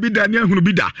I be Daniel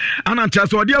Hunubida, and I'm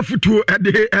just what dear football at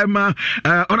the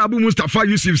Honorable Mustafa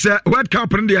Yusuf said, what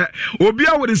happened there?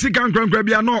 Obia with the second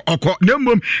Grabia no or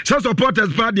Nemum, so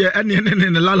supporters party and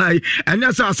Lalai, and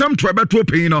yes, some trouble to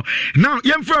Pino. Now,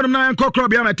 young friend of Nine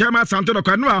Cokrobia, my time at Santo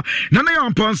Canua, Nana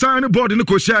on Ponsan board in the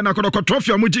Kosha, and a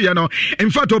trophy of Mujiano. In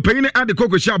fact, Opine at the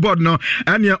Kokosha board no,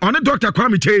 and on the Dr.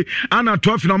 Kwamite, and a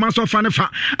trophy no master fanifa,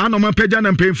 and on my pajan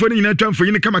and pay for in a term for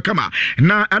Kama.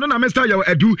 Now, I don't know, Mr. Yo,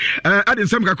 Edu, adding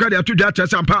some credit to that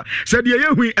Sampa, said,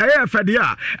 yeah, we are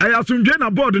Fadia. I assume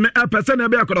Jenna board in a person a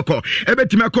Beacoko, a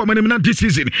Betimako, and this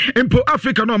season. In Po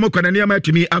Africa, no more can near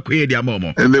to me, Aquadia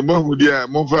Momo. And the more, dear,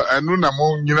 Mova, and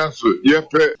Nunamon, Yinasu,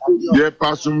 ye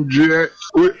passum,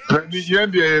 Penny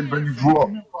Yandia, and Penny Floor.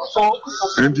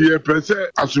 And the person,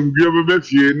 as some Gilbert,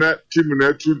 not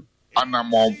Timunetu, and a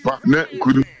mompa, net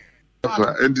couldn't.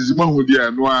 And this one would be a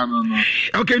no.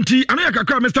 Okay, I can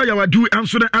come, Mr. Yawadu,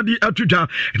 answer the Adi Atuja.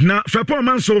 Now,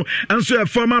 performance, answer a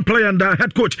former player and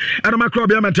head coach, and a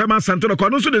macrobium and Thomas Santoro,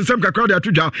 also the same Kakodi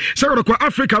Atuja, Sarako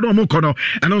Africa, no Mokono,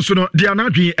 and also the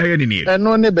Anadi Ayanini. And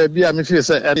no, baby, I'm if you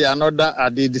say another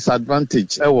at the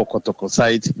disadvantage, Kotoko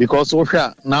side, because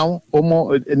now,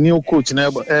 a new coach,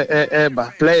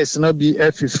 players no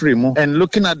be free, and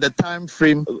looking at the time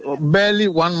frame, barely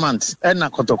 1 month, and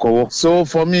Kotoko. So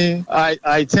for me,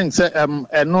 I think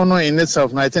no in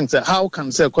itself. I think how can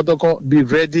Kotoko be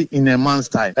ready in a month's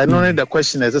time? And only the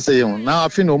question is now I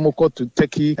feel Omoko to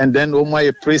Turkey and then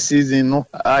Oma pre-season. No,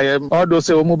 I am although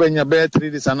say Omubenya bear 3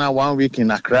 days and now 1 week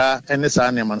in Accra and this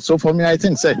animal. So for me, I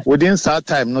think within that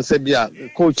time, no say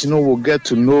coach will get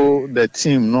to know the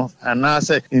team. No, and now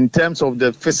say in terms of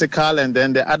the physical and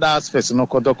then the other aspects,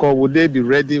 Kotoko would they be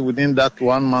ready within that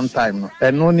 1 month time? No,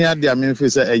 and only at the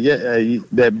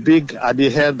the big at the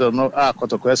head. No,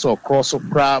 Kotoko cross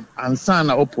crab and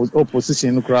sana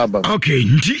opposition crab. Okay,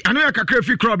 I know I can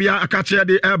create crab ya akache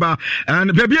the eba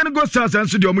and baby and go stars and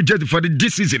studio mujet for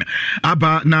this season.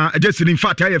 Aba na just in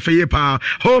fact I fa pa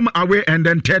home away and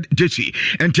then Ted Jesse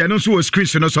and Tianoso was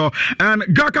Christian so and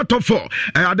Gaka top 4.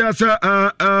 There's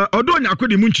Odonya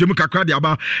akodi munchi mu kakra de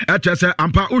aba etese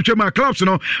ampa uchema clubs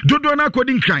no dodo na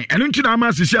akodi nkran eno nti na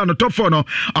ama sisi an top 4 no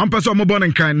ampa so mo bon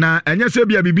nkran na enye se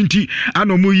bia bibinti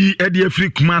anomuyi e de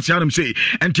free Kumasi Sianum say,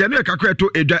 and Tiano Kakreto,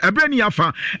 Ebrani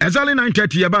Yafa, Azali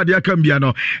 9:30 about the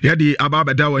Akambiano, Yadi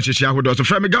Ababa Dawa Shahudo, so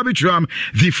from Gabi Tram,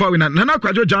 the foreigner, Nana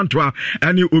Kwajo Jantwa,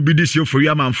 and you Obidisio for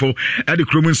Yamanfo, at the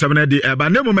Krumun 7 at the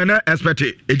Abanemo Mena,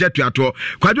 Espete, Ejetiato,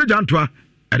 Kwajo Jantwa,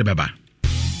 at the Baba.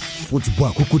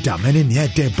 Football kukuta mene ni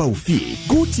ede ba ofie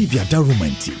Go TV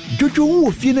adarumanti jojo wo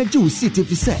ofie na je o city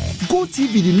fi say Go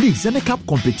TV the leagues and the cup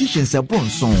competitions e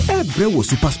bronson ebre wo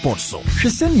super sports so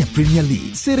hwesenia Premier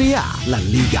League Serie A La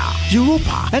Liga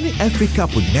Europa and the FA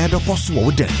Cup with nedo koso wo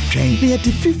den train the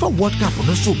FIFA World Cup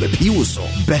no so be piwo so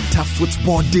better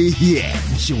football day here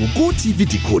je wo Go TV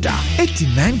decoder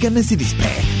 89 Ghana cedis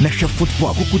per na hwe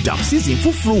football kukuta season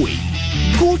fufuro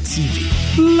Go TV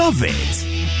love it.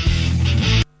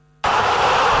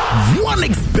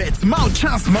 OneXBet mouth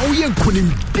chance mauye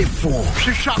kunim defo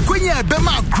shisha kwenye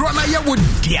bema grona ya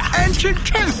wodia enche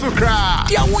so kra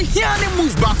ya wohiane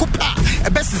moves back pa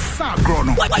ebesi sa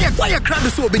grono why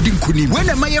crowd so obedi kunim when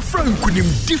am I from kunim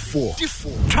defo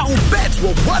try bet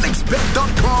with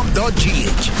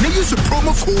onexbet.com.gh now use the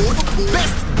promo code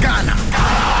BESTGHANA.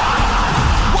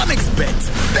 OneXBet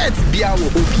bet biawo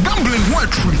gambling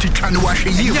what true to try to wash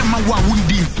you yeah ma wa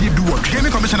wundi you do what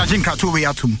Game Commissioner Jinka to we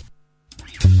atum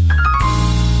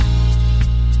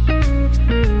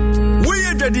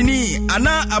Dini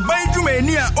ana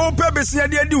abaidumani a opa besia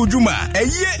de adi ujuma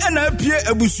eye na apie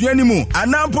abusuani mu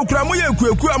ana mpokura mo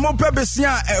yekueku a mo pa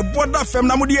besia eboda fem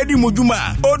na mo de adi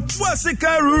mujuma otu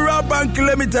asika Rural Bank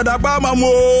Limited abama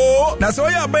mo na so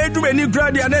ya abaidumani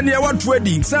grade ane ne watu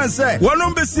adi sanse wono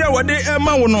besia wode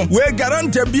ema wo no we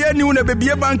guarantee bia ni na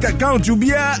bebie bank account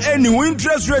bia any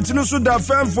interest rate no so da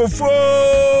fem fofo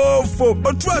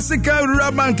otu asika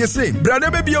Rural Bank say brother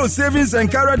bebie o savings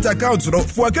and current account no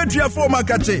for akatua for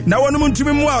market na wonu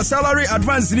muntumi mu salary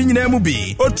advance ni nyina mu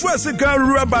bi otu asika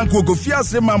Rural Bank go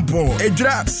fiase mampo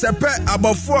ejra sepe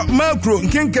abofo macro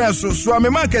nkenkan so ame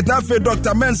market na fe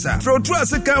Dr. Mensa for otu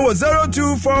asika wo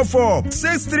 0244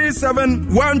 637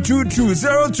 122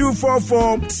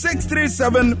 0244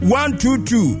 637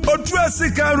 122 otu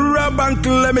asika Rural Bank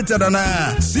Limited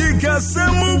na sika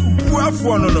semu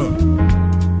buafo no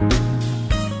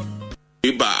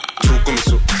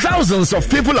Thousands of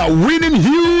people are winning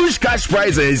huge cash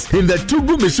prizes in the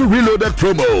Tugu Misu Reloaded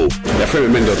promo. The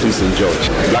friend member of St. George,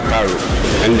 Black Arrow,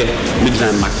 and the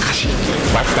Midland Makashi,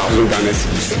 5,000 Ghana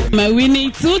cedis. My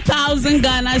winning 2,000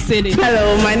 Ghana cedis.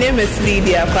 Hello, my name is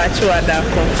Lydia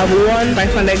Pachuadako. I've won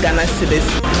 500 Ghana cedis.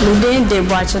 Within the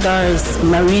bachelors,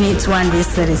 my winning 200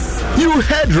 cedis. You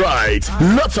heard right.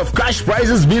 Lots of cash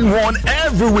prizes being won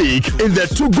every week in the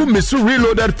Tugu Misu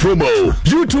Reloaded promo.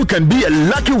 You too can be a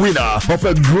lucky winner of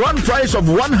a grand prize of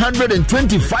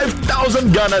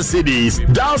 125,000 Ghana cedis.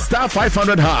 Dial star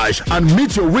 500 hash and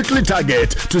meet your weekly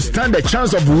target to stand a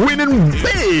chance of winning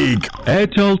big.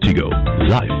 Airtel Tigo.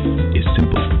 Life is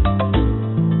simple.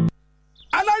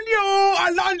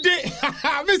 Alande.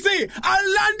 Me say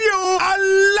Alande.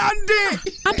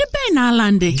 Adepen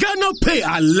Alande. Ghana Pay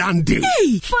Alande.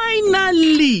 Hey,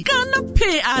 finally. Ghana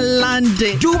Pay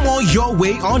Alande. Do more your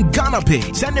way on Ghana Pay.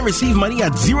 Send and receive money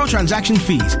at zero transaction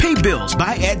fees. Pay bills,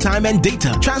 buy airtime and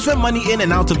data. Transfer money in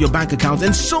and out of your bank account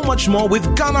and so much more with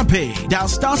Ghana Pay. Dial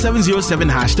star 707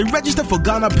 hash to register for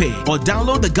Ghana Pay or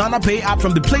download the Ghana Pay app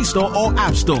from the Play Store or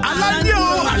App Store.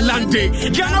 Alande.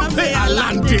 Ghana Pay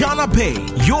Alande. Ghana Pay.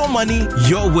 Your money,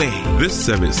 your way. This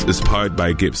service is powered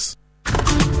by Gibbs.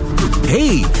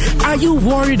 Hey, are you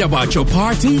worried about your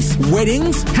parties,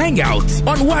 weddings, hangouts,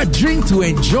 on what drink to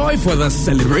enjoy for the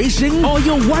celebration? Or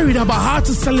you're worried about how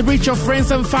to celebrate your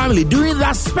friends and family during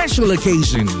that special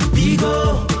occasion?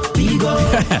 Bigo.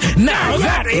 Now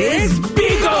that is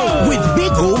Bigo! With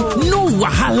Bigo, no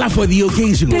wahala for the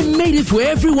occasion. They made it for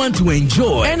everyone to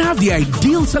enjoy and have the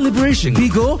ideal celebration.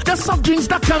 Bigo, the soft drinks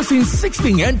that comes in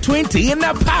 16 and 20 in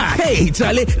a pack. Hey,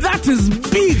 Charlie, that is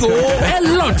Bigo. A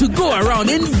lot to go around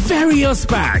in various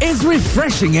packs. It's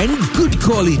refreshing and good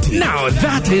quality. Now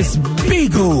that is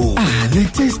Bigo. The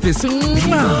taste is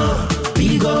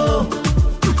Bigo.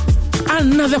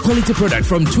 Another quality product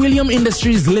from Twillium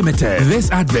Industries Limited.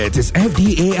 This advert is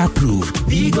FDA approved.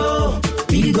 Bigo.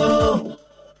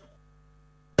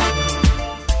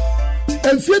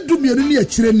 Enfie dumienu ni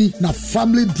achireni na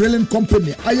Family Drilling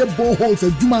Company aye boreholes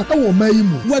adwuma e wo mayi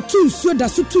mu. Watu nsuo da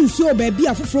so tu nsuo ba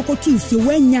bia foforo ko tu nsuo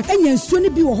wanya enya nsuo ne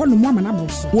bi wo ho no mu amana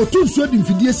boso. Watu nsuo di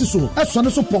mfidie si so eso ne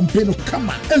so pompe no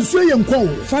kama. Nsuo ye nkwo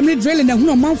wo. Family Drilling na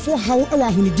huno manfo hawo e wa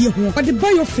ahonidie ho. But the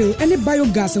biofuel and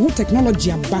biogas ho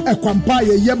technology aba. E kwampa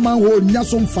ye manhole nya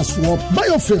so mfaso.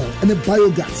 Biofuel and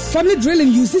biogas. Family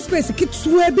Drilling uses space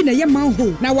kitso bi na ye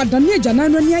manhole na wadane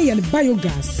agyanano ne aye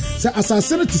biogas. sɛ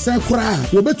asase no te sɛ koraa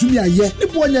wobɛtumi ayɛ ne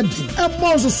boɔ nyɛ den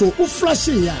ɛma nso so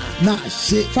woflashe ya na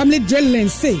ahye family drilling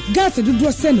say gas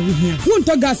dodoɔ sɛ na wohia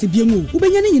wontɔ gas bia mu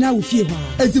wobɛnya ne nyinaa wo fie hɔ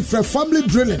a enti frɛ family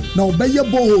drilling na wobɛyɛ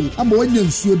borehole ama wanya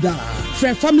nsuo daa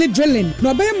frɛ family drilling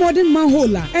na ɔbɛyɛ modern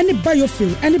manhole a ɛne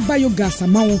biofuel ɛne biogas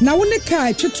ama wo na wo ne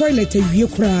kaa ɛtwe toilet awie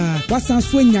koraa wasan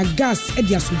so anya gas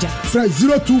ɛde asogya frɛ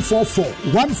 0244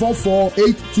 144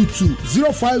 822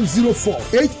 0504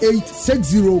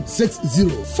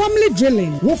 886060 family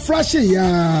drilling wo flashe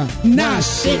ya na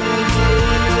ahye.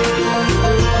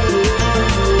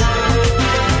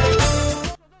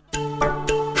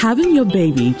 Having your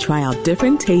baby try out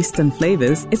different tastes and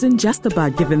flavors isn't just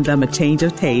about giving them a change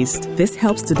of taste. This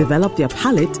helps to develop their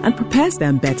palate and prepares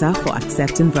them better for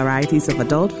accepting varieties of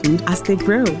adult food as they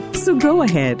grow. So go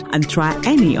ahead and try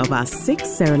any of our 6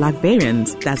 Cerelac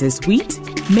variants, that is wheat,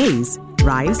 maize,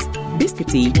 rice,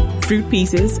 biscuity, fruit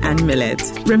pieces, and millet.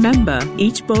 Remember,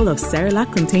 each bowl of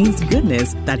Cerelac contains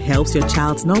goodness that helps your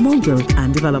child's normal growth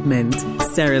and development.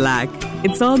 Cerelac,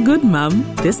 it's all good, Mum.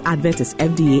 This advert is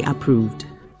FDA approved.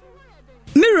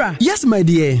 Mira. Yes, my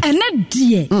dear. And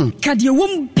dear. Kadia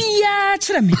won't be a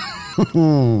chemi.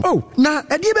 Oh, na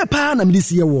edibe pa na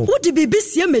medisi ye wo. Wo di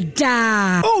bibisi me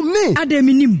da. Oh me.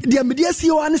 Ademinim. Dia medisi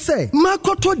ye wan say.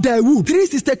 Makoto Dawood 3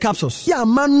 sister capsules. Ya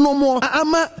man no more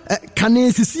ama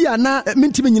kane sisi ana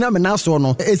mentimi nyina me na so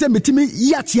no. Ese metimi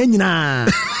yatie nyina.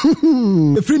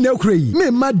 Free na ukrai. Me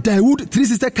ma Dawood 3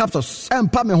 sister capsules.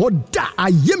 Empa me ho da.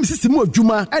 Ayem sisi mu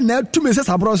adwuma na tumi se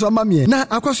sabro so ma me. Na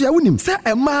akwaso ya wonim. Se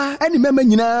ema eni mema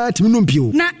nyina timi no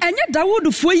mpio. Na enye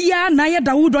Dawood fo ya na ye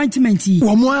Dawood ointment yi.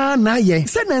 Wo mo na ye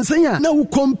se nansan ya na wo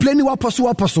complain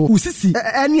waposo usisi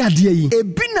ani ade yi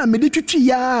ebi na me de twitwi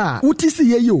ya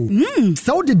wutisi ye yo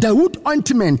se wo de Dawood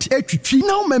ointment etwitwi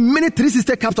na wo me 3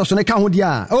 sister capsules ne ka ho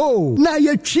dia oh na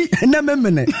ye twi na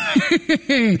memene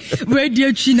we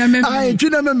de twi na memene ai twi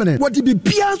na memene what be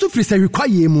bia so free say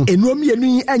require mu enuom ye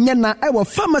nu enye na e wo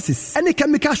pharmacies ene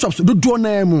chemical shops dodo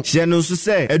na mu hye no so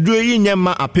say eduro yi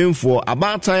nyema apemfo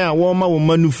abatan a wo ma wo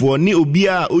manufo ni obi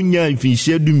a onya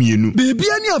mfinhye dumienu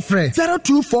bibia ni afre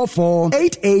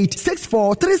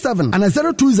 0244886437 and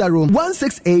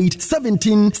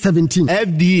 0201681717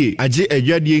 FDA aje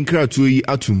adwadie nkratoyi yi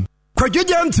atum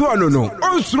Kwadwegya ntuano no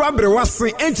onsuro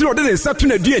abrewase enti no de ne sato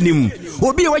na duanim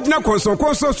obi a wagina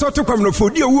konso soto kwamnofo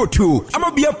di owotu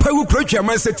ama bia pawu protwa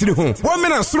mansatiri ho wo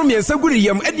mena soro miensa guri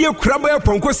yam ade akuraba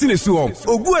ponko sine so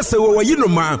ogu asewo wayi no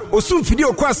ma osumfidi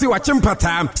okwase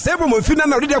wachimpata sebo mofina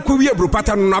na de akwa wi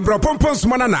abrupata no abropompon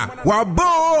soma na wa bo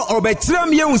obekira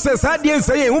ye unse sadie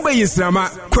nse ye hu bayisrama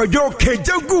kwadwo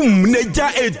kejagum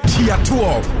neja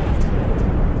etiato.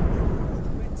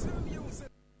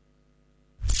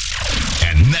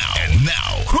 And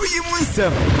now, who you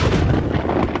Munsem?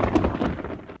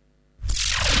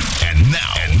 And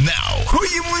now, who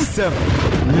you Munsem?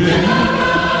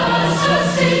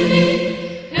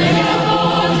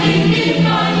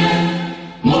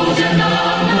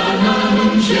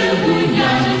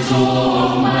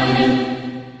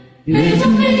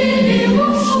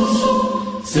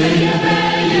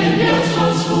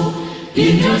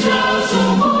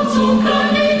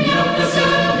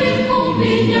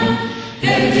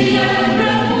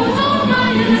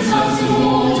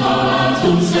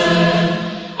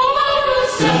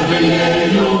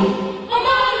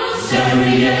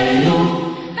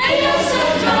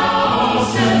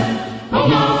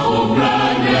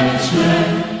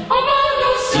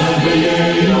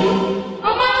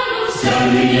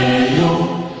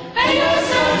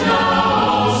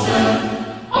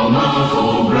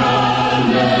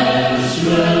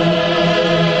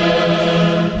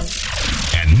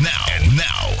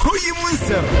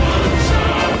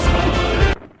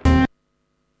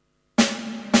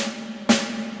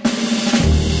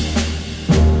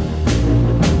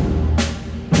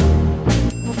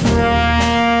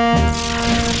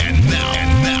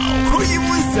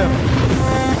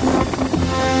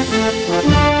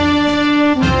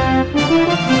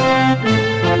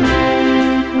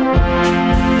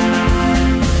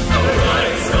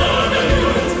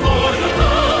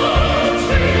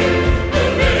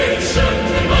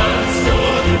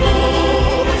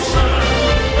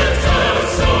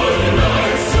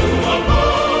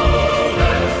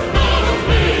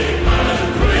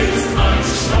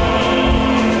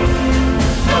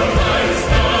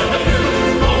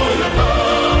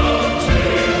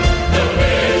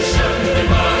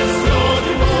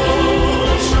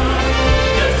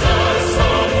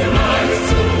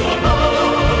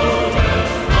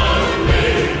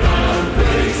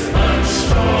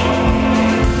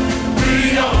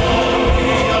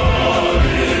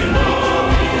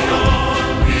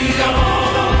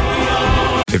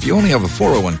 you only have a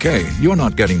 401k, you're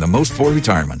not getting the most for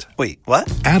retirement. Wait,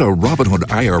 what? Add a Robinhood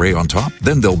IRA on top,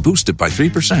 then they'll boost it by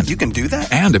 3%. You can do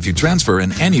that? And if you transfer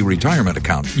in any retirement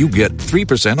account, you get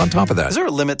 3% on top of that. Is there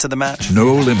a limit to the match?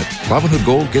 No limit. Robinhood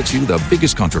Gold gets you the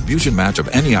biggest contribution match of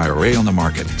any IRA on the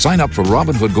market. Sign up for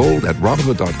Robinhood Gold at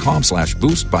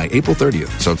Robinhood.com/boost by April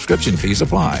 30th. Subscription fees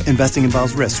apply. Investing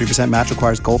involves risk. 3% match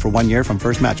requires gold for 1 year from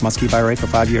first match. Must keep IRA for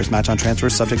 5 years. Match on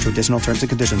transfers subject to additional terms and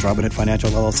conditions. Robinhood Financial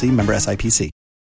LLC, member SIPC.